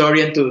not an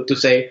historian to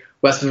say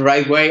what's the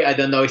right way. I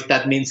don't know if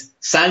that means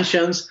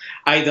sanctions.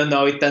 I don't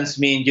know if that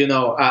means a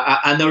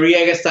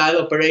Noriega style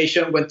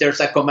operation when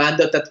there's a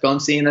commando that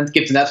comes in and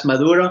kidnaps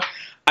Maduro.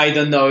 I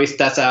don't know if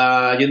that's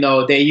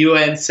the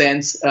UN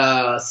sends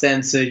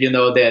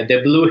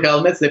the blue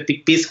helmets, the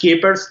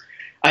peacekeepers.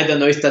 I don't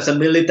know if that's a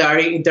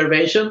military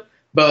intervention.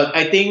 But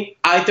I think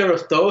either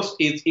of those,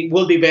 it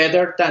will be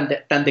better than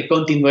the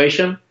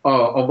continuation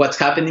of what's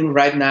happening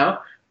right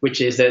now, which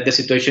is the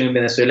situation in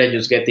Venezuela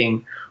just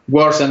getting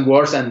worse and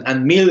worse,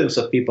 and millions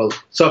of people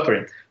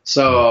suffering.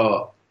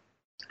 So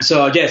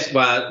yes,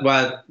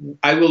 what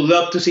I would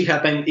love to see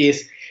happen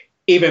is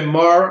even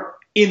more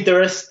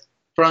interest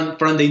from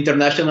the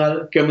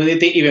international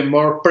community, even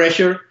more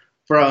pressure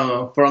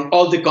from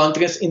all the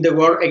countries in the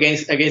world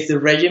against the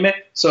regime,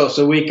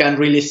 so we can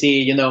really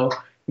see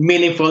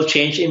meaningful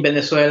change in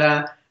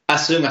Venezuela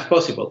as soon as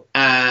possible.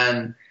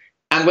 And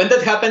when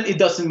that happens, it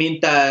doesn't mean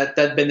that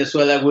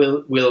Venezuela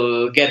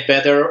will get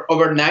better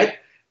overnight.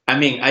 I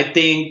mean, I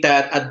think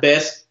that at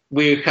best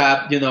we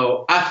have,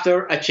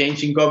 after a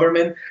change in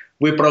government,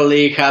 we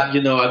probably have,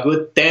 a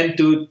good 10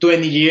 to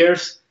 20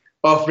 years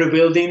of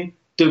rebuilding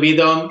to be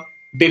done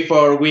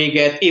before we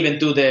get even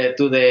to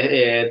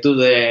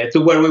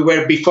where we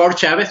were before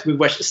Chavez, which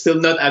was still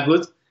not a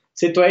good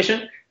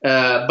situation.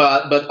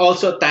 But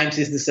also times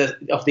is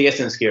of the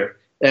essence here.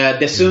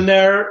 The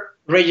sooner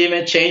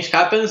regime change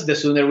happens, the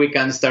sooner we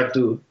can start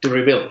to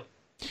rebuild.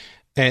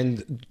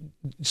 And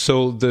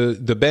so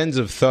the bands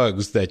of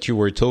thugs that you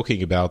were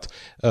talking about,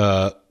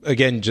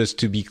 again, just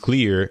to be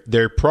clear,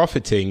 they're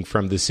profiting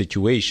from the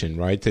situation,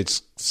 right?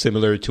 It's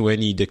similar to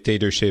any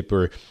dictatorship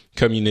or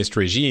communist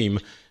regime.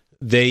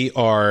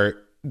 They're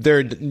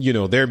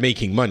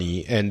making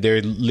money and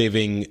they're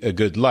living a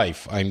good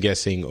life. I'm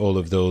guessing all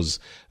of those,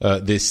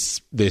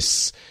 this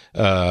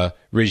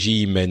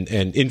regime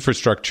and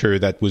infrastructure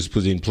that was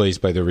put in place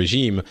by the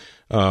regime,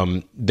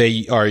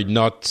 they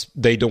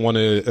don't want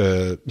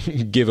to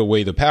give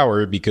away the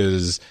power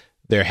because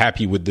they're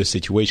happy with the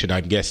situation,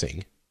 I'm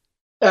guessing.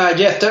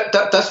 Yes,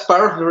 that's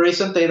part of the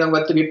reason they don't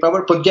want to give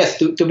power. But yes,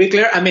 to be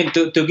clear, I mean,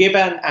 to give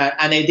an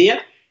idea,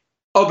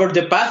 over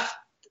the past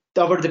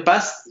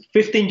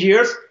 15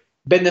 years,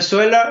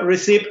 Venezuela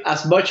received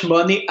as much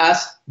money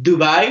as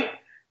Dubai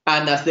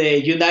and as the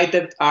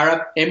United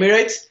Arab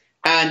Emirates.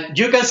 And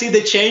you can see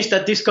the change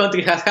that this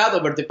country has had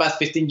over the past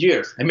 15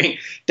 years. I mean,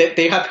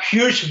 they have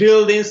huge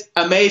buildings,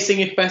 amazing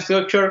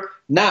infrastructure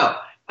now.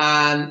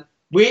 And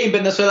we in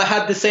Venezuela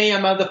had the same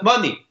amount of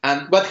money.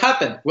 And what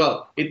happened?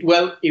 Well, it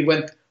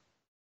went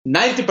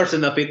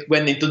 90% of it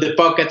went into the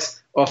pockets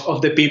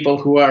of the people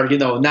who are,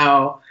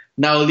 now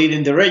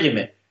leading the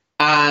regime.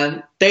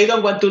 And they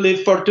don't want to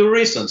leave for two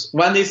reasons.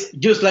 One is,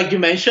 just like you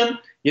mentioned,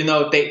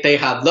 they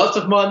have lots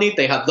of money,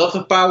 they have lots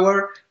of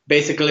power,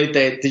 basically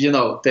they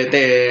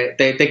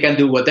can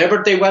do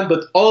whatever they want,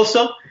 but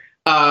also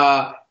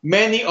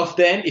many of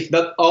them, if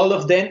not all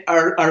of them,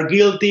 are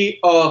guilty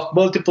of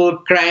multiple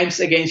crimes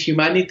against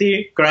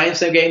humanity,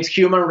 crimes against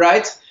human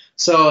rights.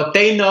 So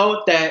they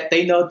know that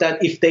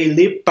if they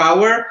leave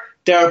power,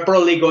 they're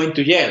probably going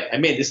to jail. I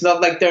mean, it's not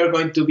like they're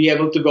going to be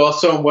able to go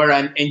somewhere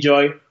and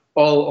enjoy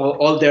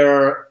all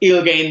their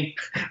ill-gained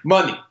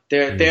money.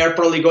 They are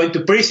probably going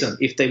to prison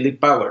if they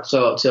leave power.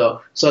 So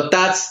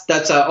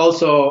that's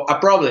also a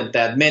problem,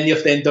 that many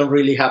of them don't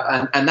really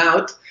have an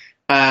out,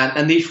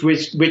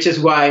 which is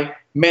why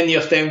many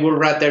of them would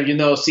rather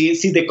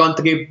see the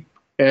country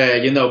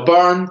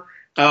burn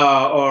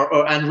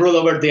and roll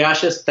over the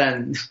ashes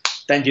than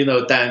giving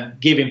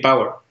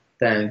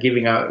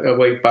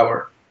away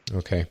power.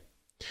 Okay.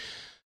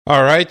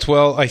 All right.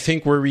 Well, I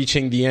think we're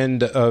reaching the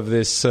end of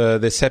this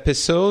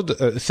episode.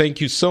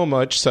 Thank you so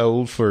much,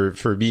 Saul,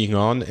 for being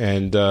on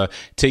and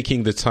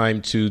taking the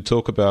time to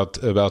talk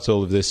about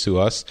all of this to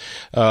us.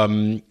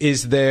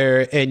 Is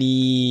there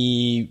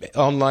any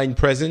online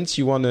presence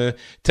you want to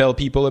tell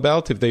people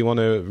about if they want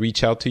to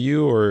reach out to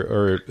you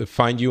or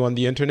find you on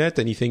the internet?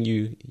 Anything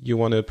you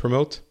want to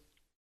promote?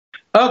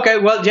 Okay.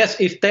 Well, yes.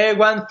 If they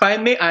want to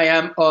find me, I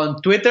am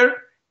on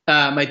Twitter.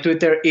 My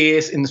Twitter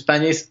is in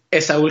Spanish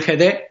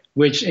EsaulGD,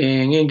 which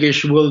in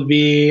English will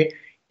be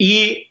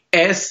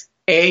ESAULGD.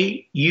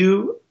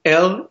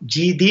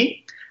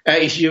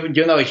 If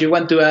you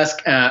want to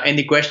ask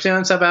any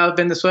questions about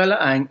Venezuela,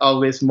 I'm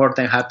always more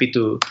than happy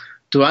to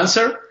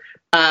answer.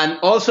 And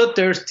also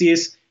there's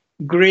this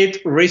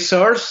great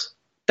resource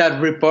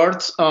that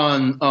reports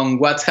on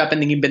what's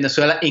happening in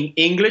Venezuela in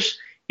English.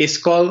 It's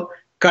called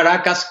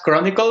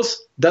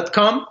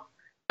CaracasChronicles.com.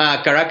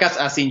 Caracas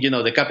as in,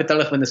 the capital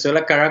of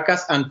Venezuela,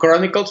 Caracas, and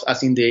Chronicles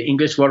as in the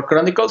English word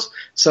Chronicles.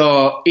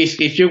 So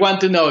if you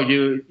want to know,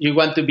 you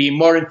want to be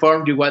more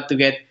informed, you want to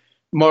get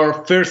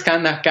more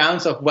first-hand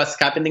accounts of what's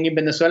happening in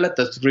Venezuela,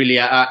 that's really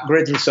a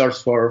great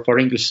resource for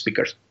English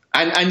speakers.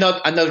 I'm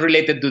not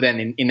related to them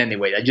in any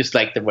way. I just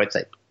like the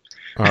website.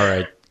 All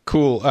right.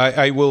 Cool.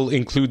 I will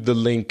include the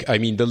link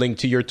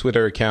to your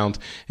Twitter account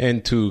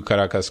and to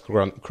Caracas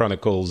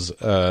Chronicles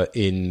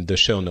in the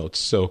show notes.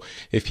 So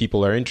if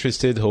people are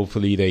interested,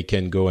 hopefully they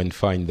can go and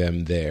find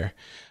them there.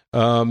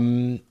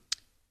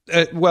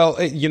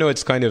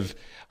 It's kind of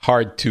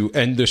hard to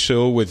end the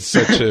show with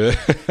such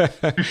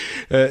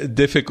a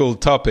difficult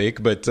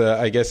topic, but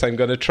I guess I'm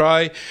going to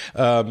try.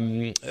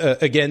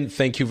 Again,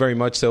 thank you very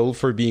much, Saul,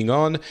 for being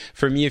on.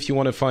 For me, if you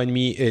want to find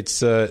me,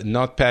 it's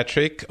Not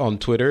Patrick on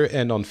Twitter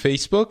and on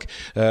Facebook.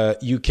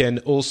 You can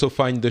also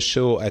find the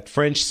show at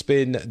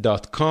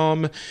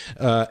FrenchSpin.com,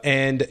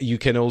 and you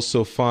can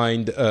also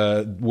find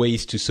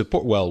ways to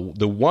support,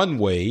 the one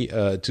way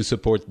to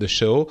support the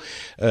show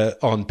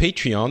on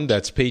Patreon.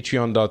 That's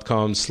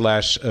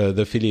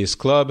patreon.com/the Phileas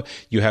Club.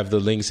 You have the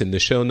links in the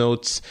show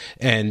notes,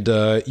 and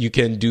you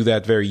can do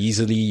that very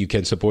easily. You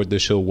can support the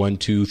show $1,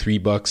 $2,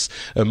 $3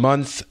 a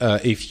month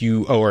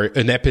or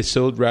an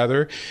episode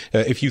rather.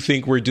 If you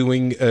think we're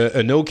doing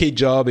an okay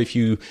job, if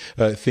you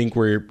think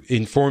we're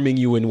informing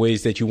you in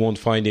ways that you won't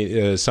find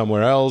it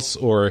somewhere else,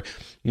 or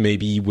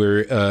maybe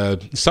we're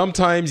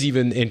sometimes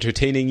even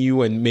entertaining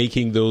you and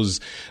making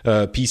those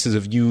pieces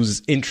of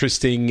news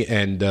interesting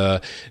and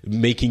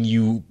making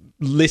you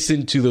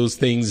listen to those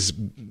things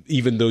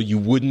even though you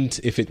wouldn't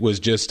if it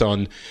was just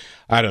on,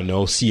 I don't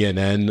know,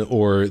 CNN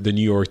or the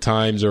New York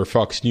Times or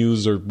Fox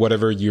News or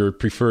whatever your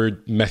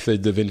preferred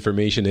method of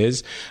information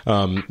is.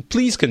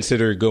 Please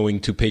consider going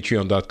to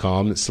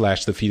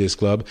patreon.com/the Phileas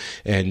Club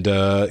and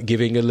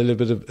giving a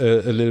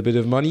little bit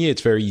of money.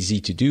 It's very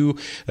easy to do.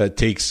 It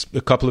takes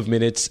a couple of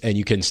minutes and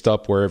you can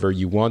stop wherever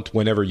you want,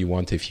 whenever you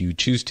want, if you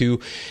choose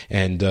to.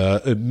 And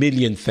a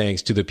million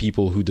thanks to the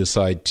people who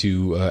decide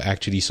to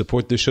actually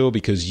support the show,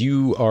 because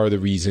you are the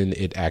reason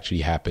it actually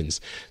happens.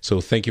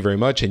 So thank you very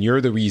much. And you're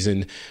the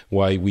reason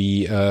why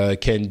we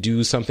can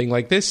do something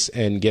like this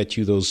and get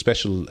you those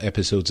special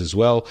episodes as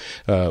well,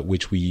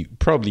 which we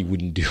probably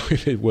wouldn't do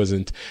if it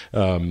wasn't,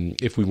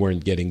 if we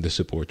weren't getting the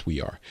support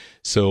we are.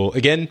 So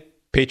again,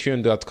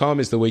 Patreon.com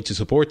is the way to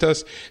support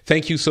us.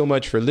 Thank you so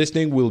much for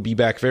listening. We'll be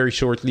back very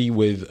shortly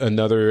with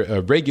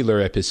another regular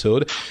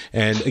episode.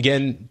 And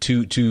again,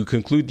 to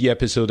conclude the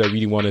episode, I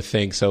really want to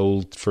thank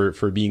Saul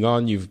for being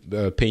on. You've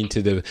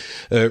painted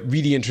a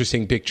really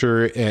interesting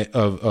picture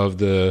of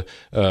the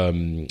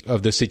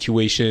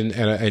situation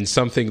and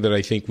something that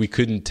I think we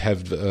couldn't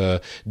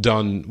have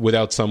done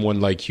without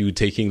someone like you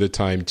taking the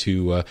time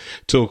to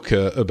talk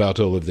about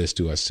all of this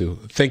to us. So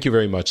thank you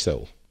very much,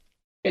 Saul.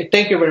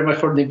 Thank you very much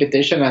for the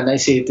invitation, and I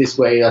see it this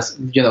way as,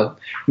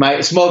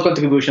 my small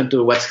contribution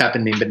to what's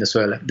happening in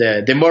Venezuela.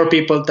 The more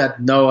people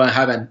that know and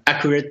have an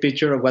accurate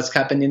picture of what's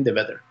happening, the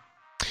better.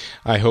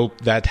 I hope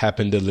that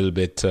happened a little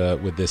bit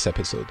with this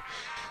episode.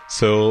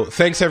 So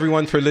thanks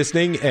everyone for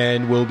listening,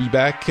 and we'll be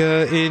back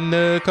in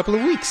a couple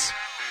of weeks.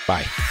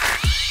 Bye.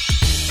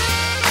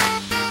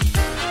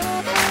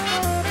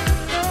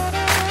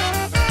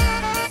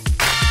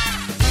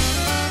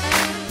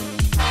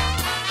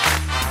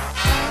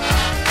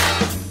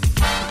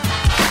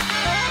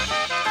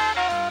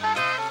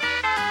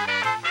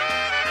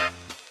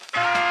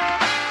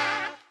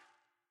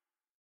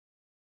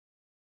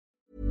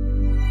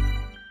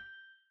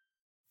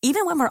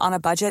 Even when we're on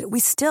a budget,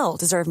 we still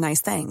deserve nice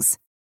things.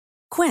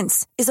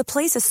 Quince is a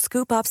place to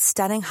scoop up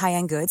stunning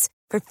high-end goods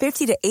for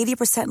 50 to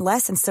 80%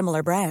 less than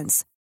similar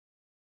brands.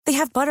 They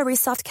have buttery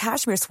soft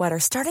cashmere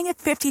sweaters starting at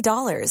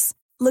 $50,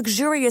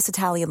 luxurious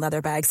Italian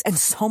leather bags, and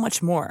so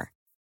much more.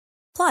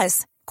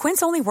 Plus,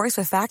 Quince only works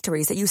with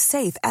factories that use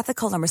safe,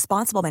 ethical, and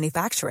responsible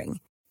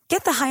manufacturing.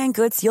 Get the high-end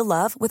goods you'll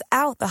love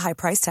without the high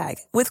price tag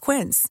with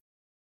Quince.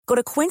 Go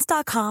to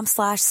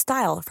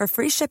quince.com/style for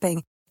free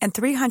shipping and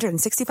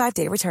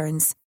 365-day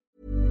returns.